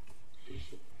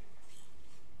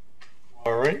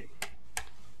 All right.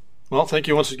 Well, thank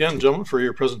you once again, gentlemen, for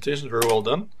your presentation. Very well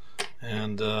done.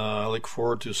 And I look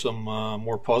forward to some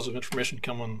more positive information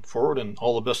coming forward, and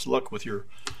all the best of luck with your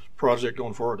project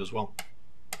going forward as well.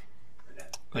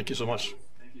 Thank you so much.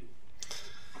 Thank you.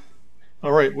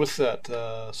 All right, with that,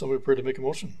 somebody prepared to make a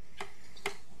motion?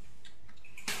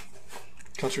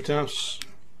 Councillor Thames.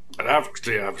 I have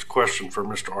a question for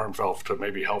Mr. Armfeldt to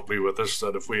maybe help me with this,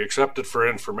 that if we accept it for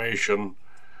information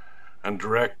and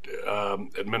direct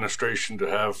administration to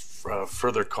have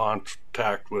further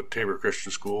contact with Tabor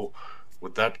Christian School,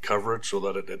 would that cover it so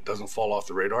that it doesn't fall off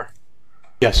the radar?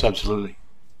 Yes, absolutely.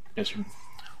 Yes, sir.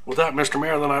 With that, Mr.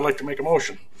 Mayor, then I'd like to make a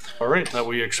motion. All right. That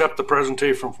we accept the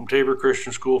presentation from Tabor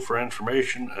Christian School for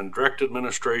information and direct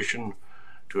administration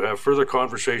to have further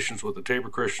conversations with the Tabor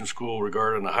Christian School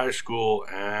regarding the high school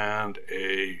and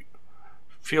a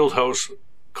field house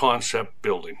concept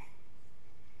building.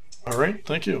 All right,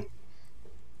 thank you.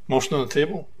 Motion on the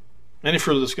table. Any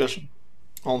further discussion?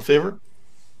 All in favor?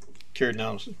 Carried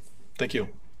unanimously. Thank you.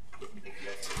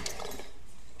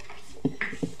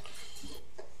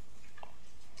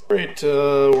 Great,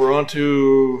 we're on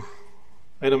to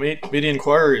item 8, media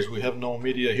inquiries. We have no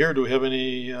media here. Do we have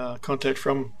any contact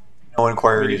from? No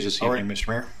inquiries this evening, Mr.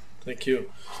 Mayor. Thank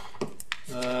you.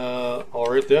 All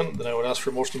right then I would ask for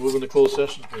a motion to move into closed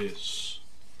session, please.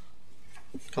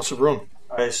 Councillor Brown.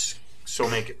 I so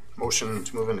make it. Motion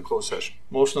to move into closed session.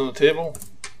 Motion on the table.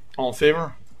 All in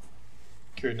favor?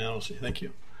 Carried unanimously. Thank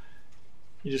you.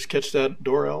 You just catch that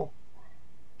door, Al?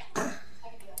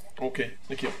 Okay,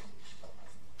 thank you.